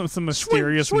 You guys want some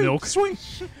mysterious milk? Swing,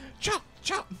 chop,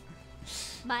 chop.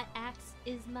 My axe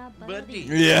is my buddy.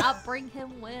 Yeah. I'll bring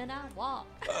him when I walk.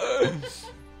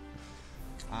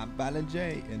 I'm Ballin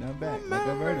J, and I'm back like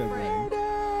a murder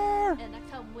And I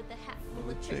come with a hat full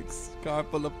of chicks. tricks. Car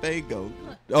full of Fago.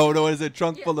 Oh, no, what is it?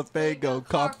 Trunk full of Yes, there you Fago. go.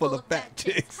 Car full of fat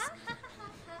chicks.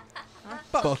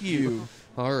 Fuck you.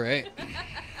 All right.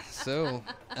 So,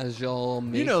 as y'all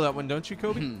make, You know that one, don't you,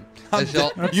 Kobe? as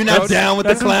y'all, You not down with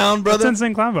the clown, That's brother?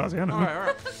 Insane Clown Boss. Yeah, I know. all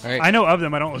right. all right, I know of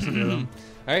them. I don't listen to them.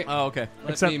 all right. Oh, okay.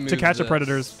 Let Except me To move Catch a this.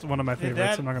 Predator is one of my Hey,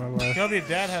 favorites. Dad. I'm not gonna lie. Kobe's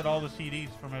dad had all the CDs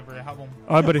from every album.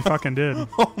 Oh, I bet he fucking did.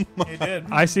 He did.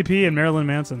 ICP and Marilyn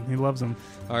Manson. He loves them.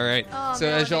 All right. Oh, So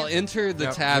man, as y'all man. enter the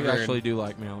Yeah, tavern, we actually do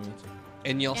like Malians.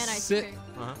 and y'all And I sit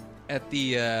Uh-huh. at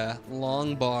the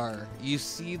long bar, you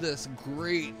see this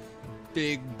great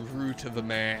big brute of a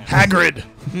man Hagrid.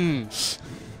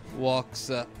 walks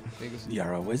up. He goes,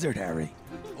 You're a wizard, Harry.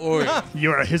 "Oi,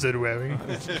 You're a Hizzard, Wary.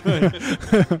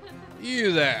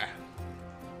 you there!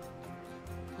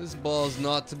 This ball's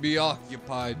not to be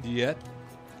occupied yet.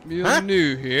 You're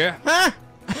new here.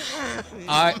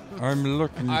 I'm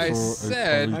looking I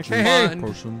said, Okay. find,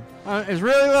 It's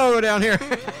really low down here.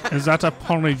 Is that a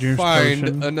pony juice find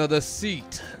potion? another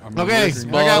seat. Okay, This I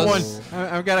got one. ball's-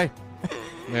 I've got a.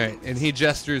 All right, and he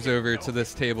gestures over to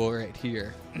this table right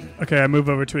here. Okay, I move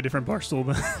over to a different bar stool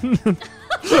then.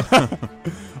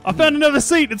 I found another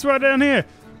seat. It's right down here.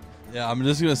 Yeah, I'm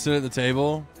just going to sit at the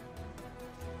table.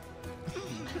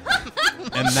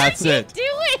 And that's it.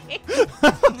 Doing?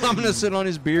 I'm gonna sit on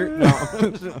his beard. No.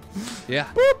 Yeah.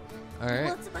 All right.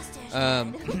 What's a mustache?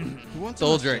 Um, Who wants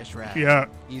Told a mustache wrap? Yeah.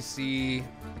 you see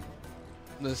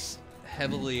this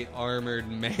heavily armored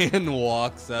man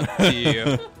walks up to you,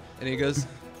 and he goes,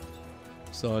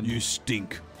 "Son, You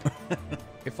stink.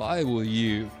 if I were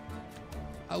you,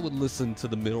 I would listen to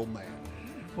the middleman."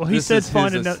 Well, he This said is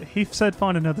find his another. He said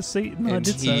find another seat, and I And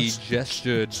did he so.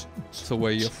 gestured to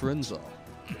where your friends are.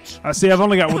 I see. I've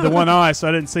only got the one eye, so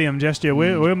I didn't see him gesture.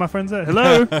 Where are my friends at?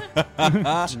 Hello.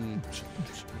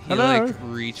 He Hello? like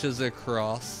reaches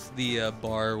across the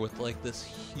bar with like this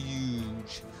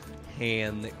huge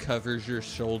hand that covers your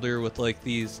shoulder with like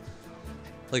these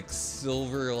like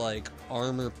silver like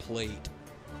armor plate,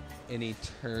 and he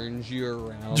turns you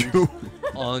around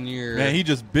on your Man, he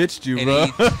just bitched you, and bro.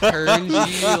 he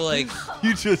turns you like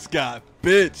You just got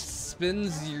bitched.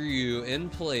 spins you in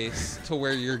place to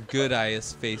where your good eye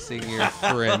is facing your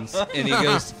friends, and he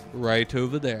goes, "Right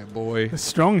over there, boy." A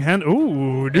strong hand.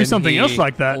 Ooh, do And something he else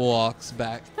like that. Walks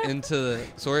back into the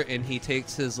sword, and he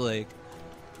takes his like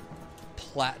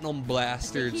platinum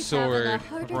blastered Keep sword having a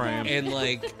heart attack. and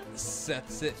like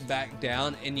sets it back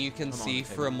down, and you can see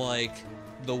from like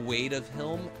the weight of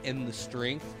him and the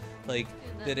strength, like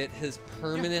that it has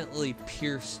permanently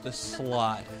pierced the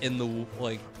slot in the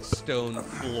like stone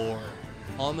floor,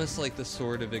 almost like the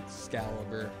sword of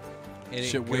Excalibur, and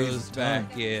Shit it weighs goes a ton.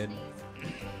 back in.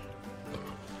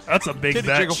 That's a big Titty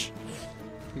batch.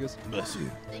 He goes, Bless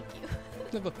you. Thank you.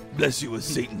 "Never." Bless you with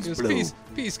He Satan's goes, blow.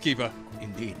 Peacekeeper.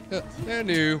 Indeed. I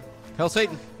knew. Hell,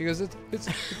 Satan. He goes,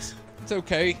 it's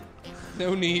okay.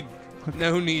 No need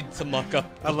to muck up.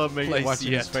 I love the making place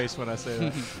watching yet. his face when I say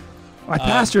that. My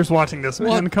pastor's watching this,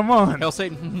 man. what? Come on. Hell,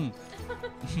 Satan.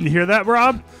 You hear that,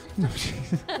 Rob?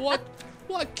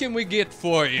 What can we get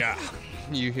for you?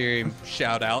 You hear him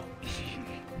shout out.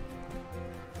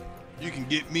 You can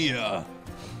get me a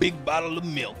big bottle of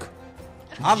milk.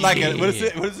 I'm like, what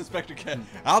is Inspector Cat?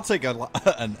 I'll take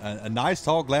a nice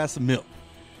tall glass of milk.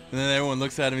 And then everyone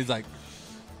looks at him. He's like,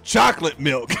 chocolate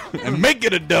milk, and make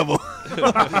it a double.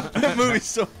 That movie's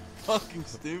so fucking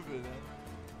stupid.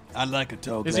 I like a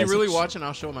tall Is glass he really of watching?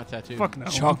 I'll show him my tattoo. Fuck no.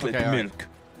 chocolate Okay, all right. milk.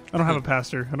 I don't have a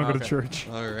pastor. I don't go to Okay. church.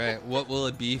 All right, what will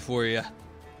it be for you?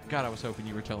 God, I was hoping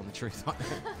you were telling the truth on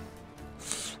that.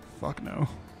 Fuck no.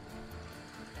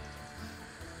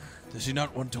 Does he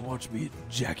not want to watch me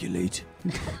ejaculate?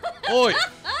 Oi!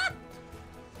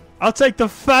 I'll take the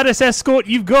fattest escort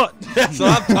you've got. That's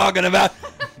what I'm talking about.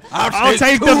 I'll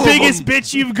take two the of biggest them.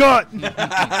 bitch you've got.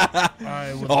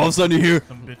 I would All of a sudden you hear,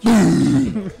 some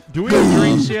bitches. Do we have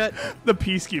drinks yet? The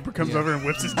peacekeeper comes over and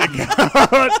whips his dick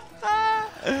out.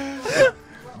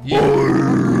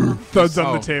 Thuds on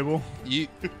Oh. the table. I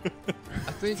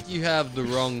think you have the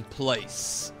wrong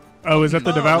place. Oh, is that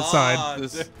the devout side?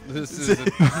 This is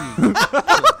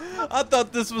I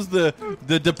thought this was the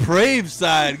depraved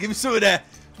side. Give me some of that.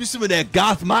 Give me some of that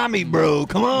goth mommy, bro.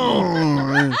 Come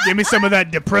on. Give me some of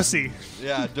that depressy.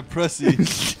 Yeah,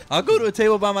 depressy. I'll go to a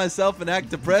table by myself and act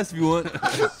depressed if you want.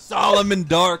 Solemn and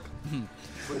dark.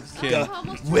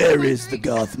 where is the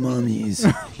goth mummies?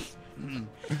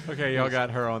 Okay, y'all got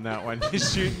her on that one.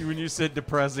 When you said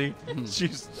depressy,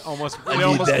 she's almost. It need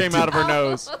almost that came out of her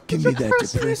nose. Give me that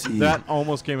depressy. That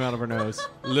almost came out of her nose.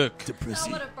 look. That depressy.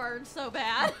 would have burned so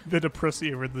bad. The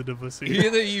depressy over the depressy.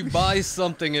 Either you buy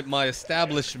something at my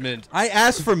establishment, I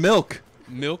asked for milk.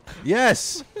 milk.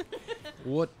 Yes.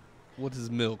 What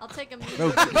is milk? I'll take a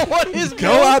What is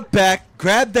Go out back,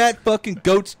 grab that fucking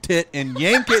goat's tit, and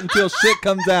yank it until shit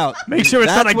comes out. Make sure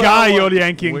it's That's not a what guy I you're want.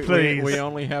 yanking, We please.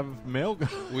 only have male.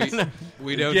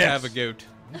 We don't Yes. have a goat.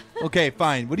 Okay,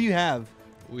 fine. What do you have?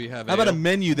 We have. How about a ale.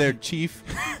 menu there, Chief?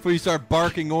 Before you start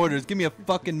barking orders, give me a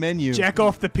fucking menu. Jack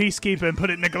off the peacekeeper and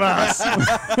put it in the glass.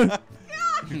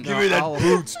 Give me that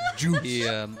boots juice.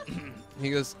 He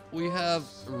goes, we have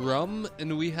rum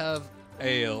and we have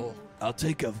ale. I'll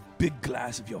take a big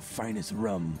glass of your finest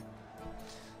rum.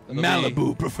 That'll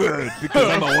Malibu preferred because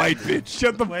I'm a white bitch.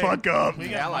 Shut the fuck up. We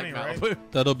got money,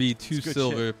 right? That'll be 2 good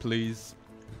silver, please.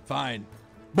 Fine.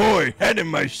 Boy, hand him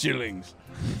my shillings.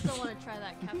 Still want to try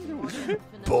that Captain Morgan vanilla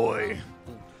Boy. rum.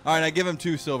 All right, I give him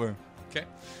 2 silver. Okay.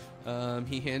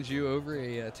 He hands you over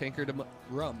a tankard of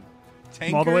rum.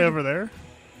 All the way over there.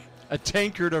 A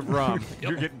tankard of rum.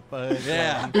 You're getting buzzed.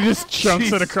 Yeah. He just chunks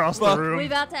it Jesus across the fuck. We room.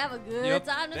 about to have a good Yep.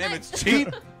 time tonight. Damn, it's cheap.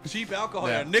 Cheap alcohol.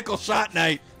 Yeah. Yeah. Nickel shot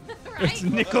night. Right?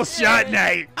 Nickel shot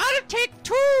night. I'll take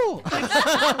 2.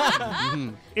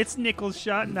 It's nickel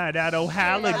shot night at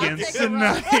O'Halligan's take a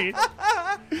run. tonight.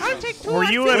 I'll take 2. Were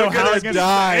you at We're gonna O'Halligan's?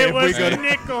 die It if we was go to-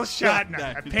 nickel shot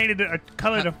night. I painted it. I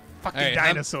colored a fucking All right,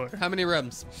 dinosaur. How many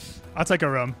rums? I'll take a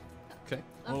rum. Okay.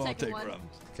 I'm Well, I'll taking take one. rum.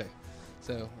 Okay.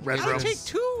 So Red I'll rum. take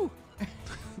 2.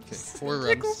 okay, 4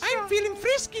 rums. I'm feeling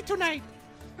frisky tonight.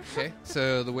 Okay,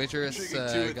 so the waitress Drinking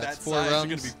two at got that 4 size, you're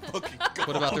rums. gonna be fucking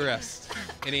What about the rest?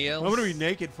 Any else? I'm gonna be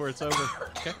naked before it's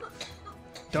over. Okay.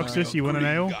 Duxus, you want an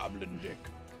ale? Goblin dick.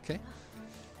 Okay.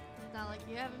 It's not like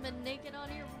you haven't been naked on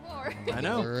here before. I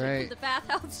know. All right. The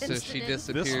bathhouse So she incident.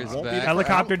 disappears won't be back.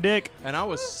 Helicopter dick. And I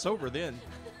was sober then,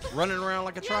 running around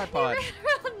like a Yeah, tripod. he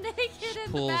ran around naked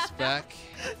in the Pulls bathhouse. back.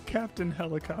 Captain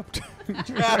Helicopter.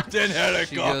 Captain Helicopter.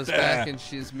 She goes back and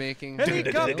she's making her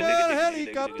Helicopter, meal.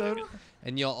 helicopter.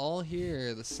 And you'll all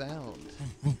hear the sound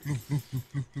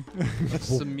of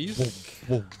some music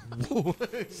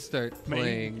start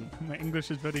playing. My English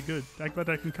is very good. I bet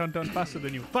I can count down faster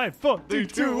than you. 5, 4, 3,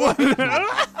 2, 1.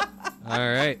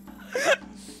 All right.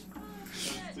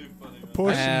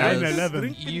 Porsche As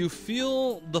 911. you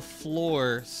feel the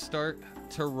floor start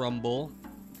to rumble,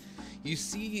 you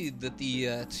see that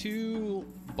the 2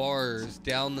 bars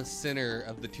down the center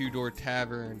of the 2-door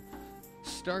tavern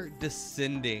start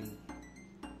descending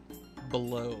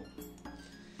below.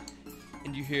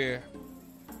 And you hear,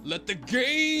 "Let the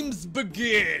games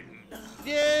begin!"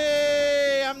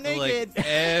 Yay! I'm naked. Like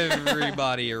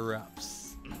everybody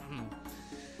erupts.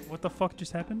 What the fuck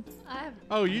just happened? I have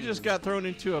Oh, you just got thrown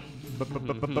into a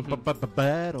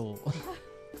battle.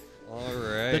 All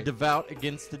The right. devout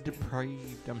against the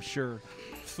depraved, I'm sure.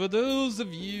 For those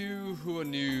of you who are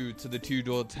new to the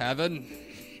 2-door tavern,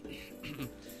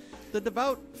 The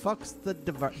devout fucks the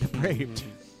depraved.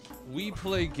 we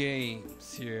play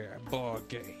games here, board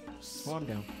games. Calm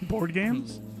down. Board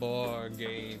games? Board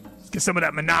games. Let's get some of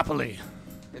that Monopoly.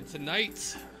 And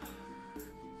tonight,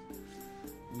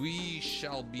 we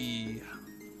shall be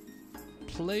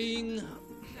playing.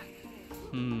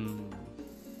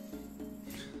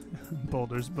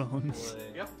 Boulder's Bones.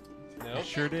 Yep. I Nope.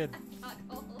 sure did.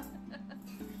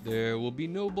 There will be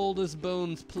no Boulder's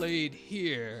Bones played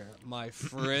here, my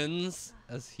friends,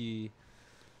 as he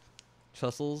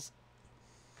chussles.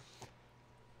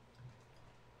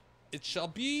 It shall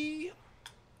be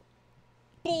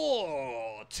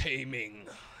boar taming.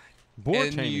 Boar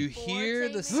And taming. you hear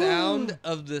the taming. sound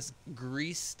of this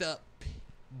greased up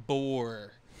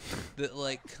boar that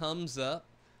like comes up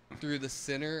through the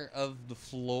center of the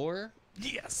floor.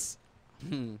 Yes.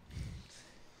 Hmm.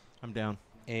 I'm down.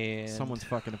 And Someone's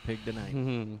fucking a pig tonight.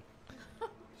 Hmm.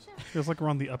 Feels like we're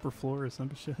on the upper floor or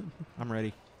some shit. I'm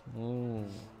ready. Oh.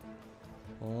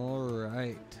 All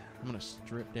right. I'm gonna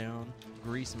strip down,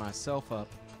 grease myself up,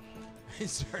 and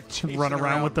start Run chasing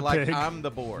around with the like pig. I'm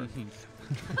the boar.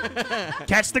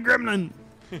 Catch the gremlin.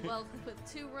 Well, with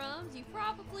 2 rums, you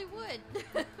probably would.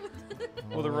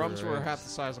 Well, the rums were Alright. half the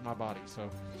size of my body, so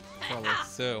probably.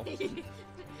 So,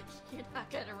 You're not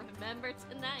gonna remember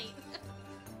tonight.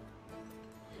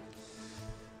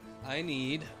 I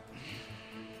need.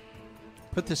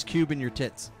 Put this cube in your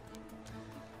tits.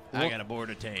 I got a boar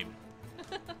to tame.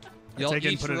 Y'all Take it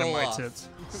and each put it in roll my off. tits.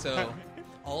 So,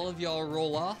 all of y'all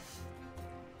roll off,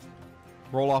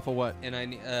 Roll off of what? and I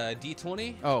need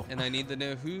D20. Oh. And I need to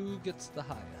know who gets the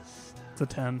highest. It's a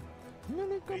 10. I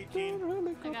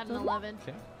got an 11.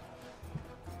 Okay.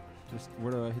 Just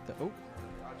where do I hit the? Oh,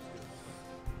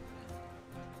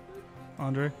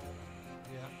 Andre?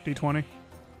 Yeah. D20.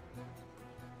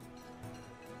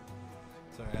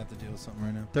 Sorry, I have to deal with something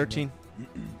right now. 13. Who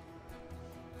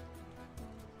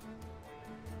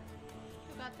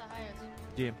got the highest?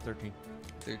 DM 13.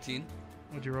 13.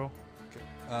 What'd you roll?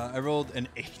 I rolled an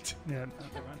 8. Yeah. Never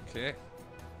mind. Okay.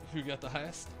 Who got the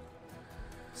highest?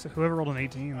 So whoever rolled an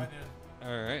 18. All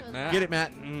right, Matt. Get it,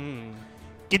 Matt.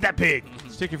 Get that pig.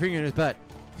 Stick your finger in his butt.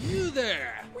 You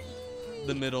there!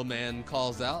 The middleman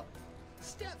calls out.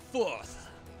 Step forth.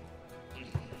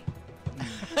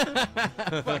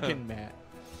 Fucking Matt.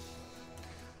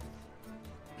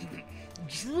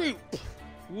 Droop,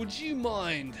 would you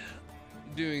mind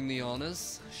doing the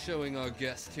honors, showing our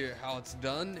guest here how it's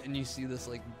done? And you see this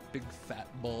like big fat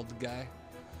bald guy,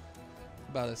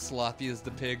 about as sloppy as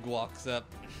the pig, walks up.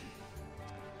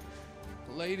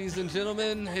 Ladies and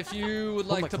gentlemen, if you would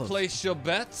like to place your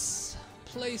bets,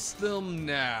 place them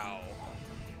now.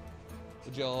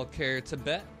 Would y'all care to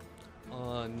bet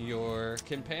on your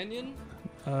companion?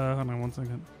 Hold on 1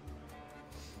 second.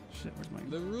 Shit, where's my...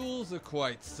 The rules are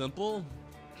quite simple.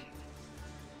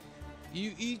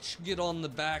 You each get on the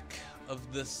back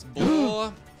of this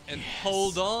boar and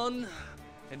hold on,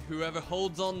 and whoever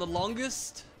holds on the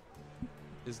longest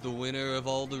is the winner of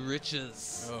all the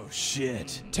riches. Oh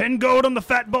shit. 10 gold on the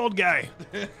fat bald guy.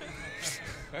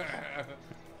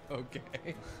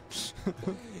 Okay.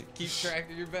 Keep track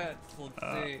of your bets. Let's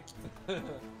see.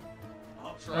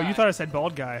 I'll try. Oh, you thought I said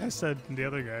bald guy. I said the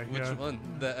other guy. Which yeah. one?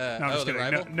 The No, I'm just the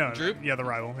kidding. rival? No, Droop? yeah, the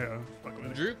rival. Yeah. Fuck with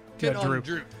it. Droop? Yeah, 10 on Droop.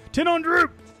 Droop. 10 on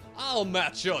Droop. I'll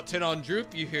match your 10 on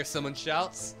Droop. You hear someone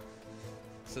shouts.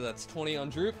 So that's 20 on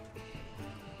Droop.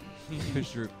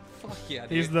 Who's Droop? Fuck yeah,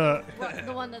 dude. He's the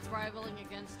The one that's rivaling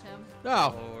against him. Oh,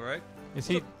 All right. is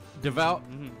he devout?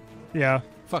 yeah.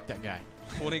 Fuck that guy.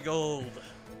 20 gold.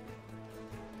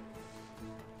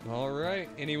 All right.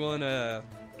 Anyone?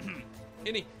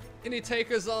 Any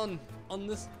takers on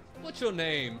this? What's your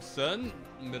name, son?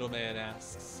 Middleman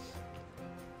asks.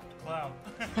 Cloud.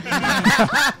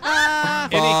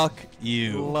 Fuck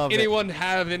you. Love it. Anyone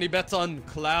have any bets on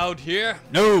Cloud here?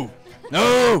 No.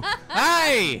 No.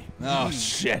 Hey! Oh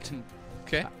shit.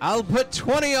 Okay. I'll put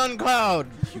 20 on Cloud.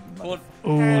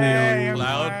 Hey,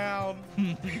 Cloud.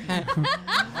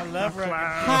 I love Cloud.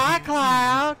 Hi,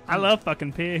 Cloud. I love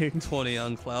fucking pigs. 20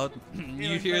 on Cloud.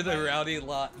 You hear the rowdy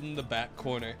lot in the back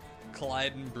corner,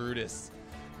 Clyde and Brutus.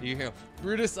 You hear,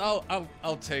 Brutus, I'll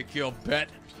take your bet.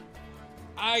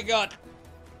 I got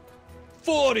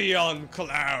 40 on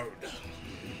Cloud.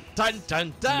 Dun,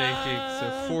 dun, dun. Making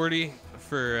so 40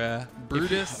 for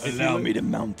Brutus. Allow me to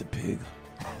mount the pig.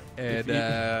 And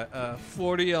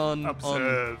 40 on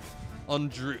Observe. on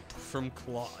Droop from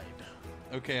Clyde.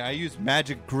 Okay, I use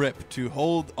magic grip to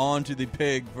hold on to the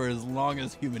pig for as long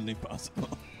as humanly possible.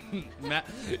 Matt,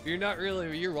 you're not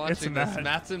really. You're watching It's this. Matt.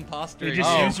 Matt's imposter. You just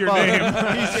Oh, use your fuck.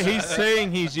 name. He's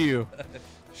saying he's you.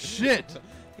 Shit.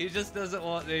 He just doesn't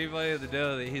want anybody to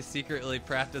know that he secretly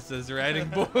practices riding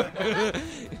board.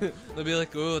 They'll be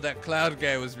like, "Oh, that Cloud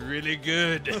guy was really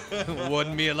good.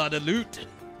 Won me a lot of loot.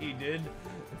 He did."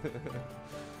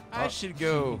 I should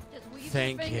go. Just weave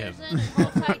Thank your fingers him. in and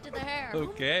hold tight to the hair.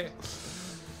 Okay.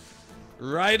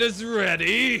 Riders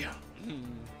ready.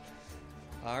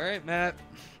 All right, Matt.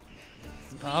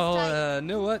 Oh,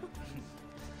 know what?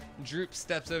 Droop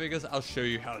steps over. He goes, "I'll show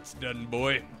you how it's done,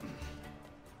 boy."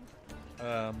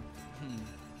 Let's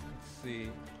see.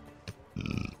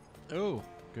 Oh,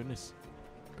 goodness.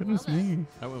 Goodness me.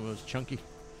 That one was chunky.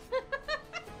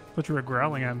 Thought you were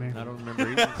growling at me. I don't remember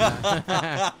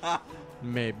either.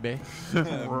 Maybe.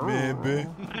 Maybe.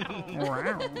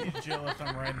 He's jealous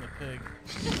I'm riding the pig.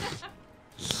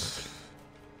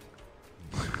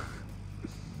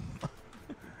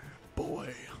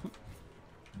 Boy.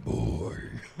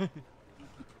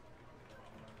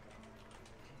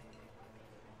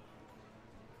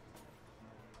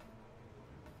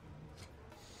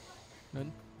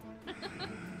 None?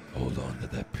 Hold on to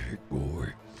that pig, boy.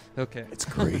 Okay. It's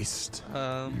graced.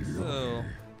 So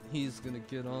he's gonna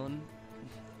get on.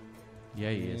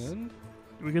 Yeah, he is. And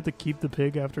Do we get to keep the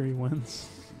pig after he wins?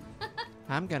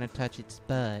 I'm gonna touch its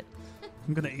butt.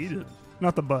 I'm gonna eat it.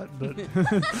 Not the butt, but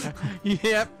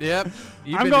Yep.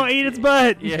 I'm gonna eat its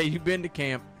butt. Yeah, you've been to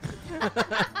camp.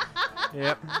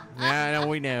 Yep. Yeah,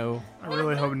 we know. I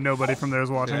really hope nobody from there is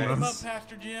watching Come up, this.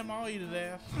 Pastor Jim. I'll eat his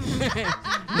ass.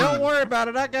 Don't worry about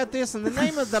it. I got this in the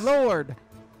name of the Lord.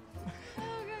 Oh,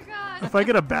 good God. If I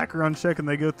get a background check and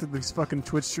they go through these fucking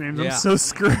Twitch streams, Yeah. I'm so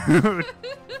screwed.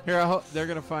 Here, I hope they're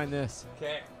gonna find this.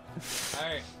 okay. All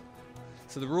right.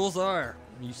 So the rules are: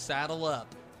 you saddle up.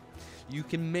 You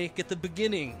can make at the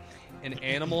beginning an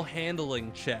animal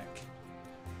handling check.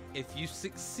 If you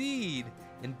succeed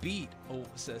and beat a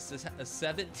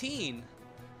 17,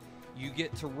 you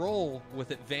get to roll with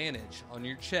advantage on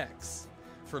your checks.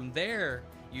 From there,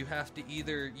 you have to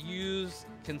either use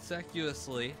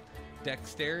consecutively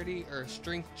dexterity or a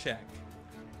strength check.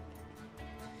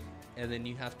 And then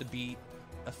you have to beat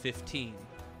a 15.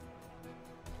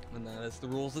 And that is the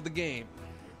rules of the game.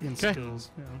 And Okay.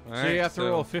 skills. Yeah. All So you have to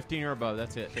roll 15 or above.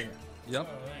 That's it. Yep.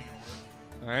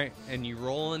 All right, and you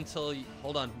roll until you,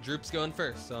 hold on. Droop's going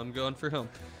first, so I'm going for him.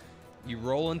 You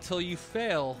roll until you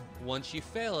fail. Once you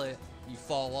fail it, you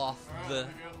fall off the. Let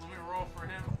me roll for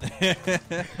him.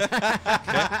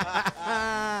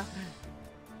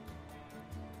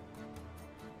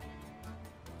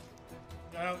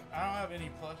 I don't have any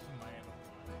plus in my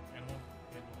animal.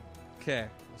 Okay,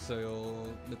 so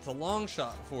it's a long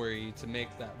shot for you to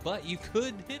make that, but you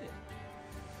could hit it.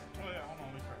 Oh yeah, hold on,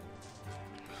 let me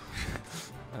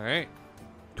try. All right,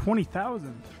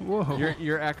 20,000. Whoa.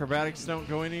 Your acrobatics don't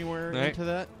go anywhere Right. into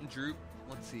that? Droop.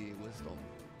 Let's see, wisdom.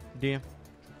 DM.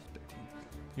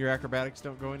 Your acrobatics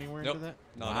don't go anywhere Nope, into that?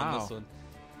 not on this one.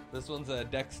 This one's a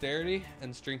dexterity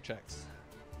and strength checks.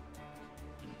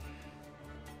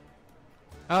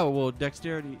 Oh, well,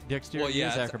 dexterity Well, yeah,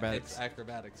 is it's, acrobatics. It's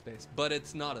acrobatics based, but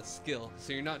it's not a skill.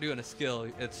 So you're not doing a skill.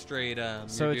 It's straight.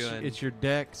 So you're doing. it's your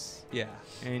dex Yeah.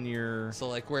 and your... So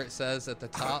like where it says at the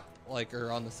top, like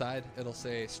or on the side, it'll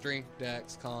say strength,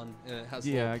 dex, con, and it has a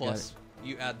Yeah, little I got plus.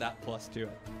 You add that plus to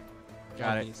it.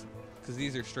 Got it. Because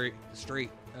these are straight.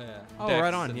 Oh, dex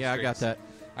right on. and Yeah, I got strengths. that.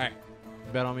 All right.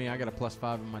 Bet on me. I got a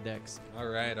 +5 in my dex. All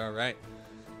right.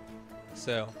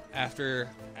 So after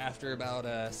about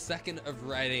a second of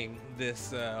riding,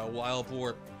 this wild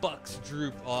boar bucks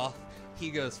Droop off. He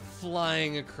goes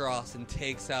flying across and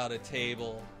takes out a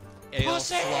table. Ale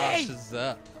sloshes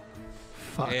up.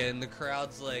 Fuck. And the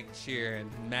crowd's like cheering.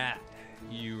 Matt,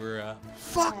 you were up.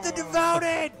 Fuck the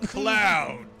devoted!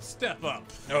 Cloud, step up.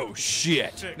 Oh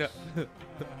shit! No. All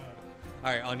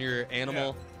right, on your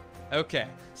animal. Okay,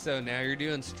 so now you're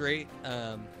doing straight.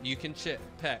 You can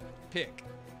pick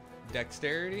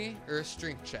dexterity or a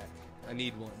strength check. I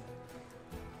need one.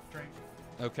 Strength.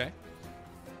 Okay.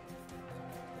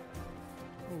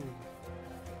 Ooh.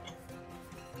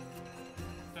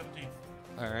 17.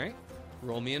 All right.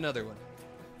 Roll me another one.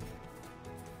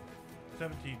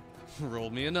 17. Roll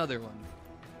me another one.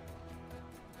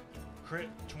 Crit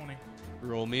 20.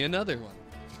 Roll me another one.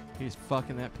 He's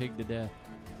fucking that pig to death.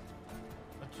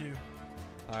 A 2.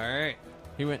 All right.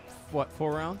 He went, what,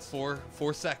 4 rounds? 4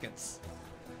 seconds.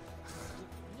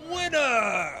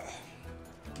 Winner!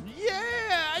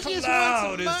 Yeah! I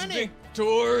Cloud is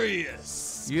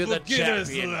victorious. You're the Look at us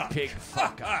champion, laugh. pig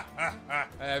fucker.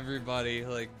 Everybody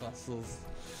like bustles.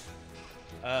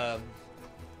 I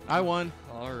won.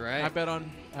 All right. I bet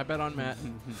on Matt.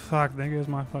 Fuck, there goes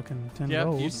my fucking 10 Yep,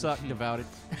 gold. you suck, devoted.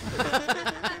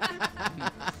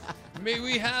 May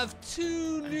we have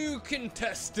 2 new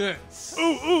contestants.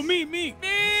 Ooh, me!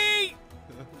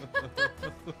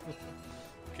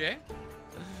 Okay.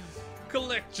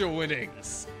 Collect your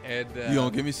winnings. And You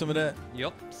gonna give me some of that?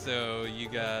 Yep. So you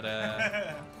got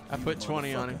I put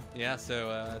 20 on him. yeah. So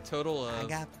a total of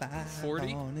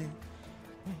 40.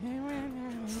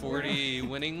 40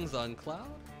 winnings on Cloud.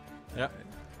 Yep.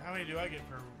 How many do I get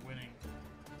for winning?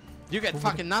 You get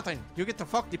fucking nothing. You get to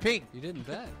fuck the pig. You didn't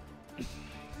bet.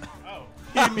 Oh.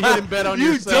 You didn't bet on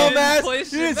You yourself. dumbass!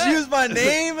 place You your just bet. used my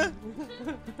name.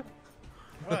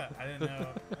 What? I didn't know how to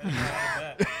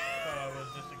bet. I thought I was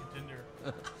just a contender.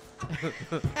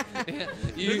 Yeah,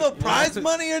 There's no prize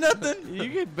money or nothing. You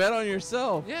could bet on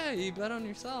yourself. Yeah, you bet on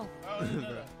yourself. Oh, I didn't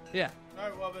know that. Yeah. All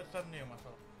right, well, I bet 70 on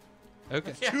myself.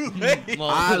 Okay. Too late. Well,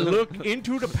 I look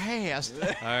into the past. all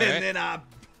right. And then I.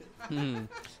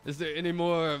 Is there any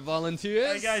more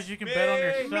volunteers? Hey, guys, you can bet on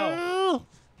yourself.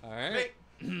 All right.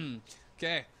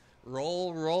 Okay.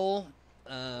 Roll.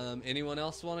 Anyone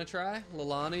else want to try?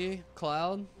 Lalani,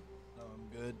 Cloud, No, I'm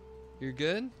good. you're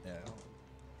good. Yeah.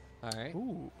 All right.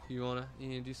 Ooh. You wanna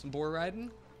do some boar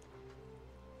riding?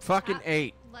 Fucking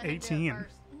 8. Let him do it 18.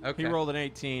 first. Okay. He rolled an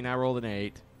 18. I rolled an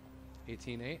 8.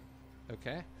 18-8.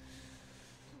 Okay.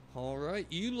 All right,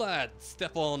 you lads,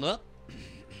 step on up.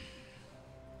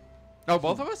 Oh,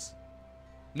 both of us?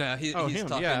 No, he's him.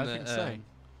 talking. Yeah, I was gonna say.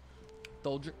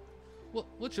 Doldrick.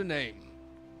 What's your name?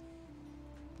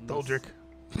 Doldrick.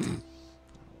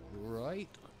 Right.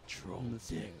 Troll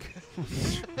dick.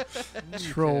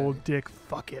 Troll dick,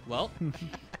 fuck it. Well,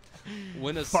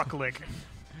 win a Fuck lick.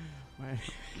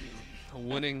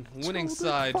 winning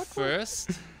side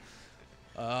first.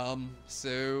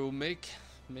 So make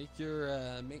me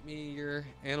your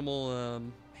animal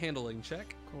handling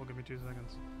check. Cool, give me 2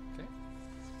 seconds. Okay.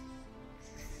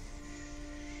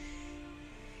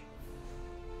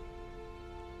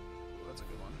 Oh, that's a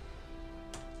good one.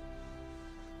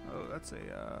 Oh, that's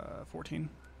a 14.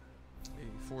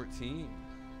 A 14.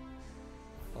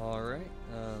 All right.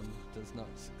 Does not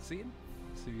succeed.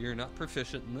 So you're not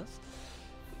proficient in this.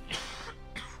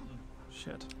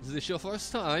 Shit. Is this your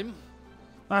first time?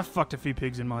 I fucked a few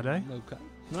pigs in my day. Okay.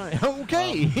 Right.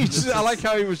 Okay. I like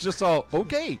how he was just all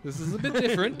okay. This is a bit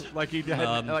different. Like he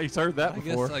had, like he's heard that I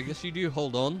before. guess you do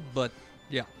hold on, but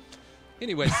yeah.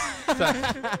 Anyway,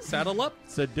 saddle up.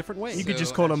 It's a different way. You could So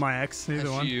just call him my ex, either As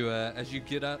one. you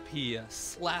get up, he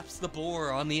slaps the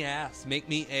boar on the ass. Make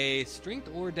me a strength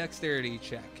or dexterity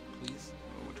check, please.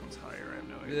 Oh, which one's higher? I have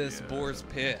no idea. This boar's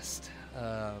pissed.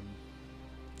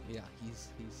 Yeah, he's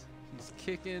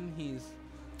kicking. He's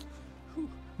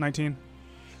 19.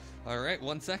 all right.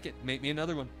 1 second. Make me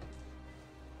another one.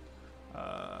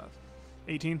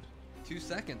 18. 2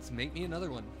 seconds. Make me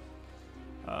another one.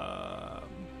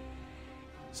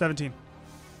 17.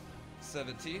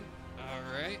 17. All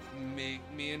right. Make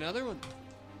me another one.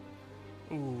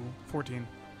 Ooh, 14.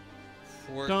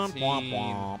 14. Dun, womp,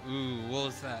 womp. Ooh, what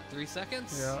was that? 3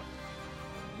 seconds? Yeah.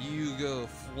 You go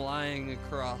flying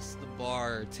across the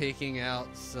bar, taking out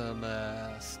some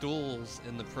stools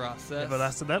in the process. Never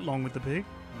lasted that long with the pig.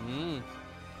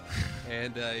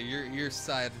 And your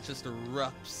side just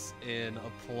erupts in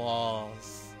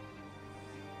applause.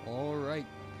 All right,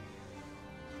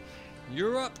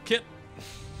 you're up, Kip.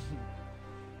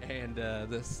 And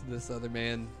this other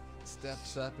man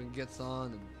steps up and gets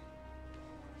on, and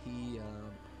he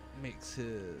makes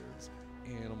his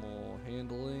animal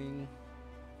handling.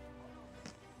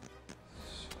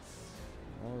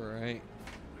 All right,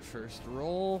 first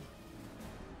roll.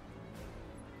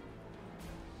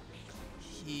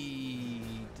 He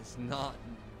does not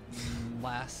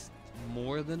last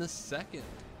more than a second.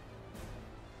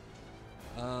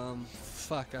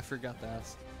 Fuck, I forgot to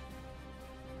ask.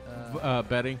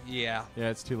 Betting? Yeah. Yeah,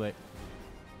 it's too late.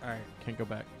 All right. Can't go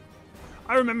back.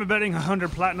 I remember betting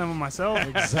 100 platinum on myself.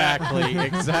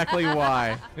 Exactly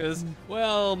why. Because,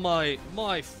 well, my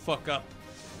fuck up.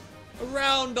 A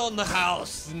round on the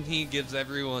house, and he gives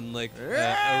everyone like a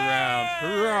round.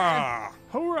 Hurrah!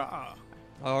 Hurrah!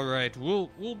 All right, we'll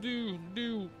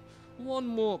do one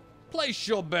more. Place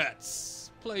your bets.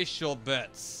 Place your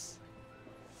bets.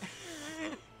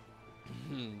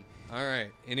 All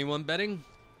right. Anyone betting?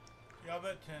 Yeah, I'll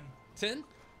bet 10. 10?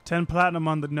 10 platinum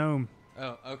on the gnome.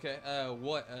 Oh, okay.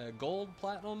 What? Gold,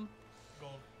 platinum?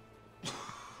 Gold.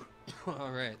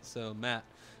 All right. So Matt,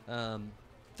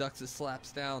 Duxus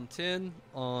slaps down 10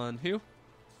 on who?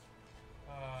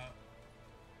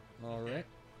 All right.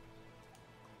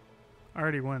 I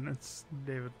already won. It's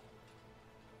David.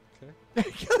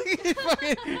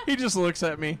 Okay. He just looks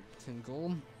at me. 10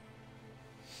 gold.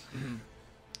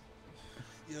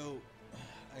 Yo,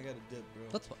 I got a dip, bro.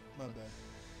 That's fine. My bad.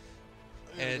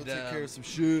 And take care of some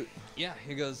shit. yeah,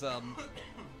 he goes. I'll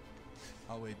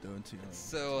wait though until you.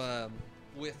 So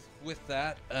with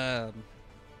that, the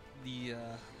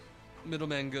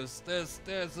middleman goes. There's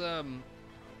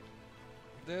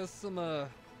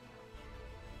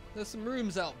some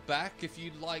rooms out back if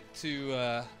you'd like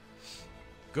to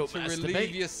Go to masturbate.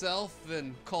 relieve yourself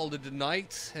and call it a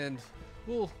night, and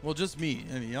we'll. Well, just me.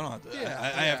 I mean, you don't have to. Yeah, I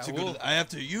have to go. well- I have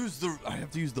to use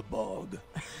the bog.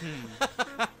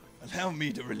 Allow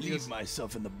me to relieve Yes.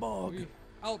 myself in the bog.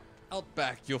 Out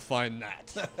back, you'll find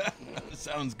that.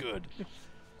 Sounds good.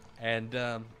 And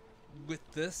with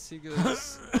this, he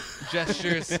goes,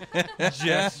 gestures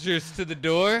to the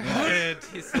door, and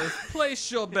he says, "Place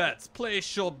your bets,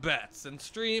 place your bets." And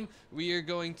stream, we are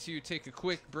going to take a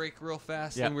quick break, real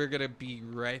fast, Yep. and we're gonna be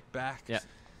right back. Yep.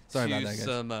 Sorry to about that, guys.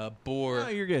 some boar, Oh,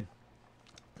 you're good.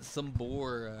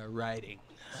 riding.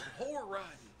 Boar riding.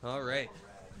 All right.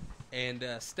 And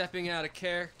stepping out of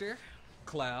character,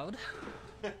 Cloud.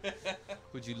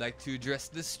 Would you like to address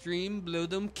the stream, blow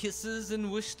them kisses,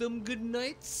 and wish them good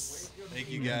nights? Thank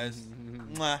you guys.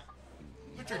 Mwah.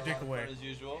 Put your dick away. As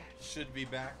usual, should be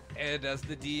back. And as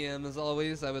the DM, as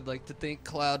always, I would like to thank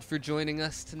Cloud for joining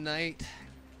us tonight.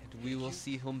 And we will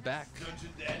see him back.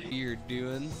 You're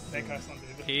doing Thank us on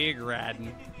David. pig riding.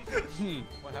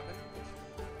 What happened?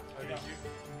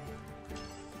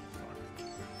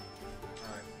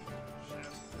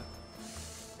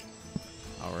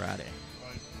 Alrighty.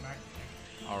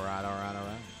 Alright.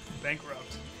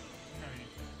 Bankrupt.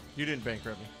 You didn't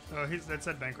bankrupt me. Oh, that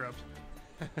said bankrupt.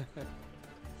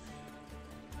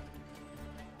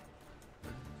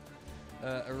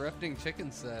 Erupting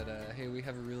Chicken said, hey, we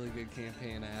have a really good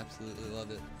campaign. I absolutely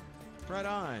love it. Right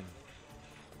on.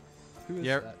 Who is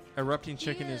Yeah, that? Erupting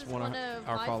Chicken He is is one one of of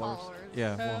our my followers. followers.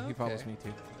 Yeah, Oh, well, he follows okay. me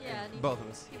too. Yeah, and he, Both of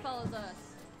us. he follows us.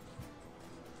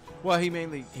 Well, he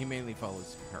mainly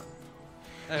follows her.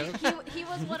 Oh, He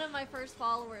was one of my first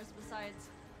followers besides.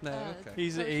 no, uh,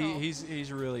 okay.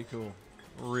 He's really cool.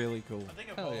 Really cool. I think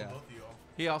I Hell follow yeah. both of y'all.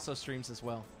 He also streams as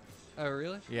well. Oh,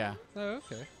 really? Yeah. Oh,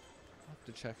 okay. I'll have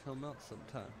to check him out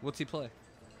sometime. What's he play?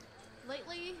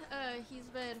 Lately, he's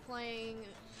been playing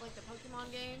like the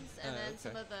Pokemon games and Oh, then okay.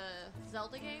 some of the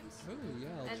Zelda games. Oh, yeah.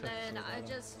 I'll And check then some of I that out.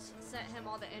 just sent him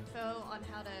all the info on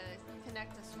how to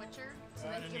connect to Switcher so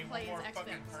I that just he can need play one his more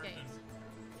fucking Xbox person. games.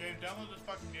 James, download this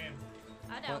fucking game.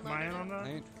 I What, Am I in downloaded on it. that? I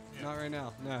ain't- Yeah. Not right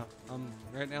now. No,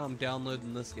 right now I'm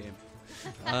downloading this game.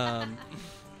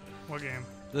 What game?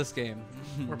 This game.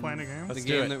 We're playing a game? The Let's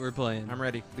do game it. that we're playing. I'm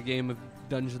ready. The game of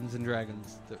Dungeons and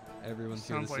Dragons that everyone's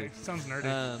here to Sounds like see. sounds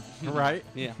nerdy. Right?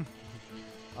 Yeah.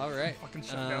 All right. Fucking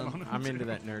shut down on him. I'm into too.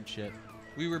 that nerd shit.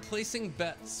 We were placing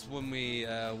bets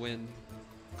when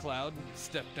Cloud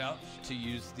stepped out to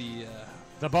use the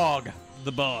bog.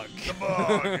 the bog.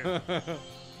 The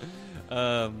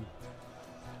bog.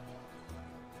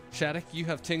 Shattuck, you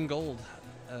have 10 gold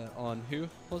on who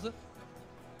was it?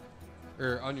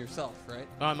 Or on yourself, right?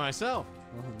 On myself.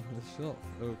 On yourself.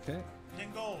 Okay.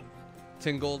 10 gold.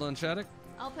 10 gold on Shattuck.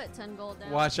 I'll put 10 gold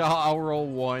down. Watch, I'll roll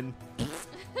one.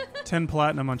 10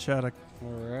 platinum on Shattuck. All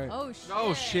right. Oh, shit.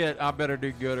 Oh shit! I better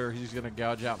do good, or he's gonna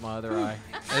gouge out my other eye.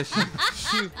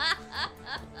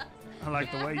 I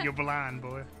like the way you're blind,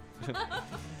 boy.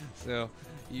 So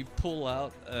You pull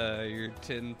out your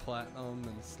 10 platinum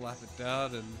and slap it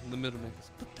down, and the middleman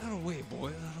goes, "Put that away,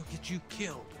 boy. That'll get you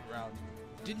killed around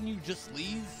you. Didn't you just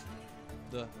leave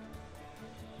the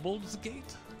Baldur's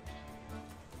Gate?"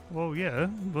 Well, yeah,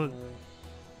 but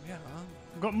Yeah.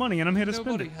 I've got money and I'm here to spend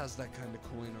Nobody it. has that kind of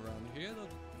coin around here.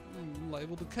 They're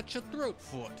liable to cut your throat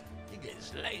for it. You get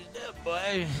sliced up,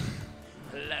 boy.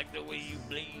 I like the way you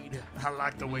bleed. I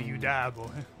like the way you die, boy.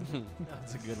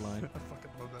 That's a good line. I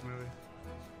fucking love that movie.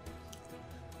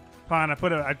 Fine, I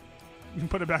put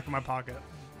it back in my pocket.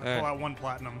 I pull Alright. out 1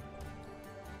 platinum.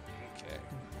 Okay.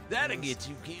 That'll get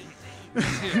you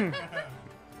killed.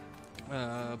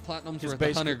 Platinum's It's worth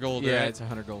basically- 100 gold, Yeah, right? it's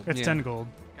 100 gold. It's Yeah. 10 gold.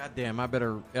 God damn, I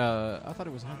better. I thought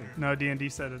it was 100. No, D&D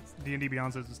said it's D&D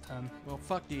Beyond says it's 10. Well,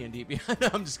 fuck D&D.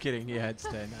 I'm just kidding. Yeah, it's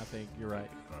 10. I think you're right.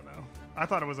 I don't know. I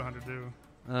thought it was 100 too.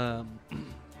 All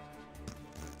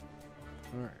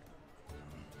right.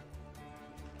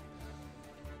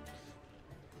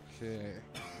 Okay.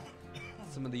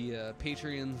 Some of the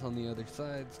Patreons on the other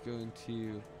side's going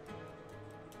to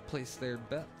place their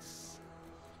bets.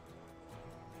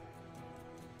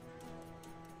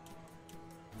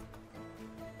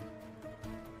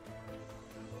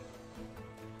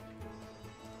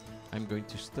 I'm going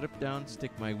to strip down,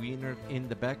 stick my wiener in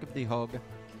the back of the hog,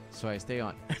 so I stay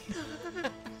on.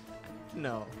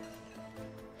 No.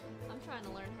 I'm trying to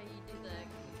learn how you do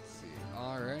Let's see.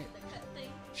 All right. the cut thing.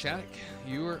 Shattuck,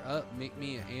 you are up. Make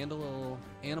me a animal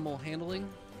handling.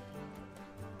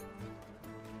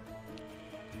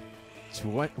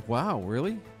 What? Wow,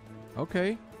 really?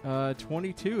 Okay.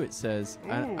 22 it says.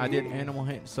 I did animal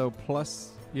hand, so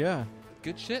plus, yeah,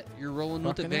 Good shit. You're rolling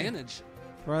with Fucking A. advantage.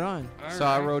 right on. All So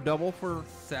I right. roll double for.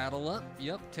 Saddle up.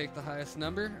 Yep, take the highest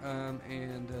number.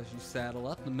 And as you saddle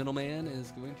up, the middleman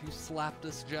is going to slap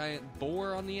this giant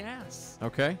boar on the ass.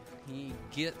 Okay. He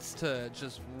gets to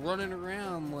just running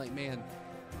around like, man,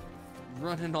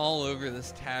 running all over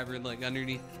this tavern, like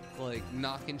underneath, like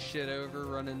knocking shit over,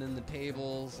 running in the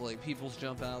tables, like people's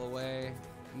jump out of the way.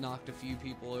 Knocked a few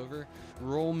people over.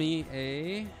 Roll me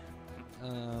a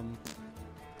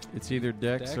It's either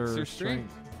dex, Dex or or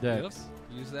strength. Dex.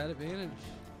 Yep, use that advantage.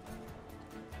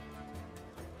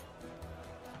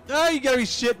 Oh, you gotta be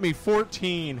shitting me.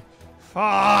 14.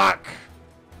 Fuck!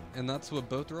 And that's what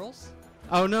both rolls?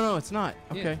 Oh, no, it's not.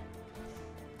 Yeah. Okay.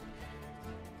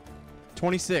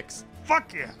 26.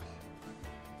 Fuck yeah!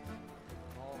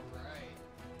 All right.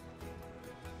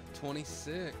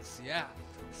 26, yeah.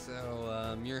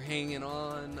 So you're hanging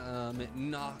on. It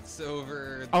knocks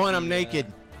over. Oh, and I'm the,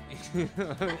 naked.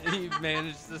 You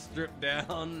managed to strip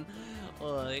down.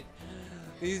 Like,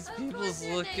 these Of people's course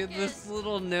you're look at naked. this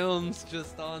little gnome's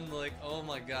just on, like, oh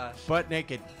my gosh. Butt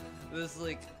naked. This,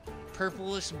 like,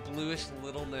 purplish, bluish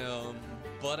little gnome,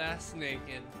 butt-ass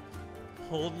naked,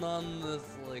 holding on this,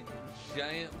 like,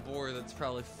 giant boar that's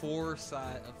probably 4 or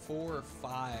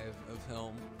 5 of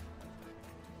him.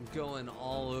 Going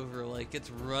all over, like it's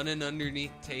running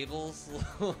underneath tables.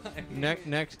 Like-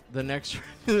 The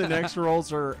next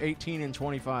rolls are 18 and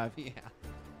 25. Yeah.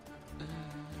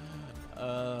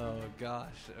 Oh gosh.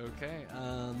 Okay.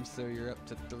 So you're up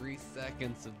to 3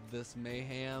 seconds of this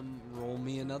mayhem. Roll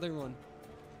me another one.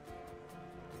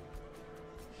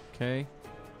 Okay.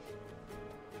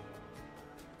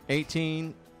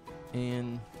 18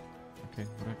 and okay.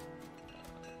 What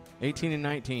 18 and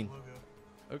 19.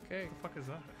 Okay. The fuck is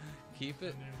that? Keep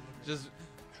it. Just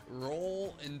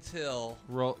roll until.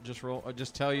 Roll.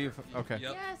 Just tell you. Okay.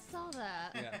 Yep. Yeah, I saw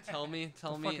that. Yeah. Tell me,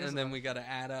 fuck is and then that? we gotta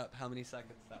add up how many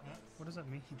seconds that was. What does that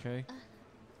mean? Okay.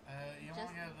 You Just-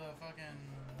 won't have the fucking.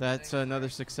 That's another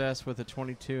success with a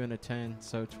 22 and a 10.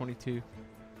 So 22.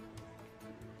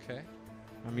 Okay.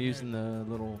 I'm using the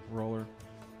little roller.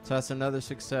 So that's another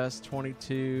success.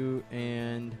 22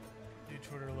 and Do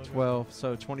Twitter logo. 12.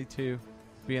 So 22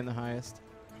 being the highest.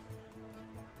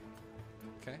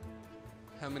 Okay.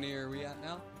 How many are we at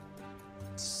now?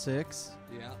 6.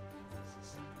 Yeah.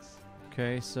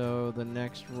 Okay, so the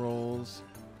next rolls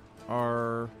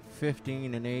are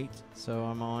 15 and 8, so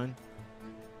I'm on.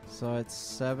 So it's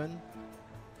 7,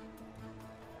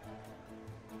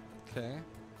 Okay.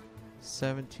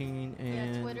 17, Yeah,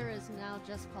 and Twitter is now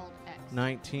just called X.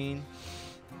 19.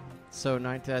 So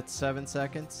that's 7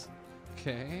 seconds.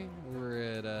 Okay. We're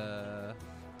at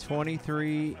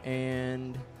 23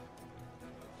 and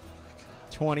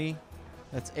 20.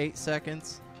 That's 8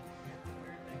 seconds.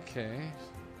 Okay.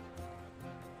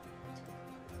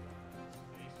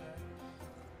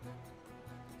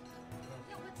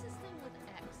 Yeah, what's this thing with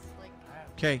X? Like,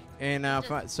 Okay,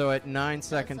 and so at 9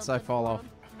 seconds I something fall for off. 'em?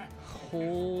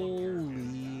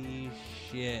 Holy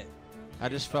shit. I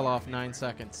just fell off 9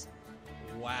 seconds.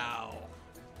 Wow.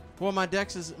 Well, my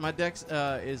dex is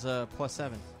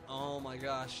 +7. Oh my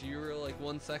gosh, you were like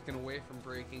 1 second away from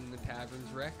breaking the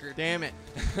tavern's record. Damn it!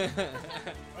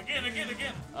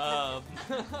 Again. Oh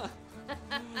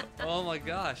my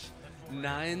gosh,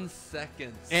 9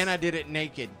 seconds. And I did it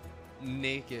naked.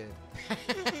 Naked.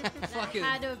 That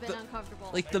had to have been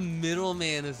uncomfortable. Like the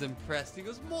middleman is impressed. He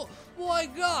goes, "My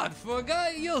God, for a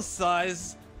guy your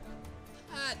size,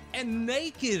 and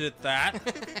naked at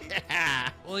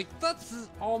that, like that's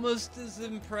almost as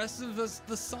impressive as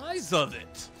the size of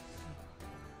it."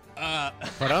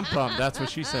 But I'm pumped. That's what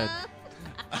she said.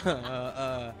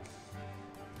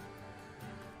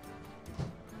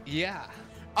 Yeah.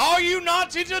 Are you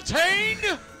not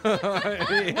entertained?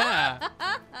 Yeah.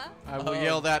 I will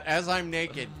yell that as I'm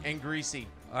naked and greasy.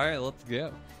 All right, let's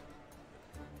go.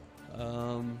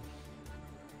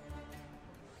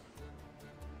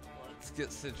 Let's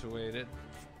get situated.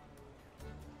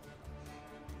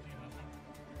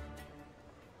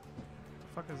 The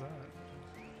fuck is that?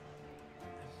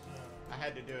 I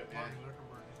had to do it, man.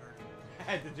 I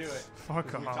had to do it.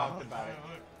 Fuck We off. talked about it.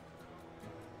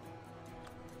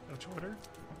 No Twitter?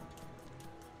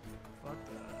 Fuck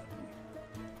that.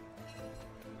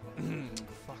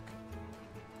 Fuck.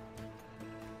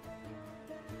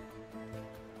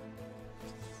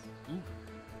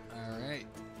 All right.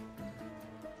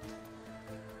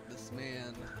 This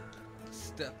man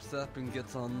steps up and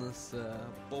gets on this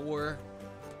boar.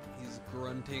 He's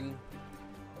grunting.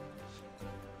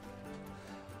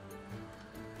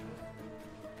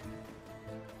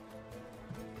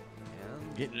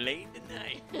 And Getting late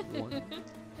tonight. one.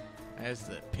 As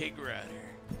the pig rider.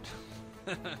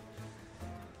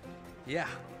 Yeah.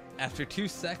 After 2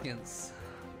 seconds,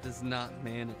 does not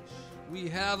manage. We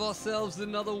have ourselves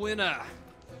another winner.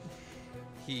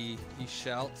 He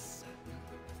shouts.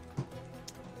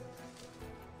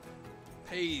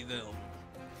 Pay them.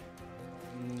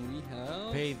 We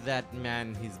have Pay that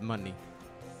man his money.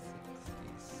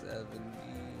 60, 70.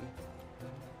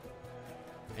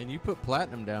 And you put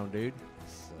platinum down, dude.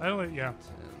 I don't. Yeah. 10.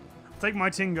 Take my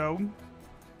tingo.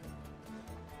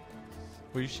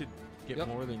 Well, you should get Yep.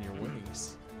 more than your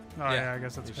winnings. Oh Yeah. yeah, I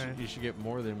guess that's You okay. should get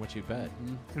more than what you bet.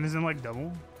 And isn't it like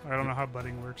double? I don't know how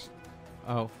betting works.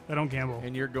 Oh, I don't gamble.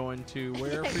 and you're going to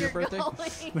where for You're your birthday?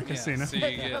 The going. casino. So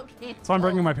you get Okay. So I'm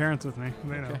bringing my parents with me.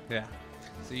 They know. Yeah.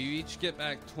 So you each get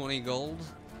back 20 gold,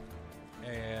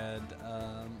 and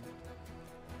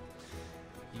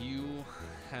you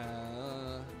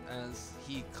have, as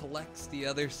he collects the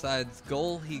other side's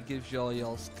gold, he gives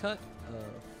y'all's cut of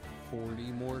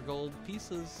 40 more gold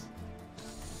pieces.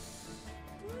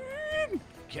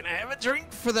 Can I have a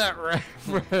drink for that ride?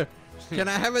 Can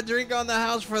I have a drink on the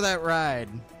house for that ride?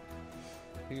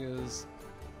 He goes,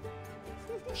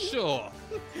 sure.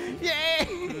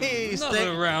 Yay!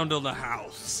 Another round on the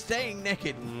house. Staying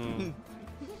naked.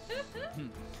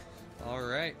 All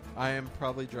right. I am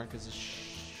probably drunk as a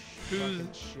fucking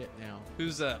shit now.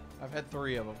 Who's up? I've had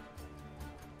 3 of them.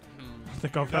 I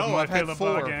think I've No, had my I've had fill of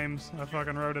 4. games. I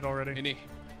fucking wrote it already.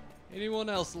 Anyone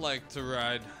else like to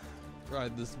ride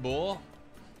this bull?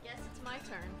 Yes, it's my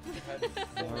turn.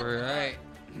 All right.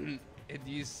 And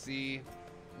you see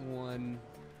one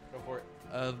Go for it.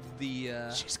 of the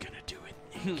She's gonna do it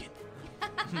naked.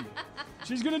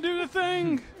 She's gonna do the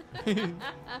thing.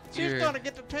 She's Your- gonna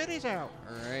get the titties out.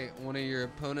 all right, one of your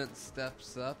opponents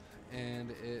steps up,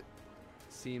 and it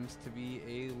seems to be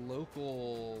a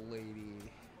local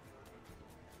lady.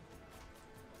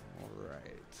 All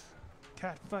right.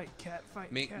 Cat fight. Cat fight.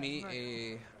 Make cat me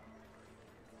fight.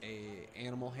 a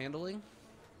animal handling.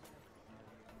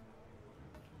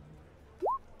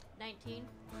 19.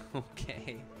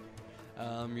 Okay.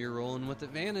 You're rolling with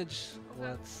advantage.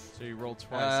 Let's. So you rolled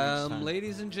twice each time.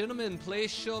 Ladies and gentlemen,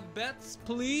 place your bets,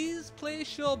 please.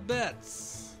 Place your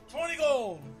bets. 20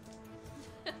 gold.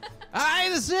 I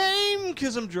the same,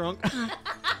 cause I'm drunk.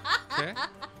 Okay.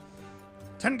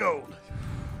 10 gold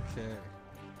Okay.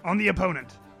 on the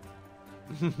opponent.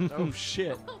 Oh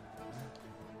shit.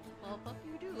 Well, fuck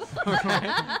you do. Fuck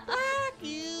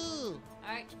you.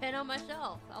 Alright, 10 on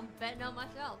myself. I'm betting on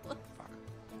myself.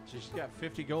 She's got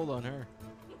 50 gold on her.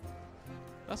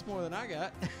 That's more than I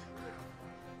got.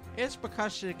 It's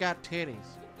because she got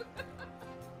titties.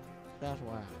 That's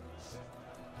why.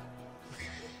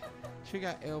 She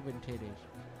got elven titties.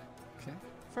 Okay.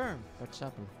 Firm, but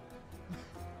supple.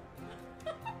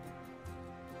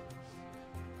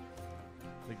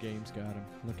 The game's got him.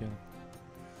 Look at him.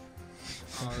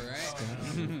 All right.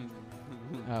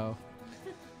 Oh.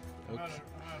 Okay.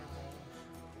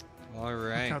 All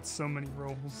right. Got so many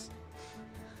rolls.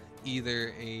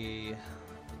 Either a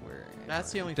where?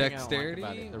 That's the only thing I don't like dexterity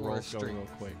about it. The or rolls go real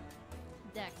strength. quick.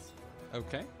 Dex.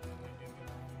 Okay. And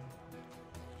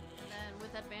then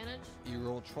with advantage. You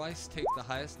roll twice, take the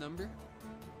highest number.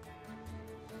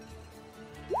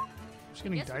 I'm just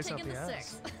getting Guess we're dice out taking the the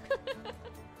ass. 6.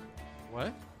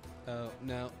 What? Oh,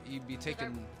 no, you'd be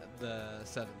taking the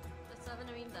 7. The 7,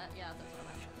 I mean, that, yeah, that's what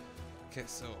I'm Okay,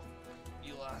 so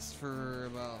you last for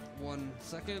about 1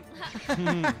 second.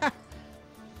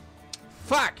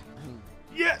 Fuck!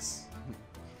 Yes!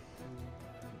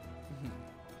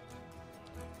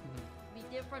 Be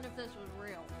different if this was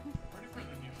real.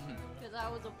 Because I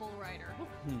was a bull rider.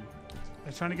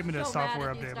 They're trying to get me to a So mad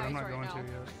software at these update, but I'm dice not going right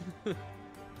to yet.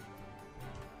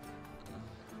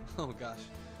 Oh gosh.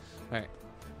 Alright.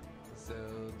 So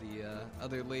the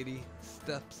other lady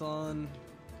steps on.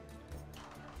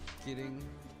 Getting.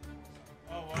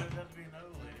 Oh, why does it have to be another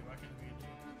lady? Why can't it be a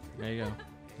dude? There you go.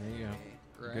 There you go.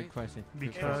 Right? Good question.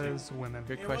 Because women.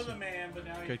 Good It was a question. man, but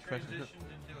now he Good transitioned question.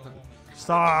 into a woman.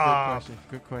 Stop!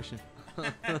 Good question.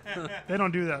 They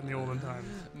don't do that in the olden times.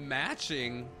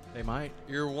 Matching They might.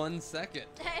 your 1 second.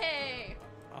 Hey!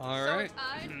 Alright.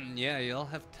 tied? Yeah, y'all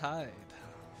have tied.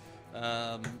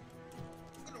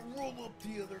 Roll up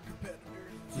the other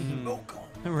competitors. Mhm. No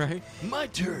comment. Right? My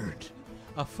turn.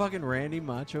 A fucking Randy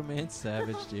Macho Man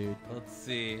Savage, dude. Let's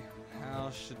see. How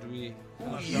should we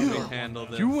you. handle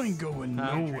this? You ain't going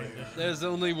nowhere. There's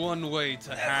only one way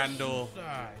to handle.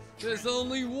 Sigh. There's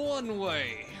only one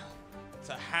way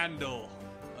to handle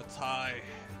a tie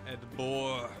and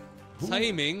boar.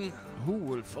 Taming Who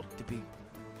will fuck the people?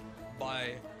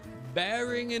 by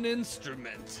bearing an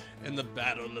instrument in the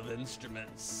battle of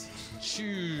instruments.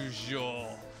 Choose your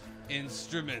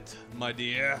instrument, my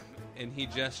dear. And he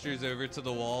gestures over to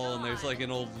the wall, and there's like an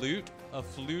old lute, a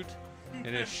flute, and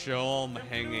a shawm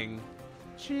hanging.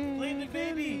 Play the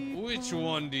baby. Which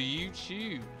one do you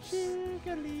choose? The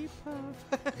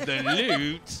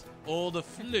lute, or the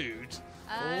flute,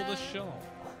 or the shawl?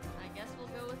 I guess we'll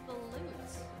go with the loot.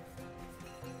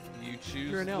 You choose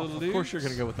You're an the elf. lute. Of course you're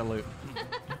going to go with the loot.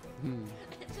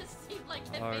 It just seemed like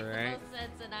it All made right. the most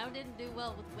sense, and I didn't do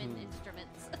well with wind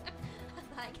instruments.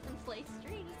 I can play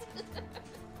strings.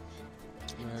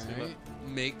 Alright.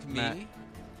 Make me Matt.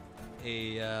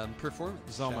 a performance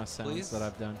This is all check, my sounds please. that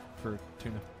I've done for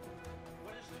Tuna.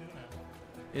 What is tuna?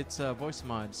 It's voice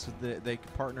mods. So they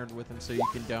partnered with them so you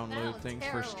can download was things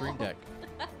terrible. for Stream Deck.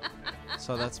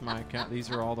 So that's my account.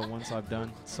 These are all the ones I've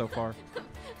done so far.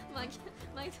 my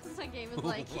game is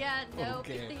like, yeah, no,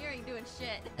 Okay. you ain't doing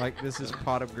shit. Like this is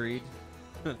Pot of Greed.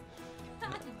 God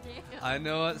damn. I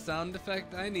know what sound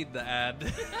effect I need to add.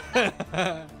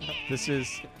 This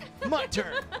is my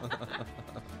turn. God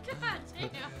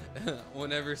damn.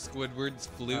 Whenever Squidward's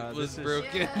flute was this is-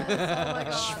 broken. Yes, oh my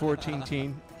god. 14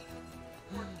 teen.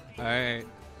 Alright.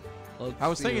 I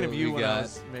was thinking of you we when got. I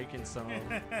was making some.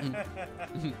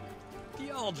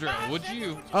 Dialdra, would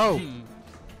you? Oh.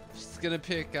 She's gonna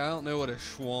pick, I don't know what a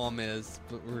schwam is,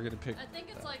 but we're gonna pick I think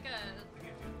it's like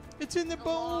a It's in the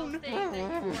long bone.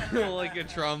 thing that you like a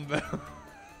trombone.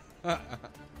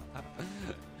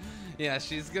 Yeah,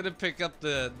 she's gonna pick up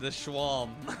the schwam.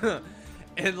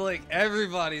 And like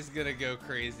everybody's gonna go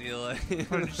crazy. Like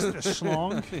Just a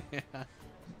schlong. Yeah.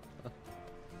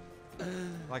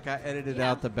 Like I edited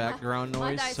Yeah, out the background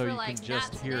my noise dice so were you like, can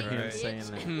just "That's hear an him Right. saying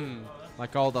bitch." that.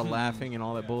 Like all the laughing and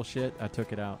all that bullshit, I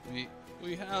took it out.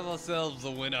 We have ourselves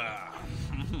a winner.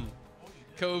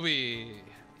 Kobe,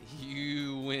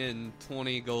 you win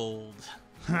 20 gold.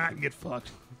 Get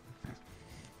fucked.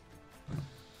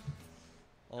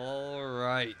 All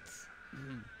right.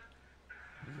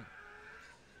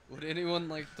 Would anyone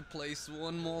like to place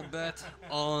one more bet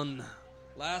on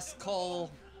last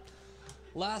call?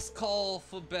 Last call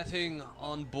for betting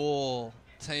on ball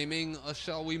taming, or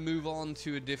shall we move on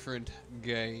to a different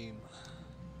game?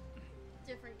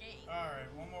 different game. Alright,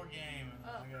 one more game. And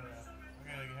Oh. I gotta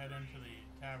head into the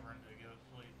tavern to go to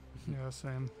sleep. Yeah,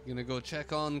 same. Gonna go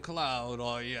check on Cloud,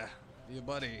 are ya? You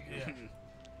buddy? Yeah.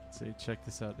 So check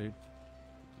this out, dude.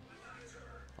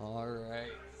 All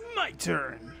right. My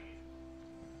turn.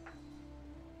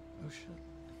 Oh shit.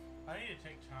 I need to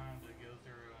take time to go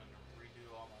through and redo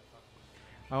all my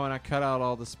fucking Oh, and I cut out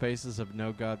all the spaces of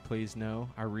 "No God, Please No."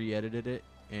 I re-edited it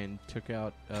and took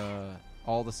out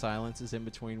all the silences in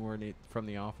between where it from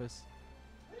The Office.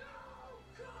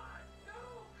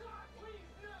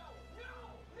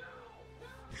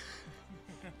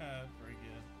 That's pretty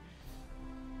good.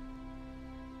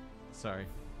 Sorry,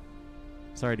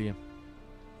 DM.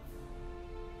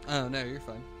 Oh no, you're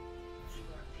fine.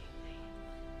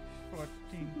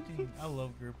 14. I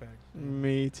love group acts.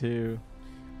 Me too.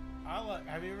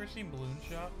 Have you ever seen Balloon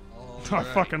Shop? All I right.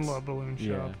 fucking love Balloon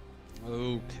Yeah. Shop.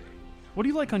 Okay. What do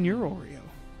you like on your Oreo?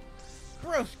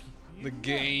 Broski. The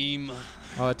game.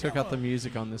 Oh, I took out the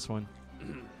music on this one.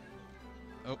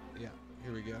 Oh, yeah.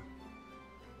 Here we go.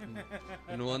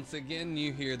 And once again,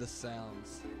 you hear the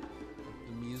sounds of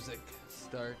the music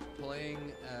start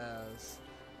playing as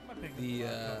I might pick the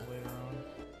this up later on.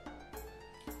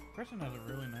 Kristen has a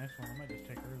really nice one. I might just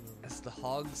take hers over. as the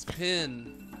hog's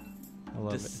pin I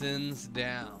love it. descends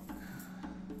down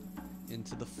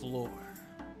into the floor,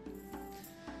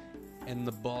 and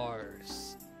the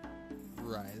bars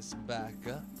rise back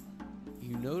up.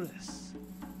 You notice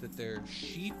that there are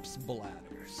sheep's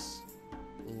bladders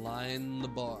line the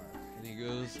bar, and he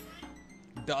goes,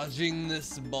 "Dodging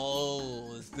this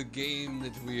ball is the game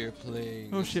that we are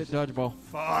playing." Oh shit, dodgeball.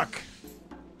 Fuck.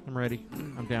 I'm ready.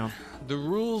 I'm down. The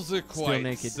rules are quite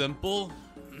naked. simple.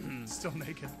 Still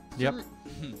naked. Yep.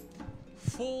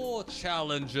 4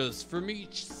 challengers from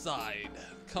each side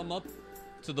come up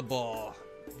to the bar.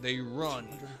 They run.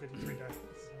 153 dice.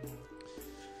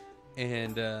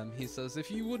 And he says,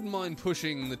 if you wouldn't mind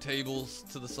pushing the tables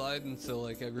to the side, and so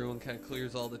like everyone kind of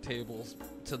clears all the tables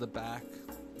to the back,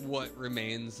 what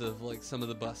remains of like some of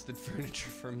the busted furniture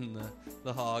from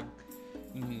the hog.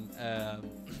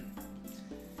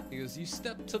 He goes, you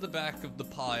step to the back of the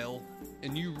pile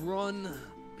and you run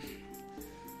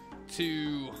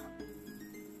to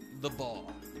the bar.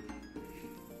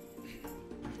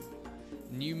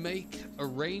 And you make a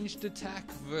ranged attack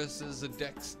versus a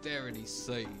dexterity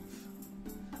save.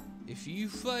 If you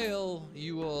fail,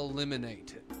 you are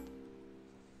eliminated.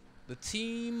 The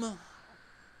team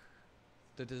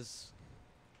that is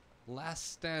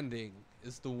last standing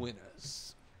is the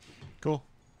winners. Cool.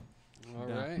 All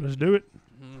Yeah. right. Let's do it.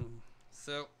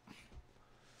 So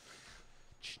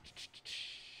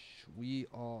we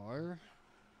are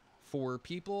 4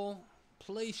 people.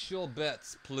 Place your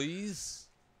bets, please.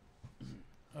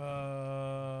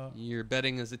 You're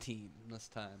betting as a team this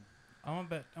time. I'm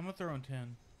gonna throw in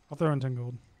 10. I'll throw in 10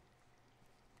 gold.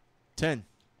 10.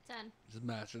 10. Just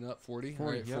matching up 40. 40, All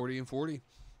right, yep. 40 and 40.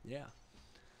 Yeah.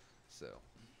 So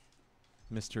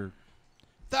Mr.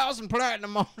 1,000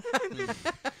 platinum on.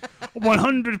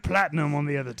 100 platinum on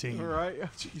the other team. All right.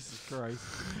 Jesus Christ.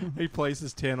 He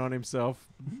places 10 on himself.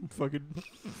 Fucking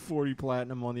 40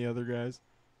 platinum on the other guys.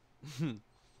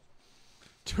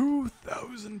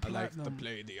 2,000 platinum.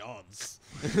 play the odds.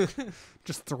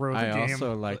 Just throw the I game.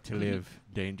 also like to live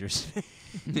dangerously.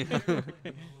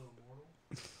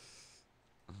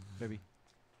 Baby.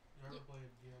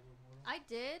 I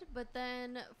did, but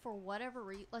then for whatever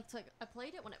reason, like I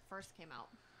played it when it first came out,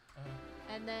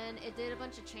 and then it did a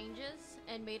bunch of changes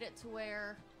and made it to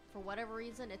where, for whatever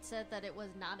reason, it said that it was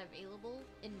not available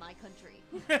in my country.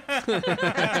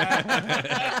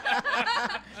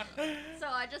 So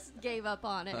I just gave up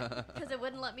on it because it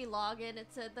wouldn't let me log in. It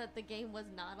said that the game was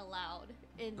not allowed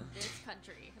in this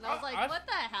country, and I was like, "What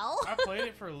the hell?" I played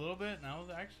it for a little bit, and I was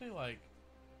actually like,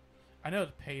 I know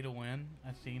it's pay to win.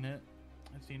 I've seen it.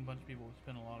 I've seen a bunch of people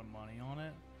spend a lot of money on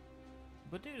it.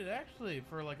 But dude, it actually,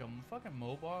 for like a fucking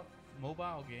mobile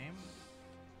game.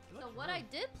 So what I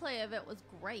did play of it was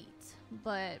great,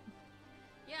 but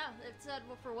yeah, it said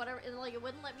for whatever, like it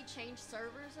wouldn't let me change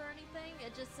servers or anything.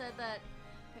 It just said that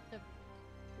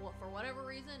for whatever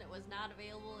reason it was not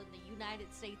available in the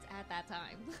United States at that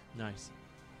time. Nice.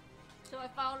 So I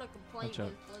filed a complaint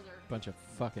with Blizzard. Bunch of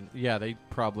fucking... Yeah, they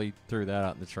probably threw that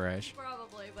out in the trash.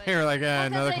 Probably, but Here, like,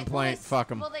 another they- complaint. Fuck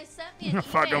them. Well, they sent me an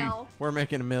Fuck 'em. email. We're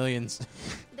making millions.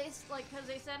 Because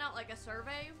they sent out like a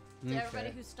survey to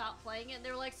everybody who stopped playing it. And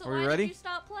they were like, "So Are we why ready? did you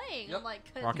stop playing?" Yep. I'm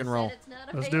like, "'Cause Rock you and said roll. it's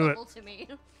not Let's do it. available to me."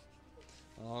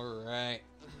 All right.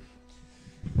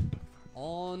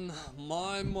 On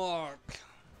my mark,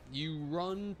 you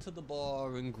run to the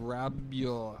bar and grab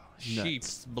your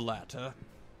sheep's bladder.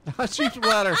 Sheep's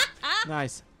bladder.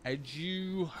 Nice. As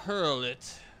you hurl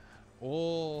it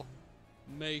or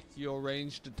make your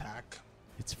ranged attack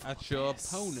It's full at of your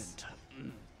piss. opponent.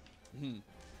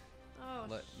 Oh,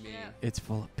 Let me shit. It's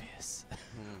full of piss.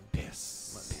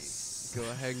 Let me go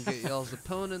ahead and get y'all's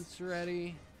opponents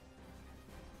ready.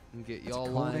 And get It's a y'all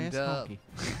cold lined ass up.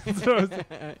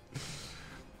 honky.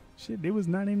 Shit, it was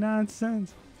 99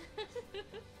 cents.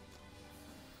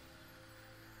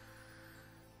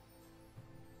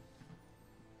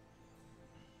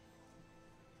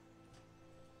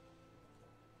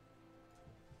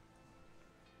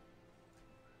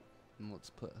 And let's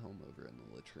put him over in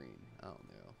the latrine. I don't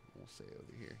know. We'll say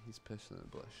over here. He's pissing in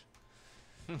the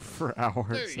bush. For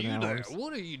hours and hours.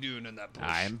 What are you doing in that bush?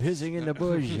 I am pissing in the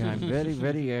bush. I'm very,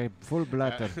 very full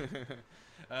bladder.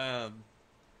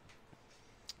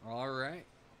 All right.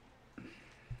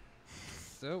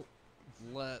 So,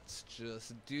 let's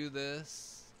just do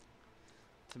this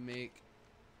to make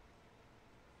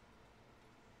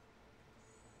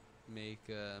make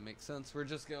sense. We're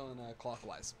just going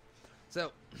clockwise.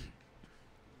 So,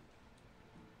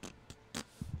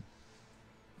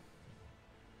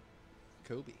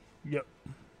 Kobe, Yep.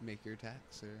 make your attack,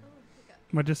 sir. Okay.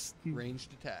 I just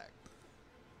Ranged attack.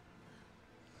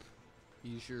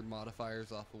 Use your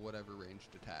modifiers off of whatever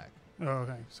ranged attack. Oh,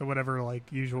 okay. So whatever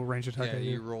like usual range attack Yeah, I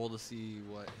you do. roll to see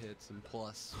what hits and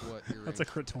plus what your That's a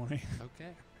range. crit 20.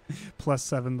 Okay. Plus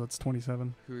 7, that's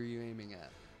 27. Who are you aiming at?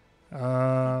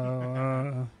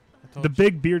 Uh, I told the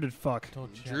big bearded fuck. I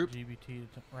told Droop. ChatGPT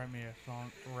to write me a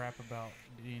song, rap about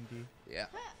D&D Yeah.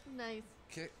 Nice.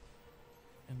 Okay.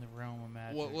 in the realm of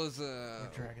magic. What was where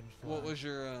dragons fly. what was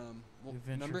your We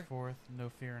venture number forth, no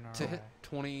fear in our to eye. hit?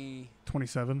 20.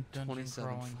 27. Dungeon 27.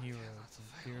 crawling Fuck, heroes, yeah, that's a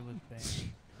with fearless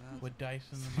band. With dice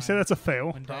in the You say that's a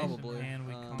fail? When dice in Probably. hand,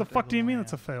 we The The conquer fuck do you mean land.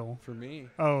 it's a fail? For me.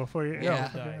 Oh, for you. Yeah.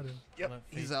 Yeah. Dice. Yep, Let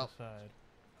he's fate out. decide.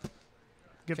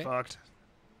 Get Okay. fucked.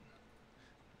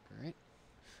 All right.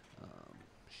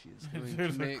 She is going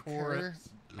There's to a make her chorus.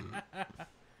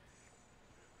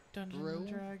 Dungeons Throw. and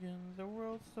Dragons, the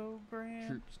world's so grand.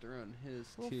 troops to run his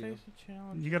We'll too. face a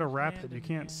challenge. You gotta rap hand it. You in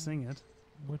can't hand. sing it.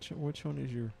 Which one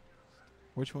is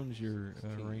your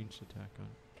ranged attack on?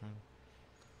 Trying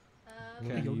Okay.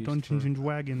 There you go, Used Dungeons for- and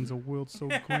Dragons, a world so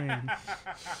grand.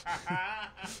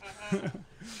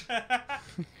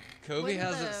 Kobe Wouldn't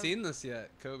hasn't the- seen this yet.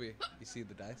 Kobe, you see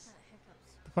the dice?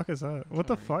 The fuck is that? What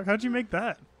the fuck? How'd you make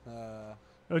that? Oh,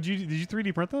 did you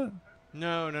 3D print that?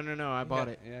 No. I bought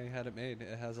it. Yeah, you had it made.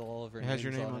 It has all of our It has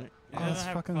your names name on it. It Oh, doesn't that's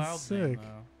have fucking Cloud's sick. name,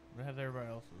 though. It has everybody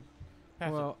else's.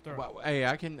 Pass Well, it. Throw it. hey,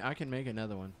 I can make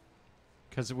another one,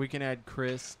 because we can add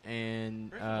Chris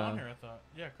and Chris is on here, I thought.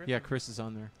 Yeah, Chris. yeah, is- Chris is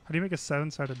on there. How do you make a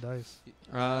 7-sided dice?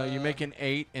 You make an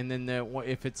 8, and then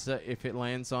if it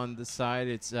lands on the side,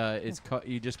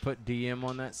 you just put DM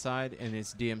on that side, and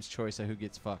it's DM's choice of who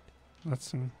gets fucked.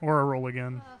 Let's see. Or a roll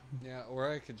again. Yeah,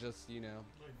 or I could just,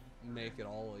 make it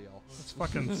all of y'all. That's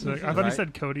fucking sick. I thought you Right?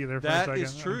 said Cody there for a That second.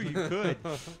 is true. You could.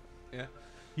 Yeah.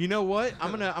 You know what? I'm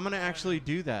gonna actually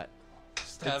do that.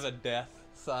 Just have a death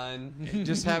sign.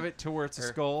 Just have it to where it's a Or-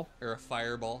 skull. or a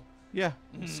fireball. Yeah,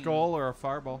 a skull or a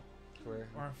fireball. Where?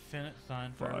 Or infinite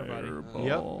sign for everybody. Fireball.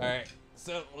 Yep. All right.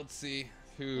 So let's see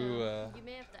who You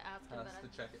may have to ask him, has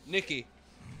but to check it. Nikki,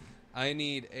 I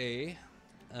need a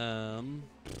so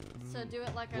do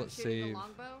it like I'm Let's shooting save. the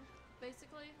longbow,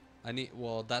 basically.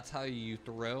 Well, that's how you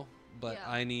throw, but Yeah.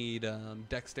 I need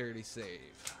dexterity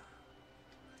save,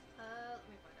 Let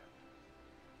me find out.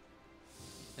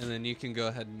 and then you can go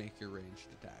ahead and make your ranged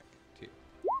attack too.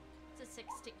 It's a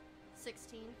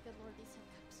 16. Good lord, these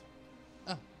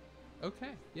hiccups.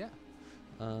 Okay, yeah.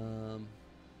 You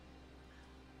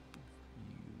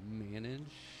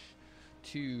manage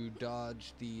to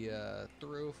dodge the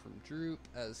throw from Droop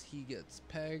as he gets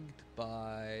pegged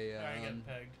by. I get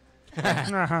pegged. He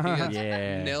gets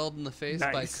Yeah. nailed in the face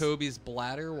by Nice. Kobe's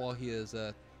bladder while he is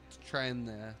trying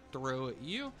to throw at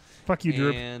you. Fuck you,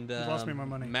 Droop. And You've lost me my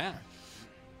money. Matt,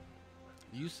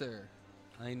 you sir,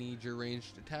 I need your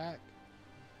ranged attack.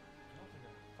 I don't think I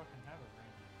fucking have a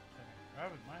ranged attack.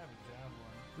 Might have a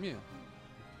javelin. Yeah.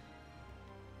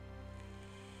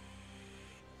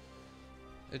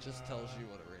 It just tells you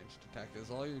what a ranged attack is.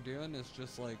 All you're doing is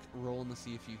just like rolling to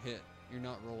see if you hit. You're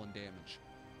not rolling damage.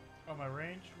 Oh, my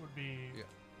range would be Yeah.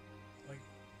 like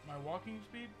my walking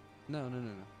speed. No.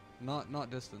 Not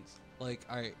distance. Like,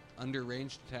 alright, under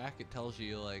ranged attack, it tells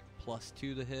you like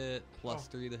 +2 to hit,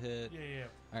 +3 to hit. Yeah.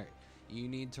 Alright, you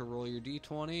need to roll your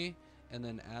d20 and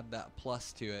then add that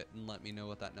plus to it and let me know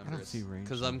what that number don't is. see range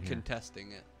Because on I'm here.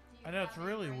 contesting it. Do you I know, it's have a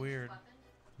really ranged weird. weapon?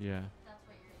 Yeah. That's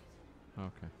what you're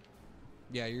using. Okay.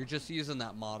 Yeah, you're just using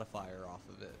that modifier off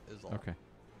of it, is all. Okay.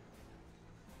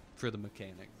 For the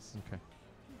mechanics. Okay.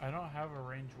 I don't have a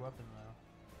ranged weapon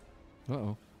though.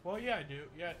 Uh-oh. Well, yeah, I do.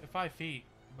 Yeah, 5 feet,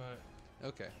 but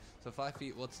Okay, so 5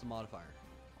 feet, what's the modifier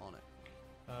on it?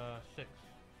 6,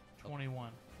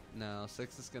 21. No,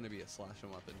 6 is going to be a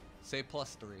slashing weapon. Say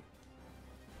 +3.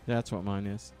 That's what mine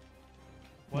is.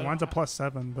 Well, I Mine's a don't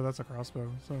 +7, but that's a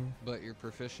crossbow, so But you're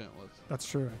proficient with. that's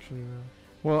true actually.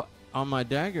 Well, on my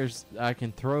daggers, I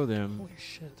can throw them. Holy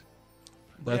shit!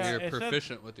 But Yeah, you're it says-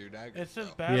 proficient with your dagger. It says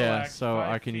though. battle Yeah, axe, so 5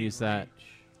 I can feet use that. reach.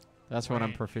 That's what I'm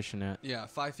Range. proficient at. Yeah,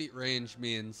 5 feet range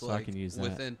means So I like can use that.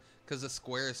 within. Because a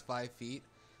square is 5 feet.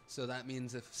 So that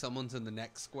means if someone's in the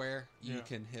next square, you Yeah.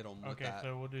 can hit them with Okay, that.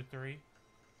 so we'll do 3.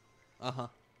 Uh huh.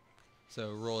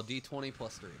 So roll a d20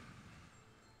 +3.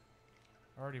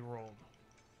 I already rolled.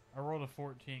 I rolled a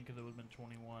 14 because it would have been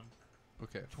 21.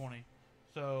 Okay. 20.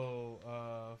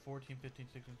 So 14, 15,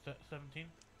 16, 17.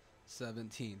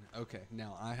 17. Okay,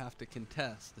 now I have to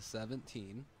contest the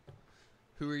 17.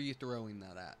 Who are you throwing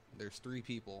that at? There's 3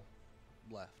 people.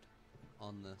 left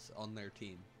on their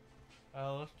team.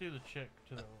 Let's do the chick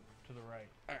to the right.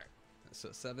 All right. So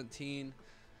 17.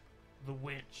 The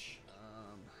witch.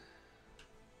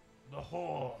 The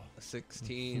whore.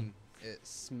 16. It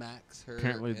smacks her.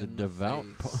 Apparently the in devout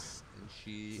face, and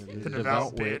she is The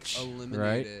devout bitch.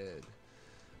 eliminated.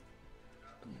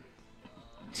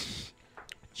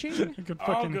 I could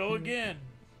I'll fucking go again.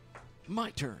 My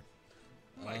turn.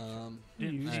 Didn't see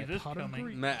Use this pot of coming.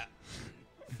 grease. Matt,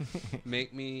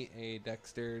 make me a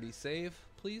dexterity save,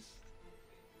 please.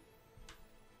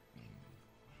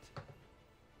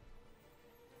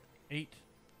 8.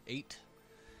 8.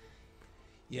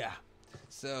 Yeah.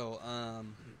 So,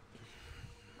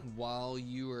 while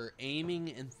you are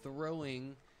aiming and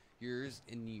throwing yours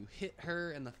and you hit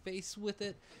her in the face with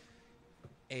it,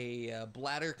 a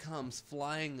bladder comes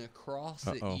flying across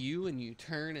at you, and you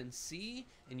turn and see,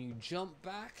 and you jump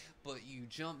back, but you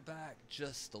jump back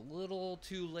just a little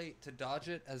too late to dodge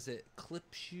it as it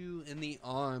clips you in the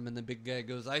arm, and the big guy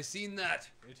goes, "I seen that!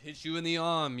 It hit you in the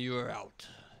arm, you are out."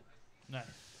 Nice.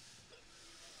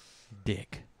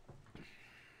 Dick.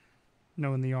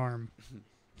 No, in the arm.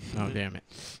 Oh, damn it.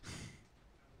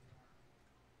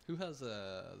 Who has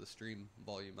the stream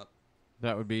volume up?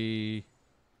 That would be,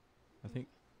 I think.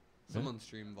 Someone's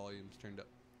stream volume's turned up.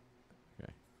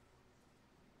 Okay.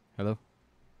 Hello?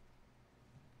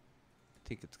 I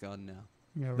think it's gone now.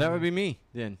 Yeah, That would be me,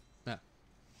 then.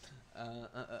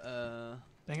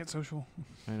 Dang it, social.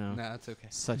 I know. Nah, it's okay.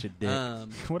 Such a dick.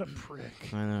 What a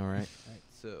prick. I know, right? Alright,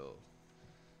 so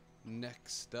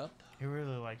next up He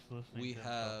really likes listening. we to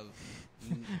have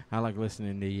I like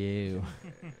listening to you.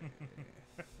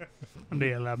 Do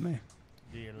you love me?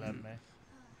 Do you love me?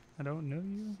 I don't know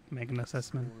you. Make an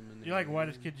assessment. You like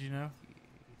Whitest Kids You Know?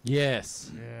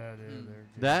 Yes. Yeah, dude. They're good.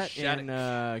 That Shattuck.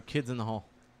 and Kids in the Hall.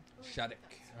 Shattuck.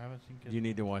 I haven't seen Kids. You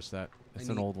need to watch that. It's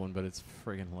I an need- old one, but it's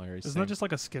friggin' hilarious. Isn't that just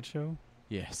like a skit show?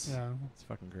 Yes. Yeah. It's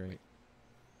fucking great.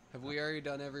 Have we already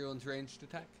done everyone's ranged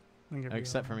attack? I think it'd be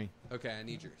Except for alright. me. Okay, I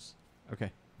need yours.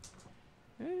 Okay.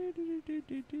 And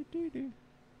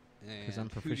Because I'm who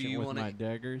do proficient you with wanna- my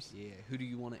daggers. Yeah, who do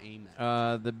you want to aim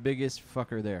at? The biggest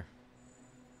fucker there.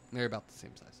 They're about the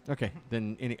same size. Okay,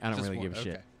 then I don't Just really one, give a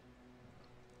shit. okay.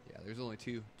 Yeah, there's only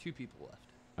two people left.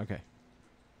 Okay.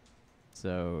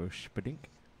 So, shpadink.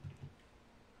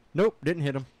 Nope, didn't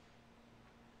hit him.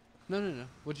 No.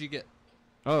 What'd you get?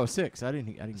 Oh, 6. I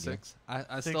didn't get 6.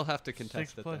 I still have to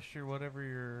contest 6 it. plus your whatever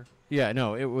your. Yeah,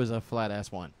 no, it was a flat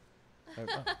ass 1.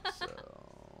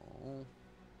 So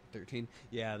 13.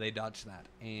 Yeah, they dodged that,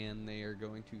 and they are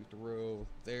going to throw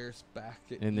theirs back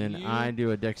at And then you. I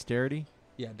do a dexterity.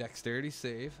 Yeah, dexterity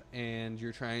save, and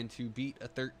you're trying to beat a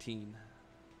 13.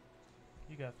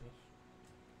 You got this.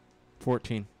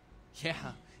 14.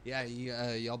 Yeah.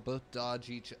 Y'all both dodge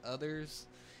each other's,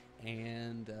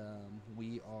 and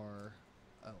we are.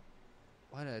 Oh,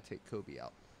 why did I take Kobe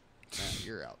out?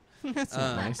 You're out. That's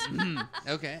not nice.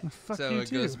 Okay, Fuck so you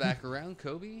it goes too. back around.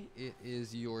 Kobe, it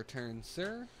is your turn,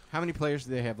 sir. How many players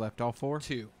do they have left? All 4?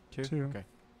 2. 2. Okay.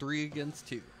 3 against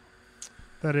 2.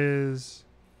 That is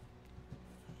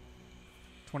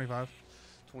 25.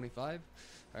 25.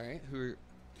 All right, who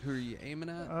are you aiming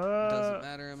at? Uh, Doesn't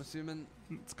matter, I'm assuming.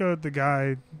 Let's go with the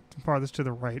guy farthest to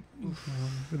the right.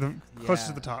 Closest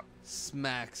to Yeah. the top.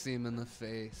 Smacks him in the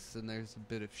face, and there's a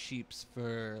bit of sheep's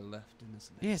fur left in his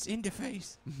neck. Yes, in the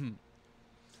face.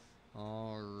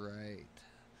 All right.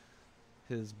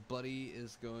 His buddy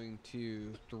is going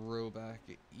to throw back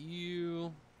at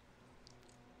you.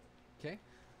 Okay.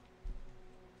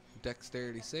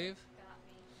 Dexterity save.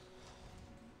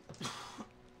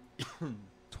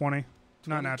 20.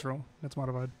 Not natural. That's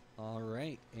modified. All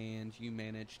right, and you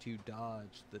manage to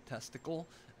dodge the testicle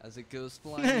as it goes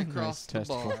flying across the Nice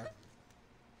testicle.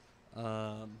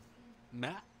 bar.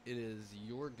 Matt, it is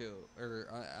your go. Or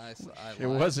I It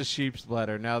lied. was a sheep's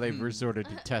bladder. Now they've resorted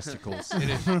to testicles. It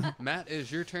is, Matt, it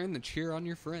is your turn to cheer on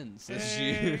your friends. As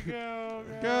you-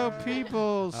 Go,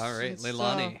 peoples. All right, It's,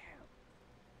 Leilani.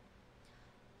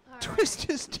 Twist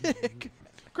his dick.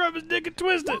 Grab his dick and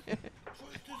twist it.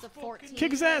 It's a 14.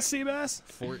 Kick his ass, Seabass.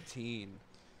 14.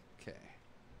 Okay.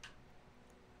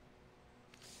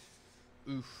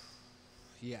 Oof.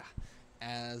 Yeah.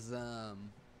 As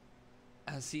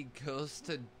he goes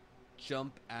to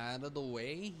jump out of the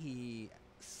way, he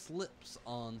slips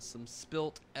on some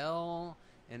spilt ale,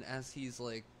 and as he's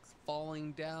like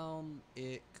falling down,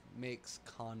 it makes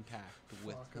contact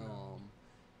with him.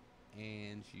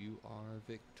 And you are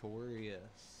victorious.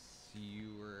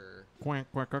 You were Quack,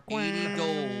 quack, quack, 80 quack.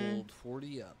 gold,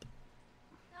 40 up.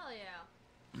 Hell yeah.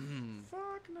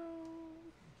 Fuck no.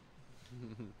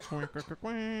 Quack, quack, quack,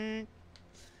 quack.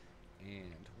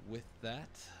 And with that,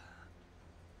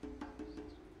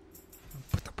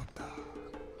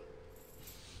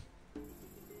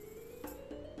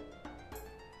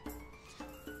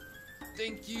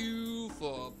 thank you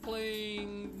for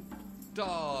playing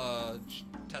Dodge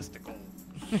Testicle.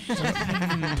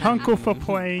 Tunkel for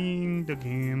playing the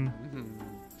game.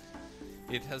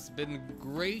 It has been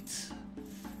great,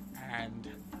 and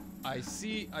I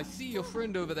see your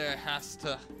friend over there has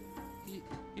to.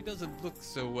 He doesn't look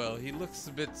so well. He looks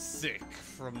a bit sick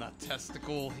from that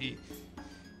testicle. He's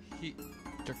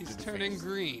turning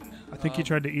green. I think he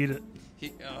tried to eat it.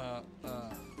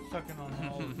 Sucking on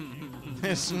all the juices.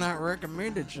 It's not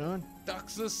recommended, son.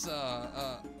 Doxus,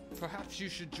 perhaps you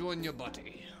should join your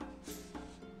buddy.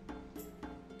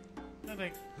 No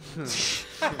thanks.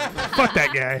 Fuck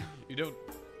that guy. You don't.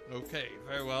 Okay,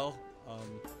 very well.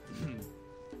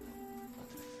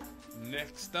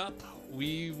 Next up,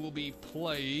 we will be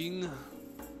playing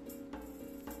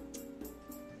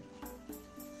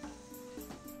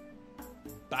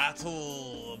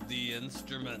Battle of the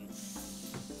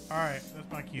Instruments. All right,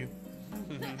 that's my cue.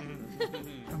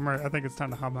 I'm right. I think it's time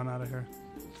to hop on out of here.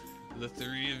 The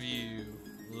three of you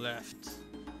left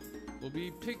will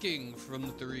be picking from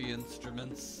the three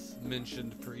instruments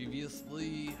mentioned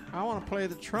previously. I want to play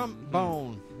the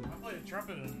trombone. I played a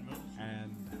trumpet in the middle school.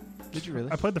 And Did you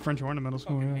really? I played the French horn in middle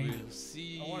school. Fucking Yeah. hate We'll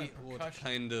see I wanted what percussion.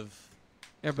 kind of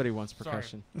Everybody wants Sorry.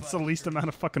 percussion. It's the least amount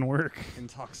of fucking work.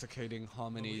 intoxicating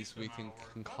harmonies we can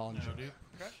No, conjure. dude.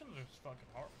 Percussions are fucking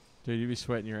hard. Dude, you be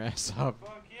sweating your ass off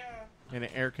Fuck yeah. in an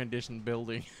air-conditioned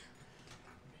building.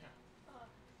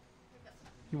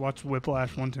 You watched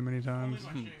Whiplash one too many I'll times. leave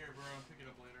my shit here, bro. I'll pick it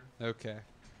up later. Okay.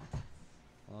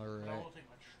 All But I right. will take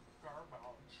my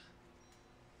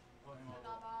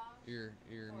garbage. Your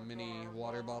mini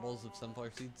water bottles of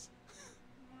sunflower seeds.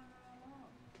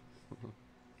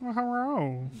 Oh,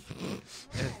 hello.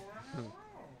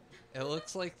 It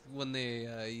looks like when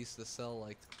they used to sell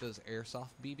like those airsoft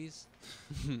BBs.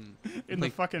 In the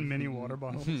Like- fucking mini water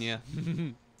bottle. Yeah. Sure,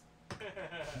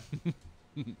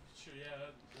 yeah, that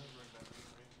does bring back to me.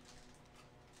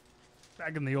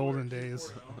 Back in the olden We days.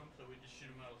 poured on 'em, so we just shoot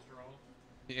 'em out of straws.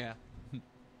 Yeah.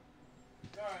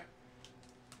 Alright.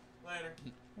 Later.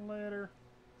 Later.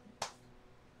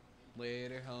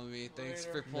 Later, homie. Thanks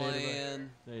Later. for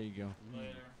playing. There you go.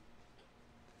 Later.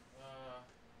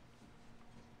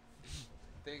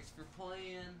 Thanks for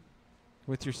playing.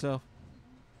 With yourself.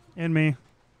 And me.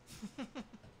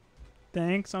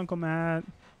 Thanks, Uncle Matt.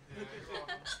 Yeah, you're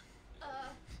welcome.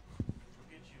 I'll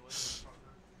get you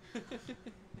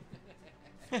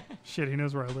later, fucker. Shit, he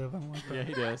knows where I live. I don't like that. Yeah,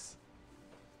 he does.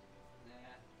 Nah.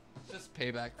 Just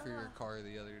payback for your car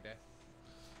the other day.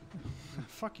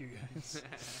 Fuck you guys.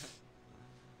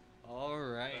 All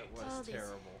right. Oh, these-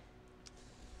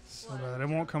 So bad. It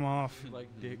won't come off. Like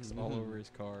dicks all over his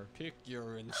car. Pick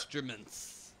your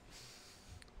instruments.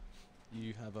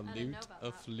 You have a I didn't know lute, about a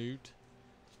that. flute,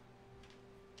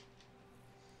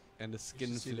 and a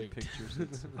skin See the flute. pictures.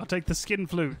 It's- I'll take the skin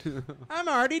flute. I'm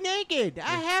already naked.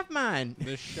 I have mine.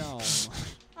 The shawm.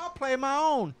 I'll play my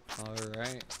own. All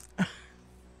right.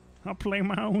 I'll play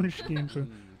my own skin flute.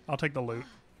 I'll take the loot.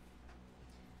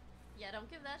 Yeah,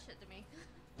 don't give that shit to me.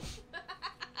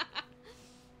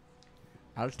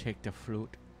 I'll take the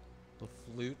flute. The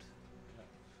flute.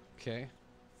 Okay.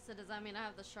 So does that mean I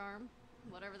have the charm?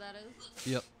 Whatever that is?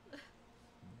 Yep.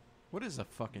 What is a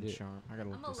fucking Yeah. charm? I gotta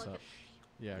I'm look gonna this look up. at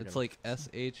Yeah, I It's gotta- like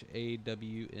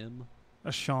SHAWM.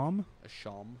 A sham? A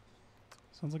shawm.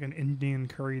 Sounds like an Indian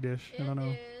curry dish. I don't know.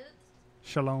 It is.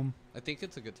 Shalom. I think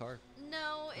it's a guitar.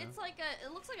 No, it's like a.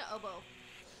 It looks like an oboe.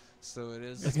 So it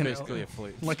is. It's an basically el- a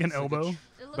flute. Like an It's like a elbow?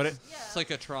 It looks. But it- yeah. It's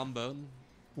like a trombone.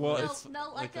 Well, no, it's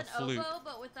no, like, like a an flute. oboe,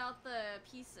 but without the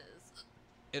pieces.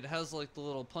 It has like the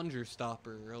little plunger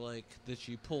stopper, like that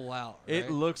you pull out. it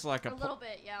right? looks like A a little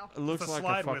bit, yeah. it looks It's a like a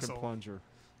slide fucking whistle. plunger.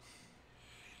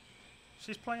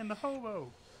 She's playing the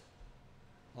hobo.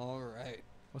 All right.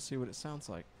 Let's see what it sounds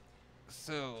like.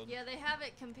 So Yeah, they have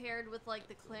it compared with like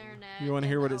the clarinet. You want to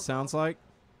and hear the what it oboe. sounds like?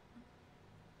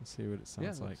 Let's see what it yeah,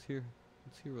 sounds like. let's hear.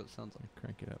 Let's hear what it sounds like.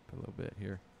 Crank it up a little bit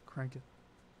here. Crank it.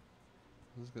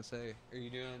 I was gonna say, are you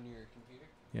doing it on your computer?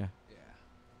 Yeah, Yeah.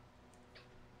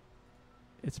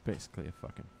 it's basically a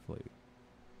fucking flute. It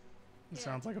Yeah.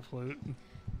 sounds like a flute.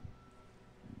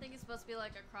 I think it's supposed to be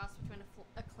like a cross between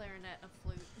a clarinet and a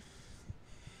flute.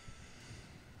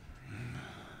 I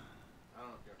don't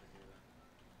know if you ever hear that.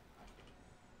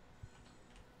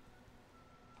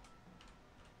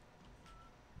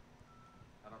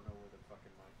 I don't know where the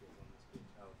fucking mic is on this bitch.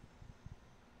 Oh.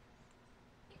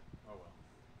 Oh well.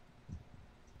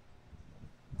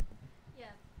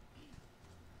 Yeah.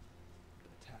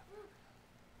 Tap.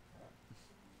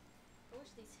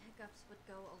 these hiccups would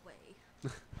go away.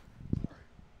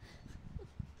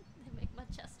 They make my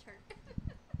chest hurt.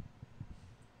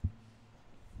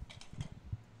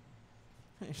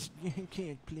 I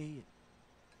can't play it.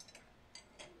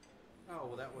 Oh,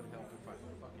 well, that would help if I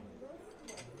fucking...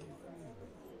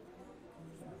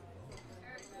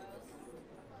 There it goes.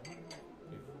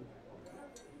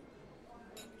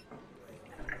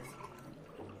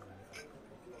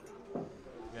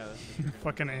 Yeah, that's what you're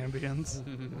Fucking ambience.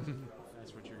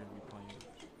 that's what you're gonna be playing.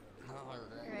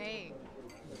 Great.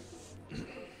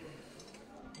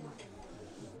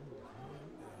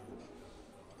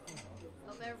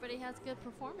 Hope everybody has good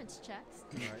performance checks.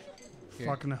 Right. Here.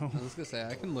 Fuck no. I was gonna say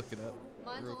I can look it up.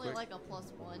 Mine's Real only quick. like a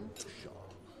 +1.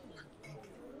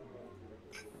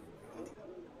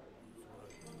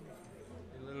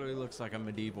 It literally looks like a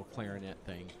medieval clarinet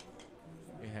thing.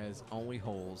 It has only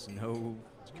holes, no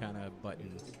kind of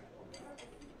buttons.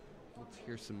 Let's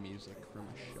hear some music from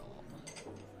a shop.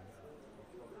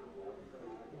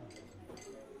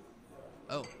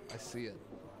 Oh, I see it.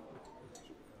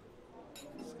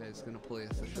 This guy's gonna play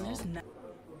us a shop.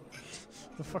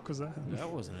 The fuck was that? That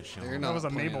wasn't a show. They're That not was a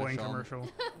playing Maybelline shop. commercial.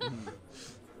 Okay,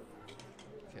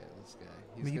 this guy.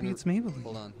 He's Maybe gonna, it's Maybelline.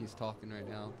 Hold on, he's talking right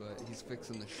now, but he's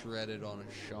fixing the shredded on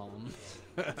a sham.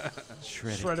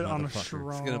 Shredded on a motherfucker.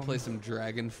 strong. He's gonna play some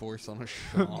Dragon Force on a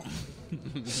sham.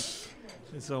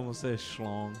 It's almost a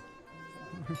schlong.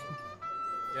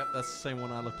 Yep, that's the same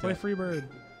one I looked Play at. Freebird.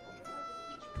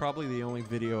 Probably the only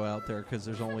video out there because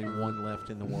there's only one left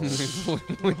in the world.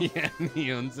 Yeah, and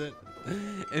he owns it,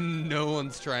 and no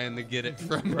one's trying to get it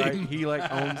from Right? him. He like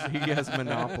owns. He has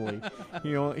monopoly.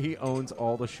 He owns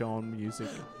all the Sean music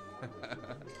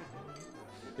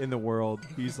in the world.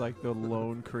 He's like the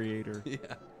lone creator. Yeah.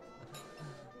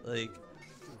 Like,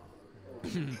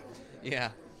 yeah.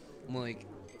 I'm like,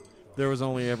 There was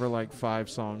only ever like 5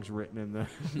 songs written in the,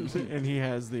 and he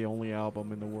has the only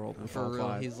album in the world with for all real,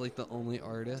 5. he's like the only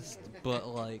artist, but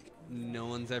like, no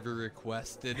one's ever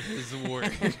requested his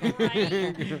work.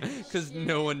 Right. Because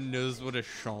no one knows what a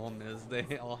sham is.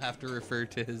 They all have to refer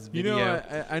to his You video.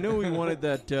 know, I know we wanted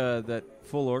that that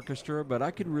full orchestra, but I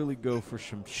could really go for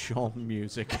some Sean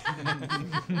music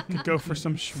Could go for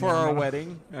some for our schmorma.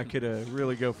 wedding. I could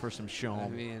really go for some I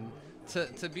Sean. mean,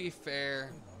 to be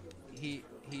fair, he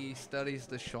studies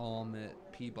the sham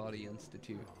at Peabody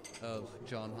Institute of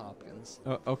John Hopkins.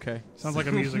 Okay, Sounds like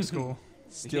a music school.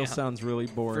 still Yeah. sounds really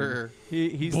boring. For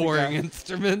He's boring the guy,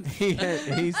 instruments.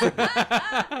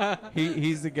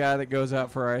 he's the guy that goes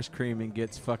out for ice cream and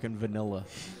gets fucking vanilla.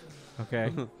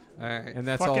 Okay, All right. and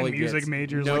that's Fucking all he music gets.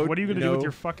 majors. No, Like, what are you gonna do no- with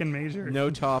your fucking major? No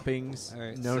toppings. All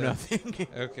right, no so- nothing.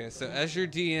 Okay, so as your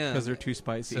DM, Because they're too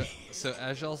spicy. so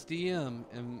as y'all's DM,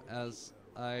 and as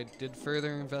I did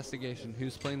further investigation,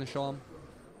 who's playing the sham?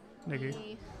 Nigga.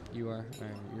 Me. You are. All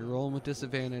right, you're rolling with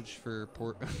disadvantage for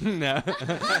no.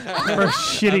 For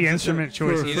shitty instrument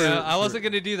choices. You know, I wasn't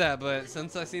gonna do that, but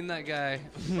since I seen that guy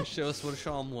show us what a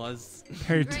sham was,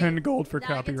 Paid Great. 10 gold for Now I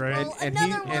get to copyright. roll and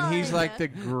another he's one. like the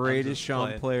greatest Sean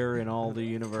playing. player in all the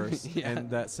universe, Yeah. and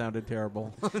that sounded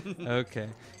terrible. okay.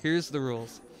 Here's the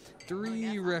rules: 3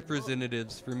 that's not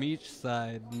representatives from each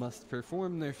side must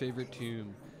perform their favorite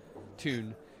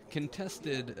tune.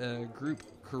 Contested group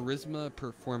charisma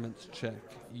performance check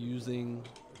using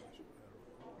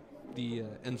the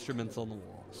instruments on the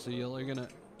wall. So y'all are gonna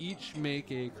each make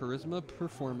a charisma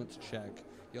performance check.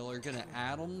 Y'all are gonna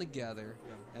add them together,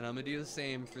 and I'm gonna do the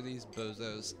same for these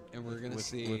bozos, and we're gonna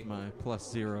see. with my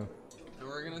 +0 And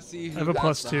we're gonna see who I have a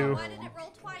gets +2. the Why high did roll. it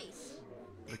roll twice?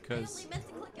 because I only meant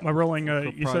to click it Am I rolling Well,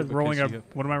 you probably said rolling because a. you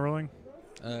have- What am I rolling?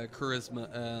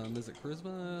 Charisma. Is it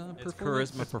charisma? it's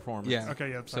performance? charisma performance. Yeah.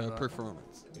 Okay, yeah. sorry So about that.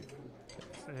 performance.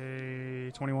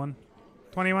 Say 21.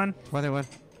 21. 21.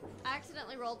 I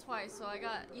accidentally rolled twice, so I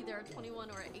got either a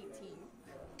 21 or an 18.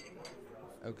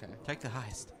 Okay. Take the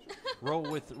highest. roll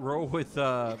with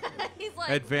He's like,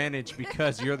 advantage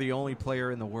because you're the only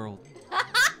player in the world,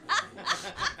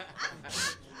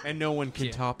 and no one can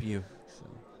Yeah. top you. So,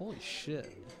 holy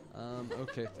shit.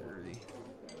 Okay, 30.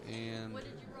 And what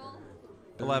did you roll?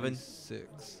 11.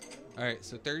 36. All right,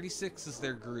 so 36 is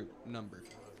their group number.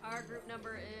 Our group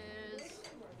number is.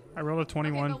 I rolled a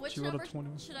 21. Okay, but which She rolled number a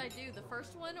 21. should I do? The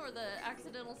first one or the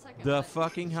accidental second The one?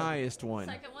 fucking highest one.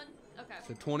 Second one? Okay.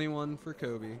 So 21 for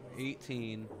Kobe,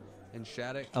 18, and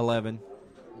Shattuck 11.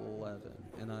 11.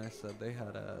 And I said they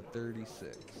had a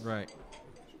 36. Right.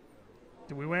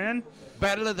 Did we win?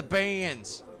 Battle of the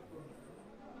Bands.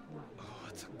 Oh,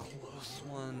 it's a close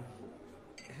one.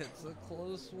 It's a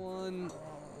close one.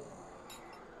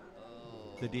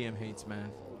 The DM hates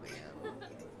math.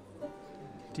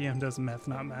 DM does meth,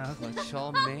 not math. But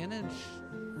y'all managed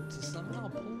to somehow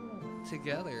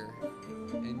together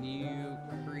and you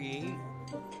create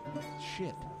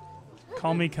shit.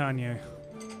 Call me Kanye.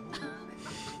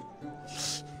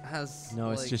 Has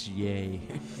No, it's like- just yay.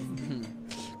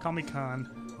 Call me Khan.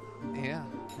 Yeah,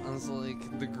 I was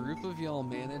like, the group of y'all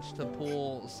managed to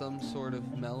pull some sort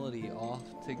of melody off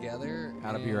together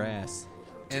Out of your and- ass.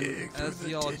 And Dig through as the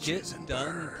y'all ditches get and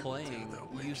done burn playing, till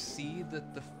the you wind. see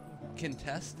that the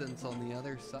contestants on the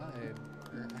other side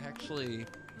are actually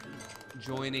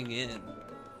joining in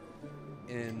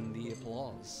the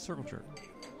applause. Circle jerk.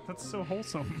 That's so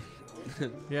wholesome.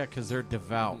 Yeah, because they're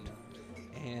devout.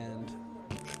 And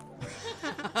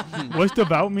What's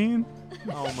devout mean?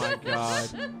 Oh my god.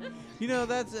 You know,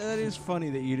 that is funny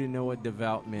that you didn't know what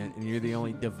devout meant, and you're the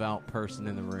only devout person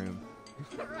in the room.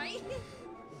 Right?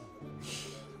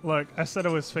 Look, I said I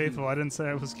was faithful. I didn't say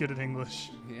I was good at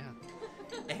English. yeah,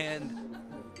 and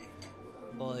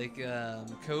like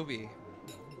Kobe.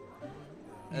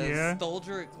 As Yeah?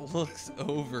 Stoldrick looks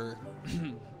over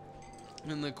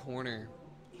in the corner,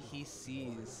 he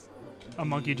sees A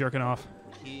monkey jerking off.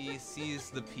 He sees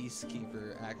the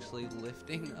Peacekeeper actually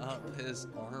lifting up his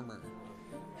armor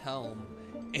helm,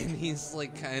 and he's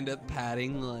like kind of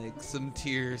patting like some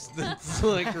tears that's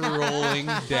like rolling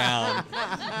down.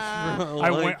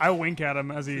 I wink at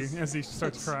him as he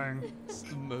starts crying. It's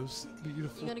the most You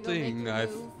beautiful gonna go make thing your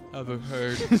I've move? ever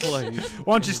heard played.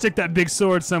 Why don't you stick that big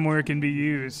sword somewhere it can be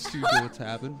used? See what's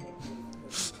happened?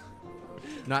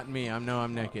 Not me.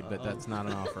 I'm naked, but that's not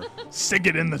an offer. Stick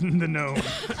it in the gnome.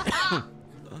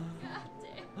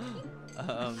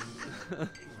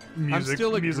 Music, I'm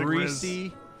still a music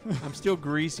greasy. I'm still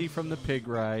greasy from the pig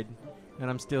ride, and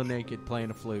I'm still naked playing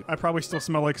a flute. I probably still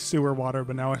smell like sewer water,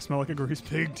 but now I smell like a grease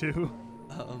pig too.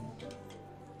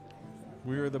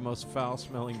 We are the most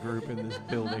foul-smelling group in this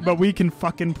building. But we can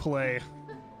fucking play.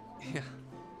 Yeah.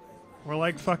 We're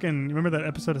like fucking. Remember that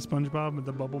episode of SpongeBob with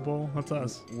the bubble bowl? That's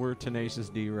us. We're Tenacious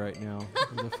D right now.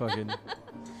 The fucking.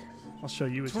 I'll show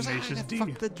you a Tenacious D.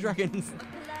 Fuck the dragons.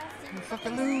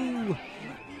 Fuckaloo.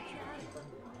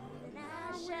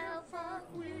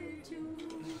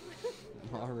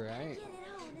 All right.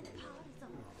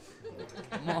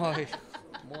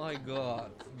 My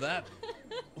God, that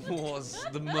was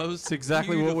the most. It's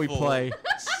exactly what we beautiful play.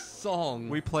 Song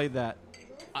We played that.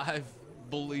 I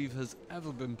believe has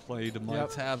ever been played in my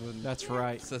Yep, tavern. That's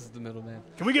right. Says the middleman.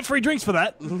 Can we get free drinks for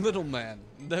that? Little man,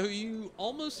 though you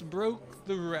almost broke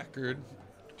the record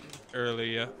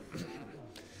earlier,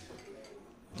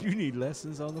 You need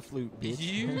lessons on the flute, bitch.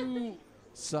 you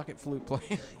Suck at flute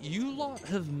playing. you lot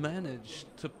have managed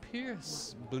to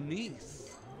pierce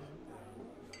beneath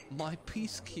my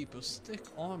Peacekeeper's thick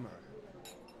armor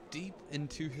deep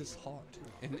into his heart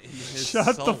and in his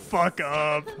Shut soul. the fuck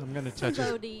up. I'm gonna touch Go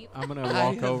his. deep. I'm gonna I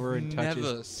walk have over and touch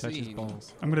never his seen-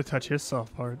 balls. I'm gonna touch his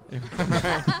soft part.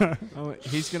 Oh,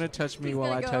 he's gonna touch me He's while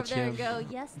gonna I go touch over there him. and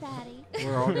go, yes, daddy.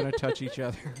 We're all gonna touch each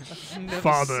other. I've never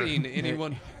Father. seen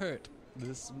anyone hurt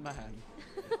this man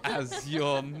as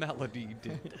your melody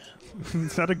did.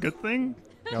 Is that a good thing?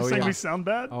 Oh, Saying yeah. we sound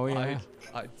bad? Oh yeah.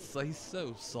 I'd say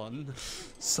so, son.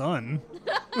 Son.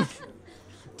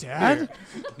 Dad?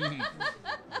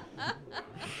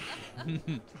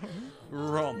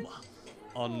 Rum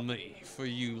on me for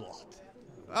you lot.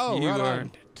 Oh, you right on.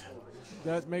 earned it.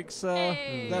 That makes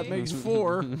Hey. that makes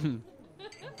 4.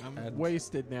 I'm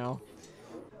wasted now.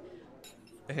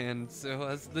 And so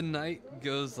as the night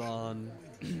goes on,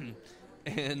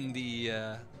 and the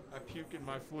I puke in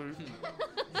my flute.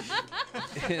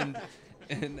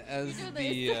 and as You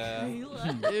do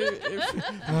the this.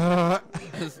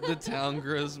 as the town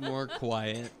grows more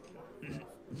quiet,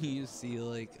 you see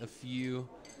like a few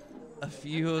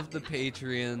of the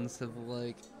Patreons have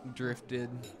like drifted,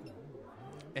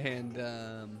 and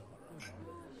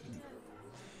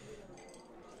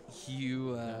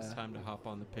you Now it's time to hop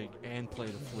on the pig and play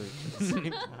the flute at the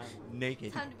same time,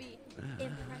 naked. Time to be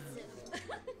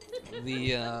impressive.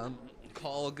 the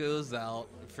call goes out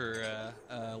for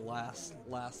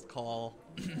last call,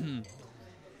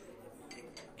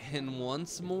 and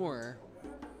once more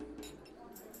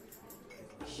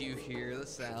you hear the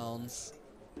sounds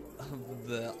of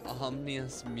the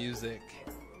ominous music,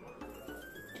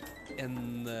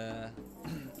 and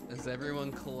as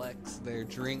everyone collects their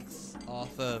drinks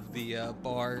off of the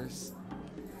bars,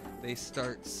 they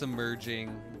start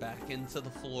submerging back into the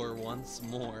floor once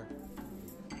more.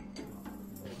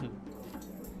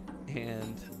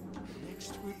 And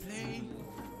Next we play.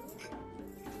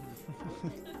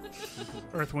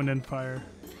 Earth, Wind, and Fire.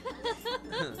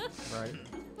 Right.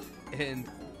 and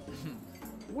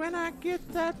When I get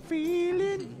that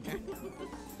feeling.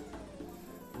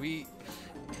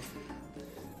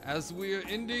 as we are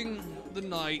ending the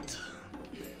night,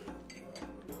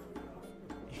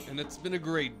 and it's been a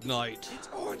great night,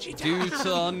 due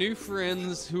to our new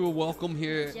friends who are welcome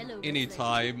here Jello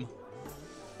anytime,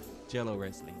 Jello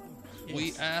wrestling.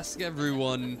 we ask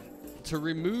everyone to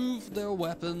remove their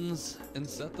weapons and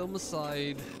set them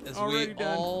aside as Already we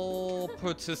done. all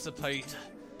participate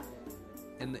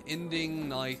in the ending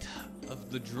night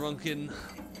of the drunken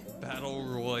battle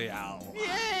royale.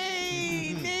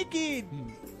 Yay! Naked!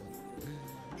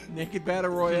 Naked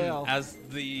Battle Royale. As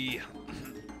the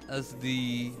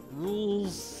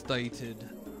rules stated,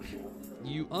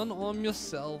 you unarm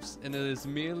yourselves and it is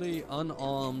merely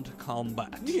unarmed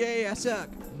combat. Yay, I suck.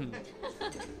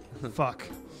 Fuck.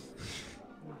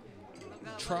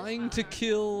 Trying to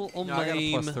kill or No, I got a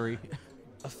maim +3.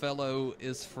 a fellow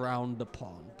is frowned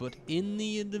upon, but in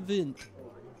the event,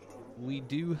 we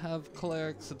do have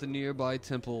clerics at the nearby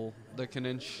temple that can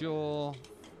ensure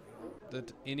that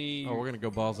any Oh, we're gonna go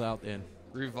balls out then.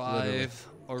 revive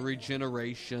or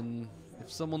regeneration,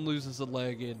 if someone loses a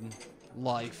leg in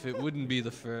life, it wouldn't be the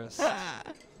first. We're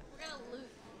gonna lose.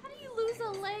 How do you lose a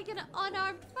leg in an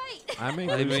unarmed fight? I may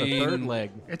I lose a mean- third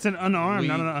leg. It's an unarmed, We-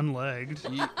 not an unlegged.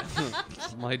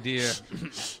 My dear,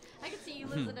 I can see you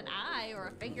losing an eye or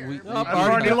a finger. We- but- I've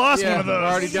already lost one of those.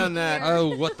 I've already done that.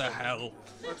 oh, what the hell?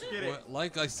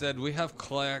 Like I said, we have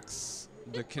clerics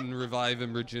that can revive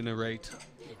and regenerate.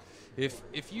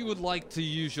 If you would like to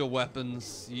use your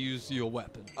weapons, use your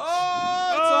weapon.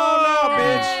 Oh, it's all now,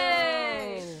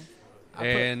 bitch.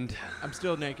 Yay! And I'm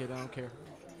still naked. I don't care.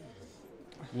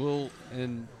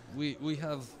 we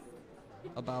have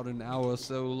about an hour or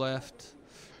so left.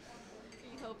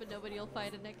 You hoping nobody will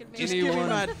fight a naked man? Just give me Anyone-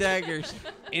 my daggers.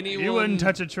 Anyone You wouldn't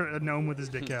touch a gnome with his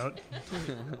dick out.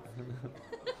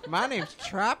 My name's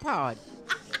Tripod.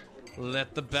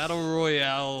 let the battle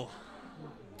royale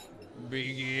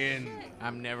begin.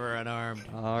 I'm never unarmed.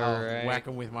 All I'll right. whack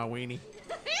him with my weenie.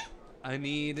 I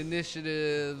need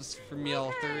initiatives from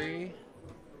y'all three.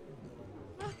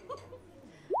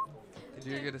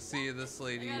 You're gonna see this I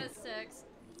lady got a 6.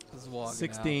 is walking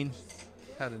 16. out.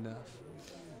 Had enough.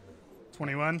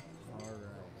 21. All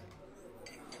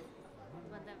right.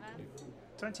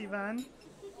 21.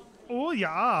 Oh,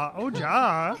 yeah. Oh,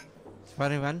 ja.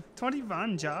 21.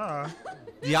 21, ja.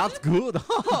 That's good.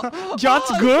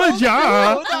 That's good,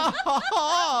 ja.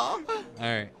 All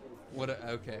right.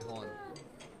 Okay, hold on.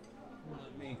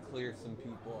 Let me clear some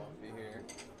people off of here.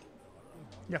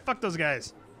 Yeah, fuck those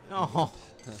guys. Oh.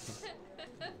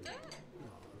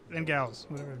 And gals.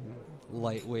 Whatever.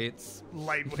 Lightweights.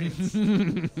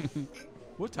 Lightweights.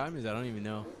 What time is that? I don't even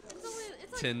know. It's only,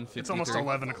 it's like 10:53. It's almost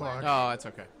 11 o'clock. Oh, that's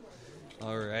okay.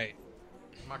 All right.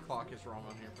 My clock is wrong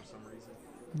on here for some reason.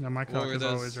 Yeah, my cock is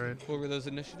always right. What were those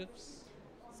initiatives?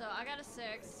 So I got a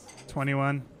 6.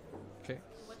 21. Okay.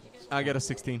 What'd you get? I got a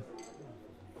 16.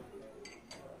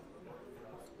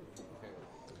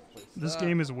 This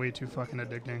game is way too fucking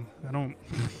addicting. I don't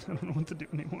I don't know what to do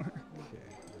anymore.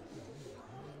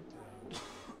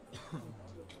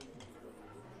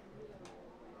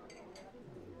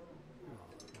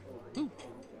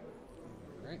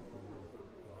 Right.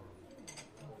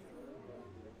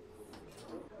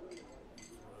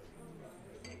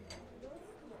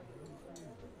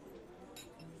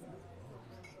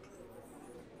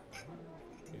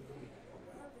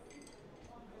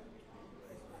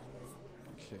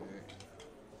 Okay.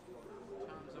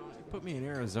 Put me in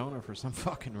Arizona for some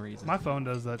fucking reason. My phone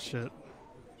does that shit.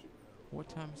 What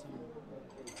time is it?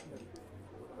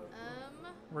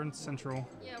 We're in Central.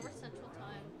 Yeah, we're Central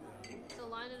Time. So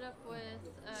line it up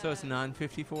with. So it's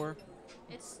 9:54.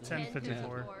 It's 10:54.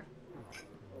 10:54.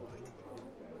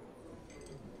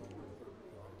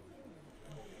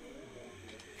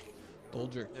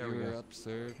 Doldrick, There we you're go. up,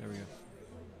 sir. There we go.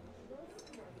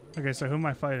 Okay, so who am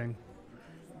I fighting?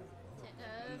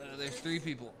 There's 3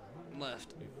 people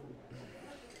left.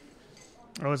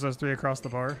 Oh, it's those 3 across the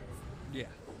bar? Yeah.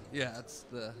 Yeah, it's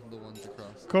the ones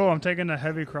across. Cool, I'm taking a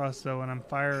heavy crossbow and I'm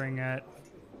firing at...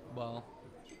 Well,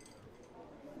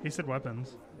 He said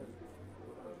weapons.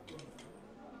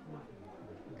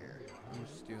 here. I'm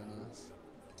just doing this.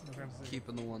 Okay.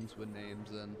 Keeping the ones with names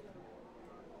in.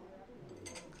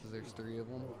 Because there's 3 of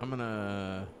them. I'm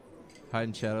gonna hide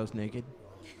in shadows naked.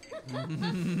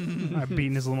 I'm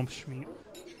beating his little schmeat.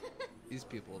 These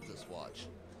people just watch.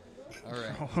 All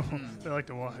right. They like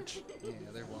to watch. Yeah,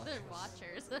 they're watching. They're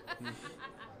watchers.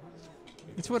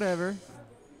 It's whatever.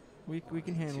 We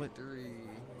can handle it. 3.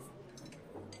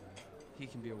 He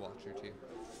can be a watcher too.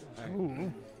 All right.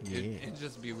 Ooh. Yeah. It'd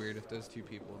just be weird if those 2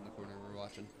 people in the corner were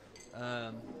watching.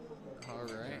 All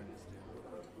right.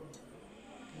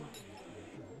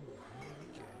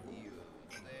 Get you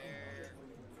there.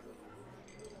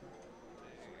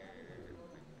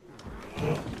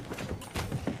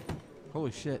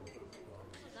 Holy shit.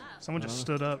 Someone just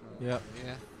stood up. Yep.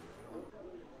 Yeah.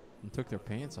 And took their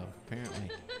pants off, apparently.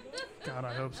 God,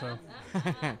 I hope so.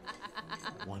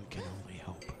 One can only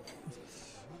hope.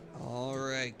 All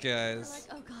right, They're guys.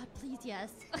 like, oh God, please, yes.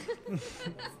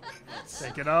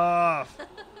 Take it off.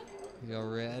 Y'all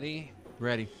ready?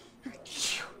 Ready.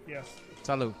 Yes.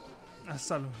 Salud.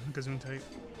 Salud, Gesundheit.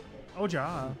 Oh,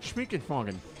 ja. Speaking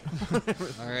Fongen.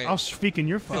 All right. I'll speak in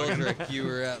your fucking. Phildrick, you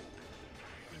were up.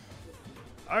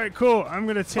 All right, cool. I'm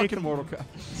gonna take. Fucking Mortal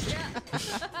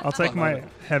Kombat. I'll take my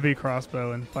heavy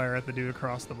crossbow and fire at the dude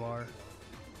across the bar.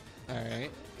 All right.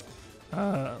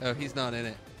 Uh, Oh, he's not in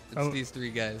it. It's Oh. these three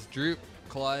guys: Droop,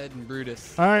 Clyde, and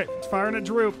Brutus. all right, firing at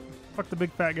Droop. Fuck the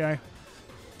big fat guy.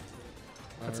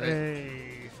 All That's right.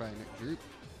 a Firing at Droop.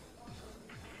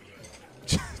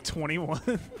 21.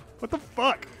 What the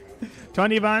fuck?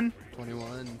 21.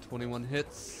 21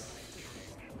 hits.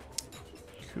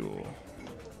 Cool.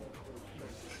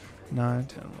 9,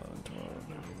 10, 11, 12,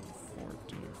 14,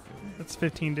 15. That's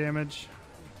 15 damage.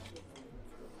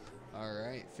 All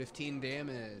right, 15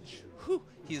 damage. Whew,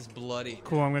 he's bloody.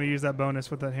 Cool, I'm going to use that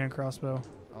bonus with that hand crossbow.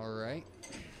 All right.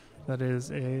 That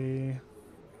is a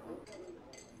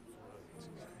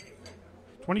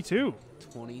 22.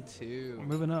 22. I'm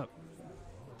moving up.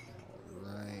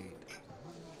 Right.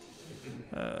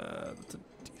 That's a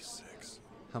d6.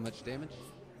 How much damage?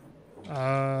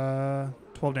 12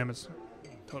 damage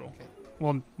total. Okay.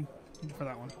 Well, for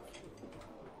that one.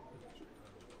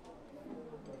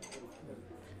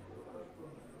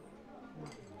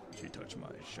 She touched my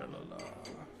shalala.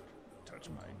 Touch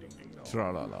my ding ding dong.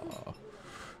 Tra-la-la.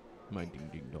 My ding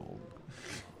ding dong.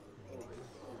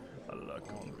 I like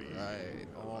 'em big. Right,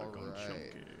 I like 'em alright.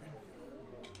 chunky.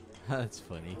 That's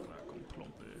funny. I like 'em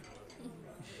plumpy.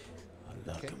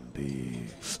 I like Okay. 'em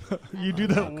big. You do I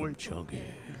that like 'em voice. chunky.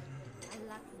 I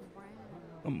like them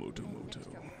brown. A moto moto.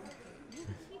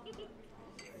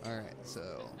 All right,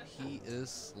 so he is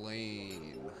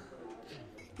slain.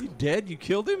 You dead? You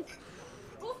killed him?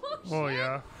 Oh,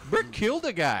 yeah. Brick killed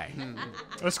a guy.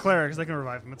 Let's clerics. They can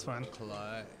revive him. It's fine.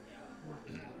 Clyde.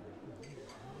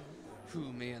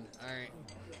 Whew, man. All right.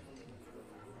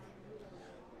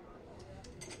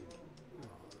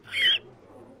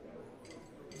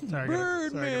 Sorry, I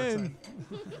got Birdman.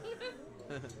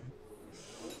 excited.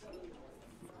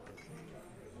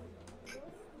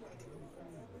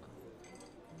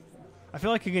 I feel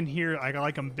like you can hear, I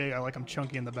like them big, I like them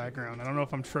chunky in the background. I don't know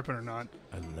if I'm tripping or not.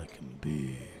 I like 'em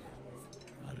big.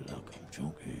 I like 'em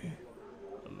chunky.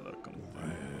 I like them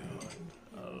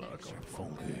I like 'em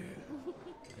funky.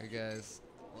 Hey guys,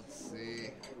 let's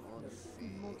see.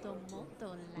 Moto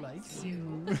moto likes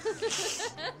you.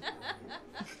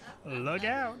 Look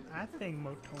out. I think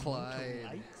Moto Clyde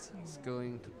likes you. is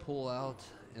going to pull out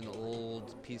an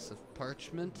old piece of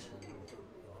parchment.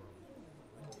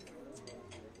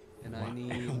 And I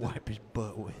need Wipe his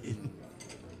butt with it.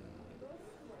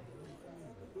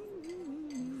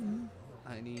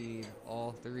 I need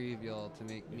all three of y'all to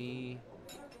make me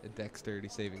a dexterity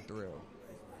saving throw.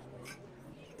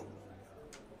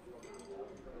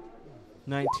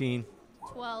 19.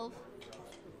 12.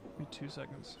 Give me 2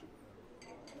 seconds.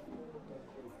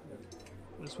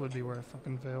 This would be where I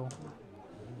fucking fail.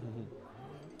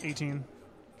 18.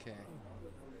 Okay.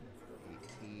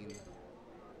 18.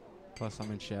 Plus,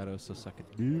 I'm in shadows, so suck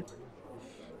it, dude.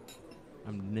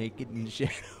 I'm naked in the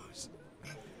shadows.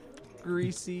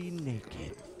 Greasy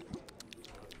naked.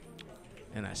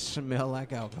 And I smell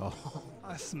like alcohol.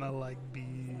 I smell like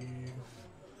beef.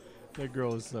 That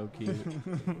girl is so cute.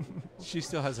 She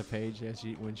still has a page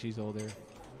when she's older.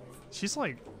 She's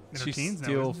like in her She's teens now.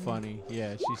 still isn't she? funny.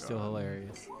 Yeah, she's still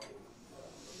hilarious.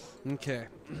 Okay.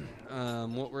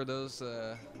 What were those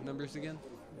numbers again?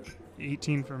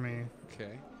 18 for me.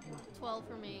 Okay. 12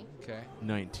 for me. Okay.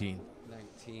 19.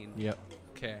 19. Yep.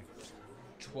 Okay.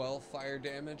 12 fire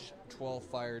damage, 12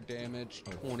 fire damage,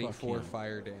 Oh, fuck 24 yeah.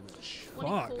 fire damage.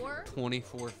 24?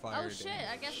 24 fire Oh damage. shit,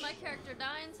 I guess my character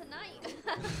dying tonight.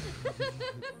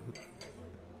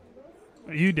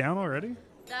 Are you down already?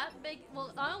 That big,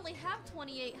 well, I only have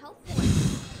 28 health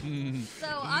points. So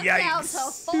I'm down to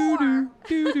Yikes.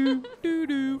 4.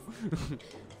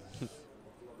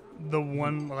 The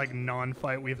one like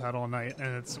non-fight we've had all night,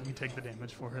 and we take the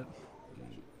damage for it.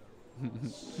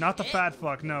 Not the fat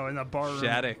fuck, no, in the bar room.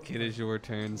 Shattuck, it is your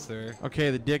turn, sir.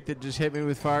 Okay, the dick that just hit me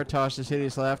with fire tossed his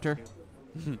hideous laughter.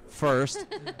 First.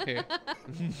 Here.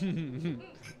 Let's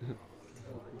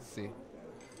see.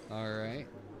 All right.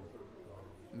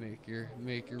 Make your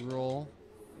roll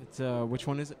It's which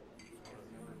one is it?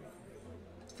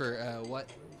 for what?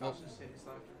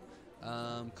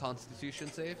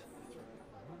 Constitution save.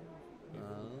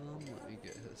 Let me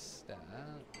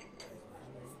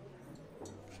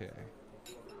Okay.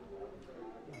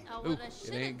 Oh, Ooh, what I it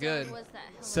should ain't have good. done was that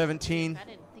helmet 17. trick. I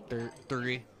didn't think about it.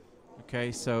 3.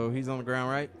 Okay, so he's on the ground,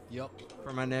 right? Yep.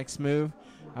 For my next move,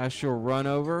 I shall run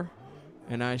over,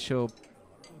 and I shall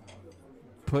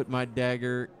put my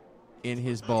dagger in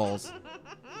his balls.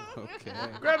 Okay.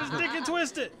 Grab his dick and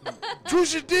twist it.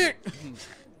 Twist your dick!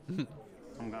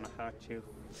 I'm gonna hurt you.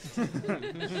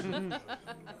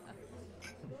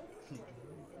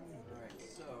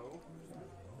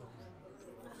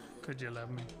 Could you love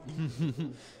me?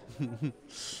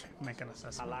 Make an I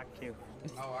assessment. like you.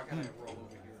 Oh, I gotta roll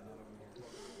over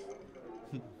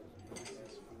here.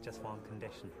 Just one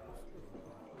condition.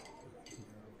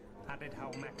 I did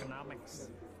home economics.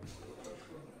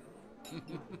 I'm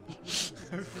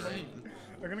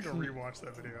gonna go rewatch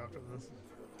that video after this.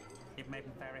 You've made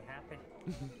me very happy.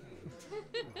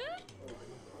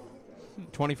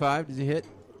 25, does he hit?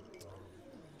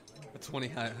 A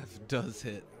 25 does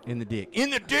hit. In the dick.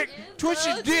 In the dick! Twist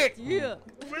your dick! Yeah.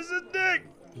 Where's the dick?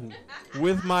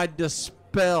 With my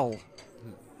dispel.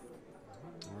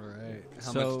 Alright.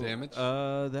 How So, much damage?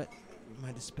 That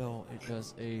my dispel, it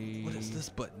does a what does this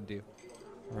button do?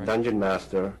 Dungeon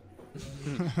Master.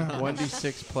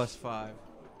 1d6 plus 5.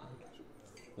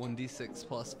 1d6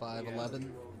 plus 5,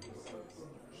 11.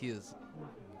 He is.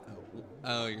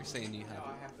 Oh, you're saying you have.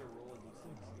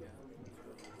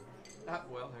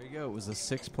 Well, there you go. It was a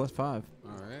 6 plus 5.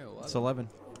 Alright, It's 11.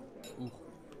 Ooh.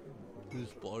 Who's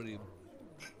bloodied?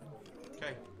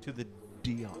 Okay. To the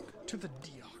diok, To the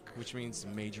diok. which means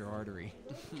major artery.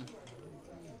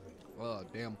 Oh,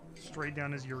 damn. Straight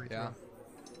down his urethra.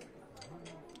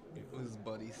 Yeah. His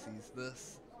buddy sees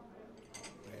this.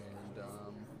 And,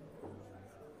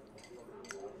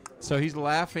 So he's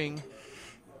laughing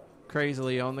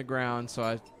crazily on the ground.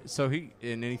 And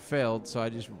then he failed. So I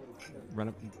just run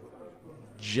up and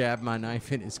jab my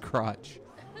knife in his crotch.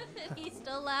 He's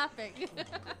still laughing.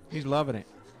 He's loving it.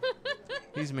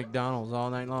 He's McDonald's all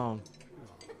night long.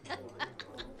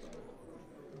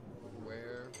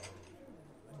 where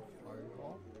are you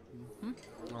all?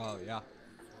 Oh, yeah.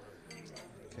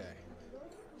 Okay.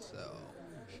 So,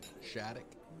 Shattuck.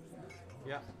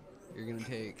 Yeah. You're going to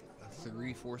take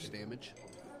 3 force damage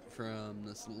from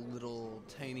this little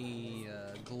tiny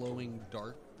glowing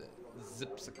dart that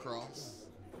zips across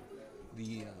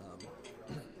the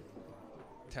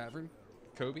tavern.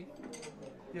 Kobe,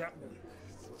 Yeah.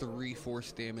 3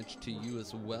 force damage to you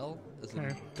as well as Okay.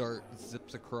 the dart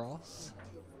zips across.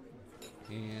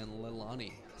 And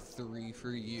Lelani, 3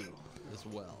 for you as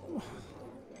well.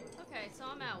 Okay, so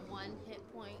I'm at 1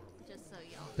 hit point, just so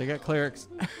y'all They got know. clerics.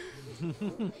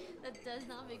 That does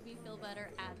not make me feel better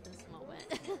at this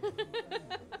moment.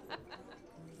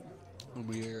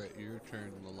 We're at your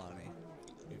turn, Lelani.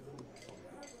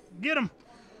 Get him.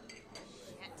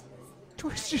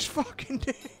 Twist his fucking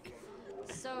dick.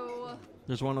 So,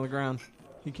 There's one on the ground.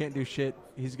 He can't do shit.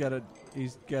 He's got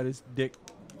his dick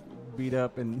beat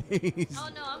up and he's oh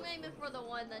no, I'm aiming for the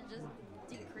one that just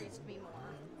decreased me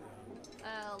more.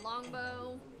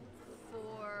 Longbow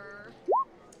for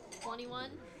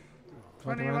 21.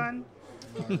 21.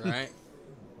 Alright.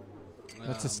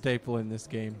 That's a staple in this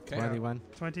game. Okay. 21.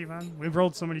 21. We've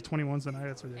rolled so many 21s tonight.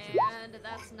 It's ridiculous. And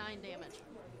that's 9 damage.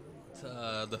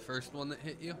 To the first one that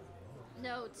hit you?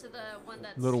 No, to the one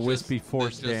that's Little wispy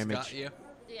force that just damage. Got you?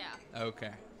 yeah,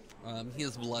 Okay. He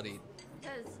is bloodied.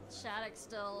 because Shattuck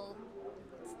still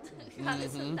got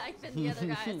his knife in the other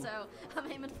guy, so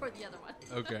I'm aiming for the other one.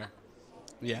 Okay.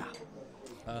 Yeah.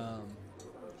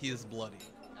 He is bloody.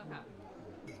 Okay.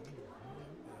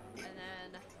 And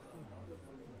then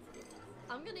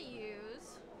I'm gonna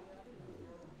use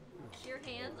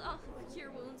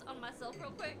cure wounds on myself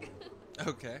real quick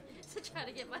Okay. to try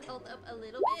to get my health up a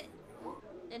little bit,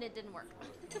 and it didn't work.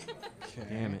 Okay.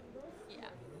 Damn it. Yeah.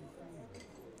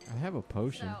 I have a So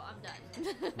potion. I'm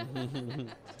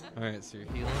done. All right, so you're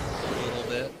healing a little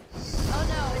bit. Oh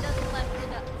no, it doesn't let me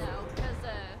no, because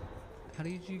How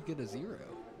did you get a 0?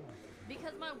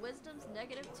 because my wisdom's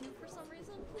 -2 for some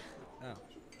reason, Oh.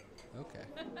 Okay.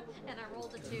 and I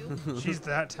rolled a 2. She's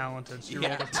that talented. She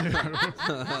Yeah. rolled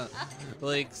a 2.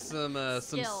 Like some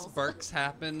Skills. sparks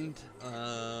happened,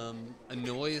 a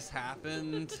noise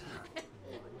happened,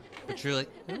 but you're like,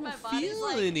 I And my don't body's feel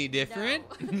like, any different.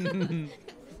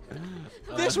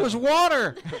 This was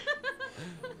water.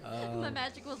 My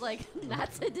magic was like,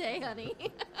 not today, honey.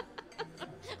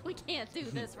 We can't do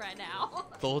this right now.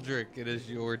 Tholdrick, it is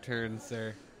your turn,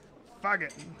 sir. Fuck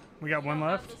it. We got one I don't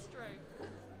have left.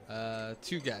 the strength.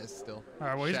 2 guys still. All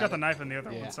right. Well, he's got the Shattuck. knife in the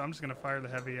other Yeah. one, so I'm just gonna fire the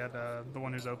heavy at the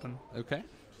one who's open. Okay.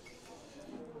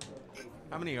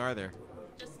 How many are there?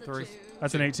 Just the 3. 2.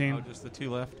 That's an 18. Oh, just the 2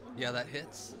 left. Yeah, that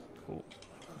hits. Cool.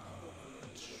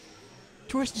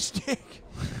 Twist a stick.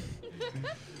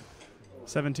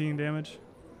 17 damage.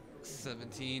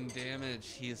 17 damage.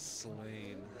 He is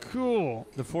slain. Cool.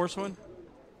 The force one?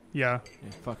 Yeah. Yeah,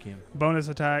 fuck him. Bonus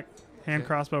attack. Hand Okay.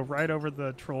 crossbow right over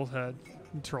the troll's head.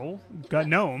 Troll? Got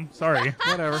gnome. Sorry.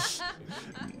 Whatever.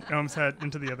 Gnome's head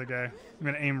into the other guy. I'm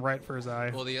going to aim right for his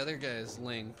eye. Well, the other guy is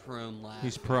laying prone laughing.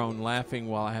 He's prone, laughing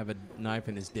while I have a knife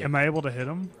in his dick. Am I able to hit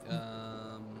him?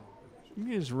 You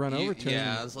can just run over to him.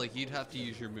 Yeah, I was like, you'd have to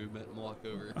use your movement and walk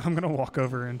over. I'm going to walk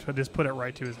over and just put it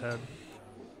right to his head.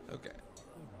 Okay.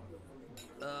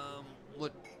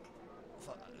 What?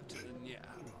 5, 10, yeah.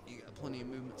 You got plenty of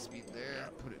movement speed there.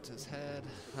 Put it to his head.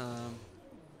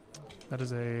 That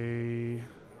is it's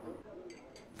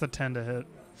a 10 to hit.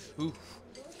 Oof.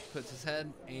 Puts his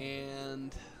head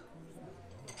and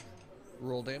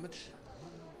roll damage.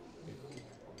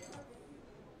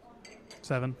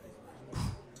 7.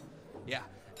 Yeah.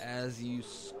 As you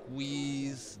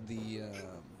squeeze the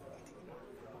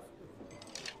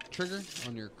trigger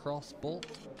on your cross bolt,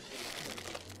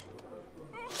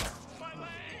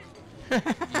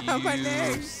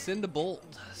 you send a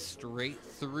bolt straight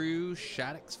through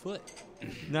Shattuck's foot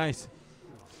Nice.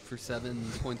 for 7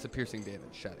 points of piercing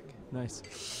damage. Shattuck.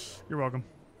 Nice. You're welcome.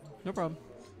 No problem.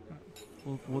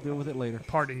 We'll deal with it later.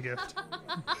 Parting gift.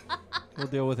 We'll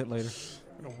deal with it later.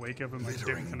 I'm going to wake up and my dick's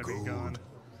Glittering going to be gold, gone.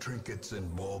 trinkets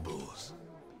and baubles,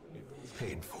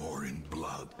 paid for in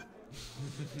blood.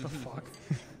 The fuck?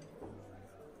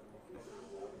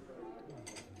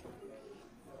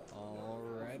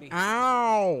 Alrighty.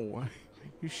 Ow!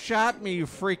 You shot me, you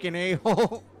freaking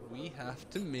a-hole. We have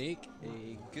to make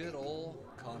a good old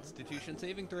Constitution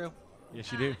saving throw.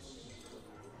 Yes, you do.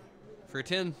 For a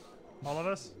 10. All of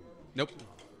us? Nope.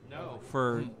 No.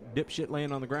 For dipshit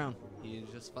laying on the ground. He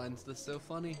just finds this so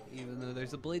funny, even though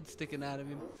there's a blade sticking out of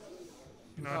him.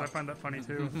 You know what? I find that funny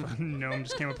too. If a gnome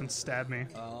just came up and stabbed me.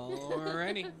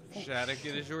 Alrighty. Shattuck,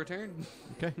 it is your turn.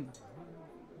 Okay.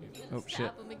 Oh, shit.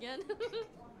 Stab him again.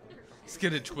 He's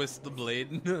gonna twist the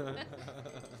blade. And then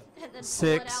pull it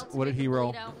 6. out to What make did he it bleed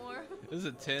roll? out more. This is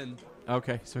a 10.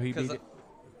 Okay, so he beat it.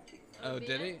 Oh, Beat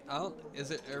did it? he? I don't, is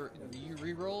it, you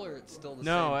re-roll or it's still the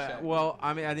No, same check? well,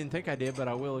 I mean, I didn't think I did, but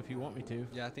I will if you want me to.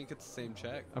 Yeah, I think it's the same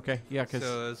check. Okay, yeah, because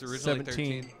So it was originally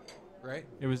 17. 13, right?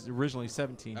 It was originally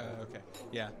 17. Okay.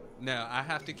 Yeah. No, I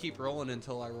have to keep rolling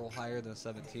until I roll higher than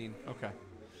 17. Okay.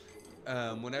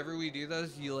 Whenever we do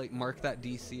those, you like mark that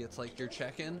DC. It's like you're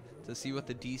checking to see what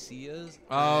the DC is.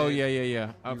 Oh, and yeah.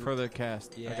 you- For the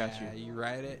cast. Yeah, I got you. you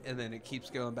write it, and then it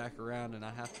keeps going back around, and I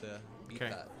have to beat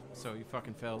Okay. that. So he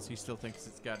fucking fails. He still thinks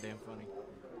it's goddamn funny.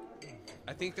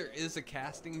 I think there is a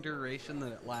casting duration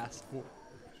that it lasts for,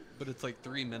 but it's like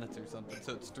 3 minutes or something,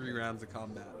 so it's 3 rounds of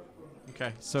combat.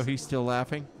 Okay, so he's still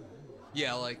laughing?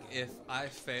 Yeah, like if I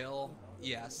fail,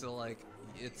 yeah, so like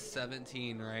it's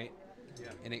 17, right? Yeah.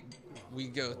 And we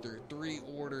go through 3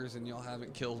 orders, and y'all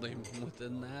haven't killed him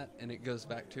within that, and it goes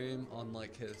back to him on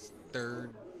like his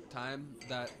 3rd time.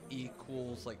 That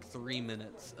equals like 3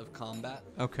 minutes of combat.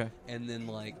 Okay. And then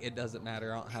like it doesn't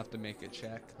matter. I don't have to make a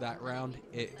check that round.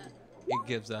 It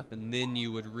gives up, and then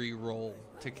you would re-roll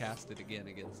to cast it again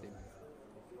against him.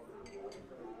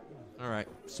 All right.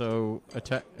 So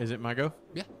attack. Is it my go?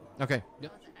 Yeah. Okay.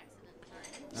 Yep.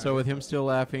 So with him still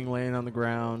laughing, laying on the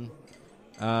ground.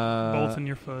 Bolt in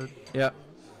your foot. Yep.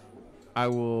 I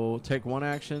will take 1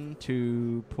 action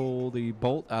to pull the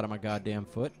bolt out of my goddamn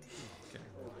foot. Okay.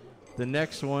 The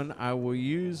next one, I will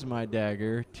use my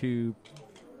dagger to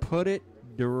put it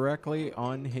directly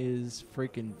on his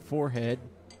freaking forehead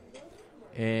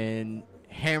and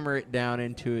hammer it down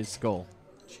into his skull.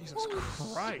 Jesus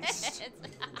Christ.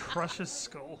 Crush his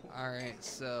skull. All right.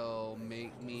 So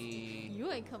make me. You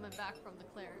ain't coming back from the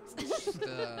clerics.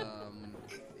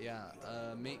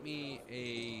 Make me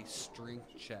a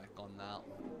strength check on that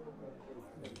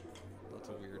one. That's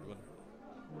a weird one.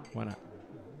 Why not?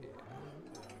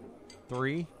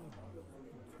 3.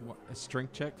 A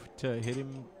strength check to hit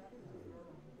him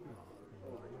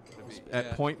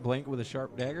at point blank with a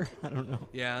sharp dagger? I don't know.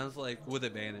 Yeah, I was like with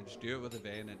advantage. Do it with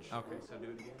advantage. Okay, so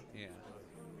do it again. Yeah.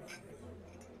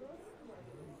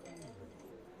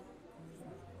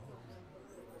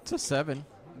 It's a 7.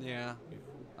 Yeah.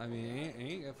 I mean, it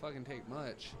ain't gonna fucking take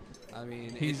much. I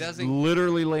mean, He's it doesn't.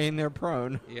 literally laying there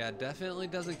prone. Yeah, definitely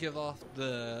doesn't give off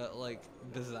the like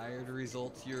desired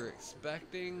results you're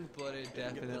expecting, but it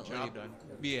definitely. job done.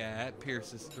 Yeah, it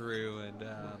pierces through and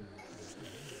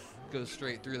goes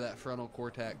straight through that frontal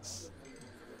cortex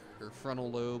or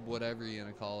frontal lobe, whatever you're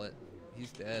gonna call it.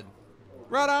 He's dead.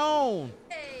 Right on!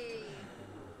 Hey.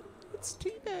 It's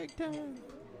teabag time.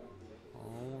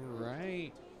 All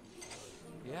right.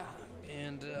 Yeah,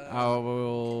 and I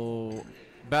will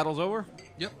battle's over?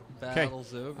 Yep. 'Kay.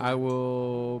 Battle's over. I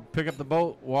will pick up the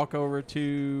bolt, walk over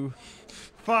to...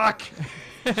 Fuck!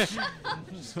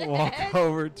 walk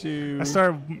over to... I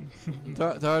start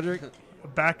Todrick,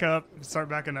 back up, start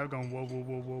backing up, going whoa, whoa,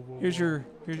 whoa, whoa, whoa. here's whoa.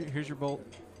 your bolt.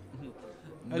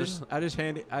 I Mid- just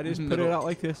hand it. I just put Middle. it out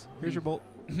like this. Here's your bolt.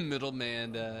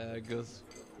 Middleman goes,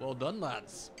 "Well done,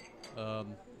 lads.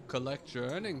 Collect your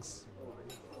earnings."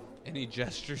 And he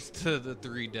gestures to the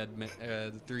three dead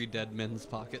men's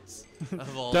pockets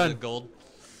of all Done. the gold.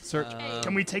 Search.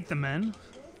 Can we take the men?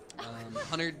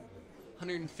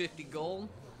 150 gold.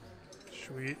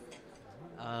 Sweet.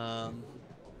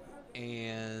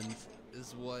 And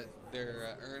is what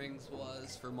their earnings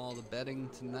was from all the betting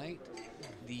tonight.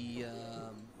 The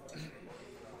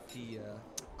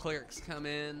clerics come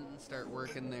in and start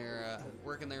working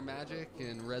their magic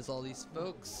and res all these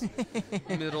folks.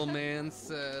 Middleman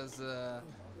says,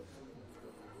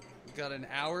 got an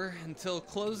hour until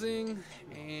closing,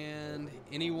 and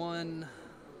anyone,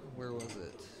 where was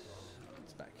it?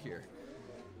 It's back here.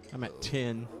 I'm at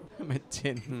 10. I'm at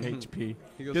 10 HP.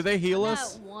 He goes, Do they heal I'm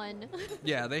us? at 1.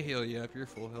 Yeah, they heal you up. You're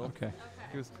full health. Okay.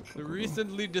 He goes, the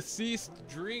recently deceased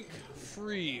drink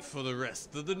free for the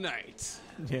rest of the night.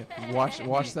 Yeah.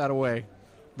 Wash that away.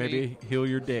 Maybe heal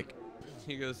your dick.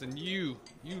 He goes, and you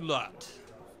lot,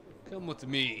 come with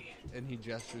me. And he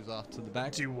gestures off to the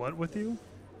back. Do what with you?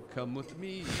 Come with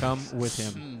me. Come with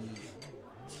him.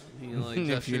 He like If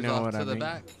gestures you know off what to I the mean.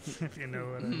 back. If you know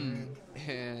what I mean.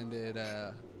 And it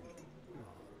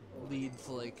leads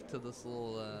like to this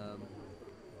little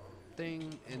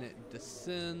thing, and it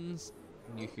descends,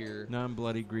 and you hear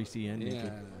Non-bloody, greasy, and naked.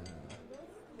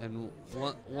 yeah. And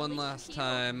one last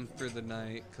time for the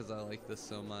night, because I like this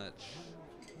so much,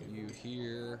 you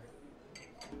hear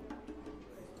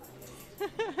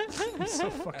I'm so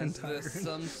fucking as tired. this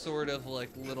some sort of like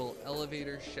little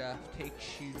elevator shaft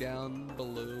takes you down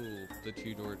below the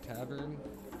Two-Door Tavern,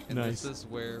 and Nice. this is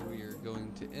where we are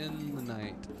going to end the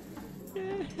night.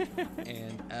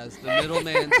 And as the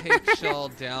middleman takes y'all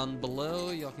down below,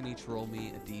 y'all can each roll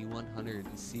me a D100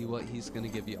 and see what he's gonna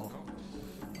give y'all.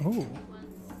 Oh,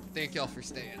 Thank y'all for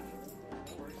staying.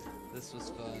 This was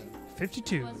fun.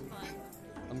 52 Was fun.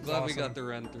 I'm glad we awesome. got to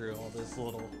run through all this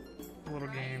little. little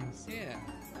games. Yeah,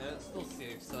 it still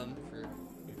saves some for.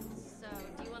 So,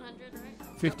 D100,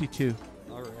 right? 52.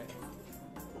 All right.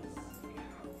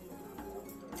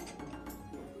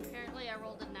 Apparently, I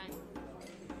rolled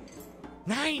a 9!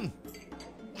 9.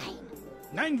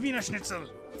 9 Wiener Schnitzel.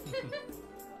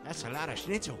 That's a lot of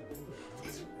schnitzel.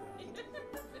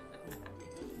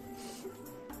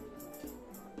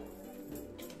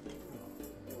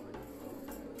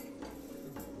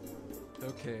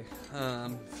 Okay.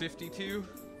 52.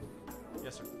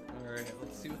 Yes, sir. All right.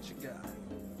 Let's see what you got.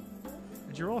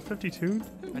 Did you roll a 52?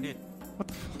 I did. What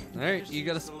the fuck? All right. You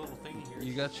got a little thing here.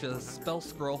 You got your spell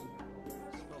scroll.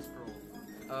 Spell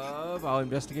scroll. I'll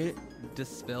investigate it.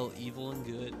 Dispel evil and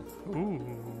good. Ooh.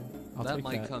 I'll that take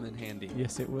might that. come in handy.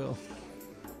 Yes, it will.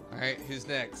 All right. Who's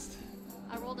next?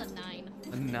 I rolled a 9.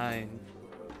 A 9.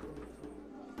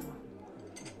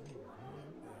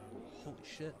 Holy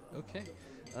shit. Okay.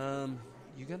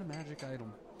 You got a magic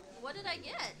item. What did I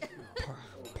get?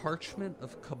 Parchment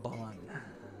of Kaban.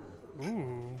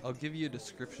 Ooh. I'll give you a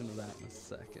description of that in a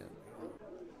second.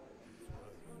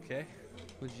 Okay.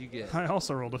 What'd you get? I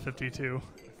also rolled a 52,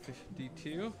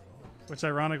 52. which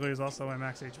ironically is also my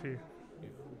max HP.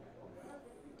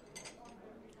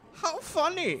 How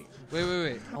funny!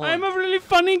 Wait. Hold I'm on. a really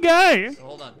funny guy. So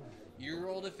hold on. You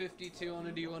rolled a 52 on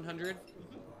a D100,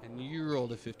 and you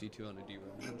rolled a 52 on a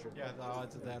D100. Yeah, the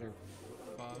odds of that are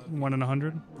 1 in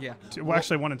 100. Yeah. Well,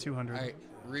 actually, 1 in 200. All right.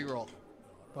 Reroll.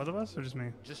 Both of us, or just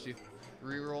me? Just you.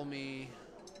 Reroll me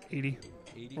 80.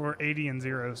 80. Or 80 and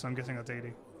 0, so I'm guessing that's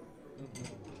 80.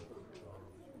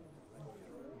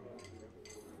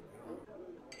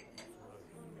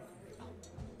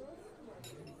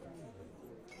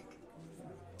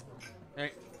 All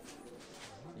right.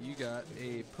 You got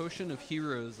a potion of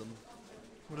heroism.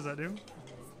 What does that do?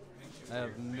 I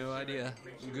have no idea.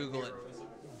 Google it.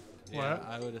 Yeah, What?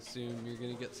 I would assume you're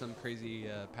gonna get some crazy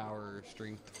power or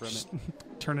strength from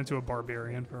it. Turn into a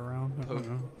barbarian for a round? I don't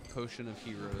know. Potion of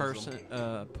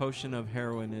heroism. potion of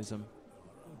heroinism,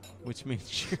 which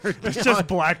means you're It's just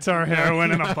black tar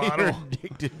heroin in a you're bottle.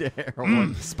 addicted to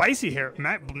heroin. Spicy hair.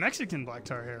 Mexican black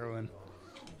tar heroin.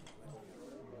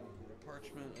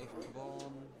 Parchment of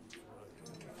Kaban.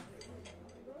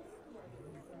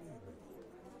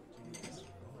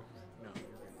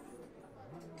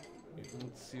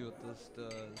 Let's see what this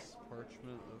does.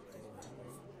 Parchment of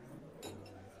Kaban.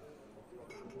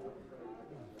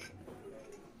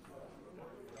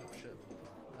 Oh, shit.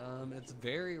 It's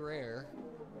very rare.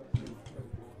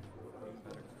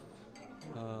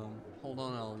 Hold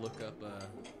on, I'll look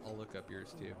up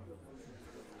yours too.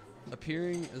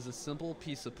 Appearing as a simple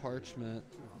piece of parchment,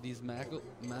 these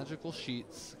magical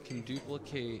sheets can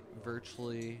duplicate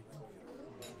virtually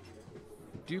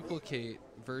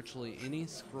any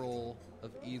scroll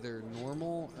of either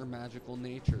normal or magical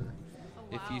nature. Oh,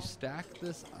 If you stack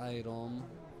this item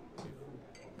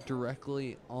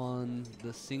directly on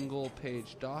the single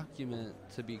page document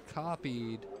to be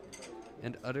copied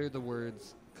and utter the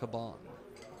words Kaban,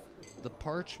 the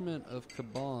parchment of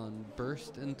Kaban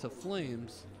bursts into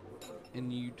flames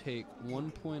and you take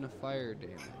 1 point of fire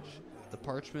damage. The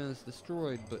parchment is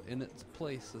destroyed, but in its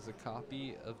place is a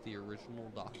copy of the original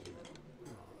document.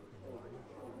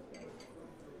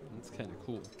 That's kind of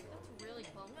cool. That's really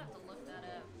cool. I'm gonna have to look that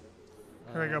up.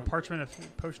 Here we go.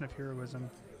 Potion of Heroism.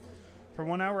 For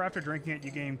 1 hour after drinking it,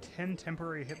 you gain 10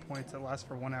 temporary hit points that last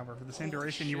for 1 hour. For the same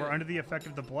duration, you are under the effect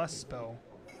of the Bless spell.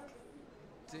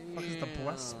 Damn. What is the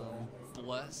Bless spell?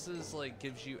 Bless is like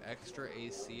gives you extra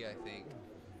AC, I think.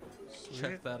 Sweet.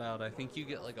 Check that out. I think you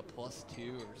get like a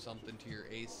 +2 or something to your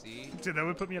AC. Dude, that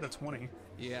would put me at a 20.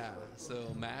 Yeah,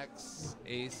 so max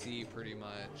AC pretty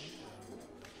much.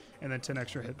 And then 10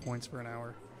 extra hit points for an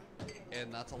hour.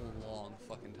 And that's a long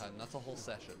fucking time. That's a whole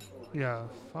session. Yeah,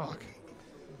 fuck.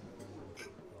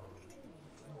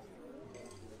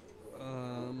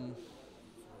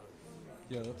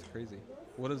 Yeah, that's crazy.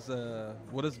 What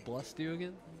does Bless do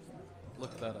again?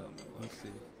 Look that up. Let's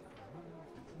see.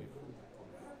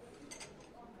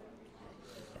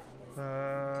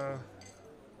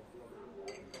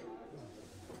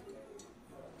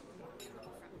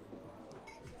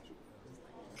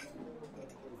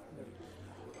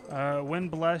 When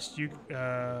blessed,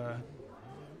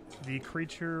 the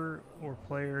creature or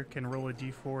player can roll a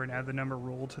d4 and add the number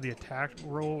rolled to the attack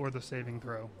roll or the saving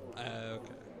throw.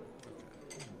 Okay.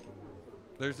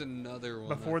 There's another one.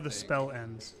 Before I the think. spell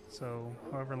ends. So,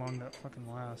 however long that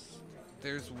fucking lasts.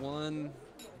 There's one.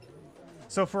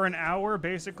 So, for an hour,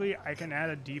 basically, I can add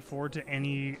a d4 to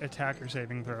any attack or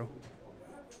saving throw.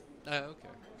 Okay.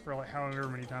 For like however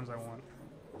many times I want.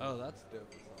 Oh, that's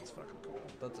dope. That's fucking cool.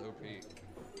 That's OP.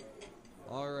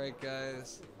 Alright,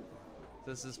 guys.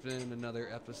 This has been another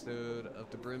episode of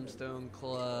the Brimstone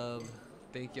Club.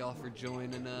 Thank y'all for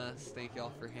joining us. Thank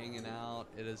y'all for hanging out.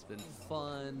 It has been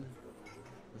fun.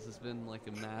 This has been like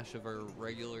a mash of our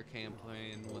regular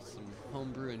campaign with some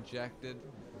homebrew injected.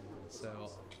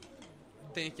 So,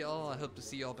 thank y'all. I hope to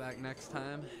see y'all back next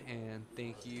time. And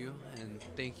thank you. And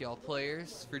thank y'all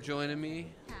players for joining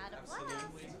me. Had a blast.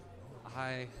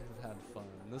 I have had fun.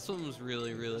 This one was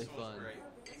really, really fun.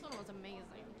 This one was amazing.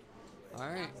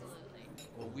 Alright. Absolutely.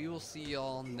 Well, we will see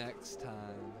y'all next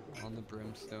time on the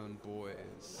Brimstone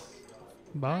Boys.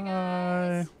 Bye.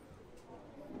 guys.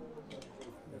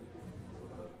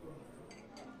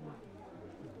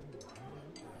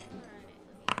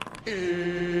 It's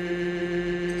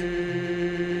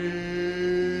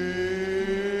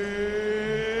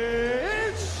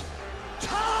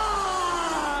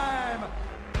time!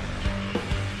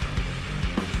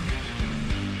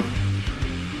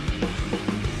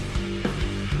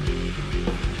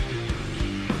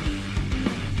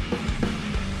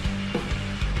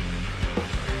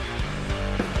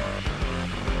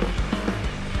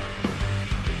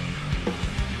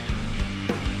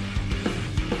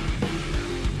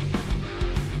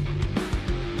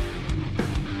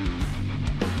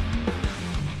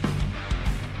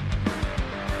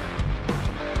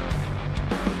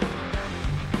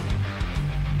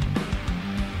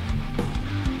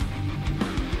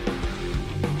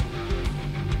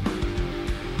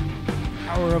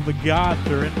 Power of the gods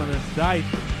are in with this dice.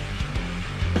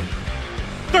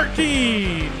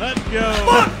 13! Let's go!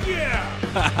 Fuck yeah!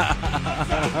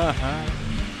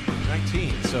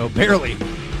 19, so barely. It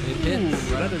hits.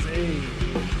 That is a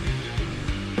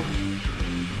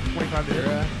 25 to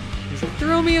hit. He's like,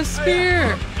 throw me a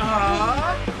spear!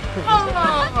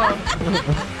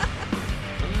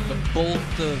 The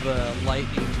bolt of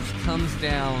lightning just comes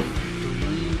down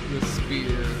through the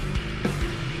spear.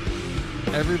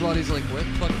 Everybody's like, where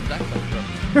the fuck did that come from?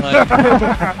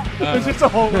 Like, It's just a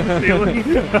hole in the ceiling.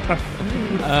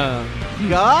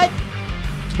 God?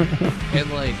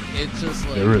 and like, it's just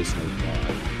like. There is no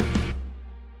God.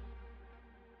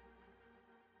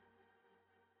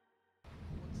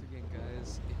 Once again,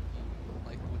 guys, if you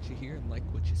like what you hear and like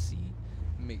what you see,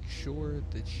 make sure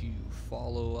that you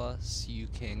follow us. You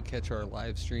can catch our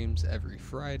live streams every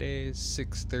Friday,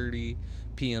 6:30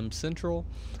 p.m. Central.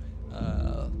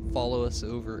 Follow us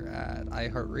over at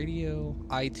iHeartRadio,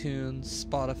 iTunes,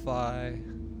 Spotify,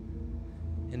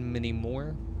 and many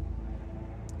more.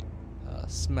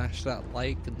 smash that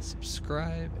like and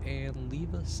subscribe and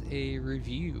leave us a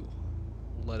review.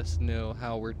 Let us know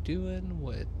how we're doing,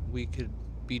 what we could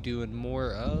be doing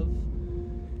more of,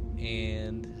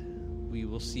 and we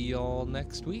will see y'all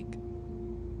next week.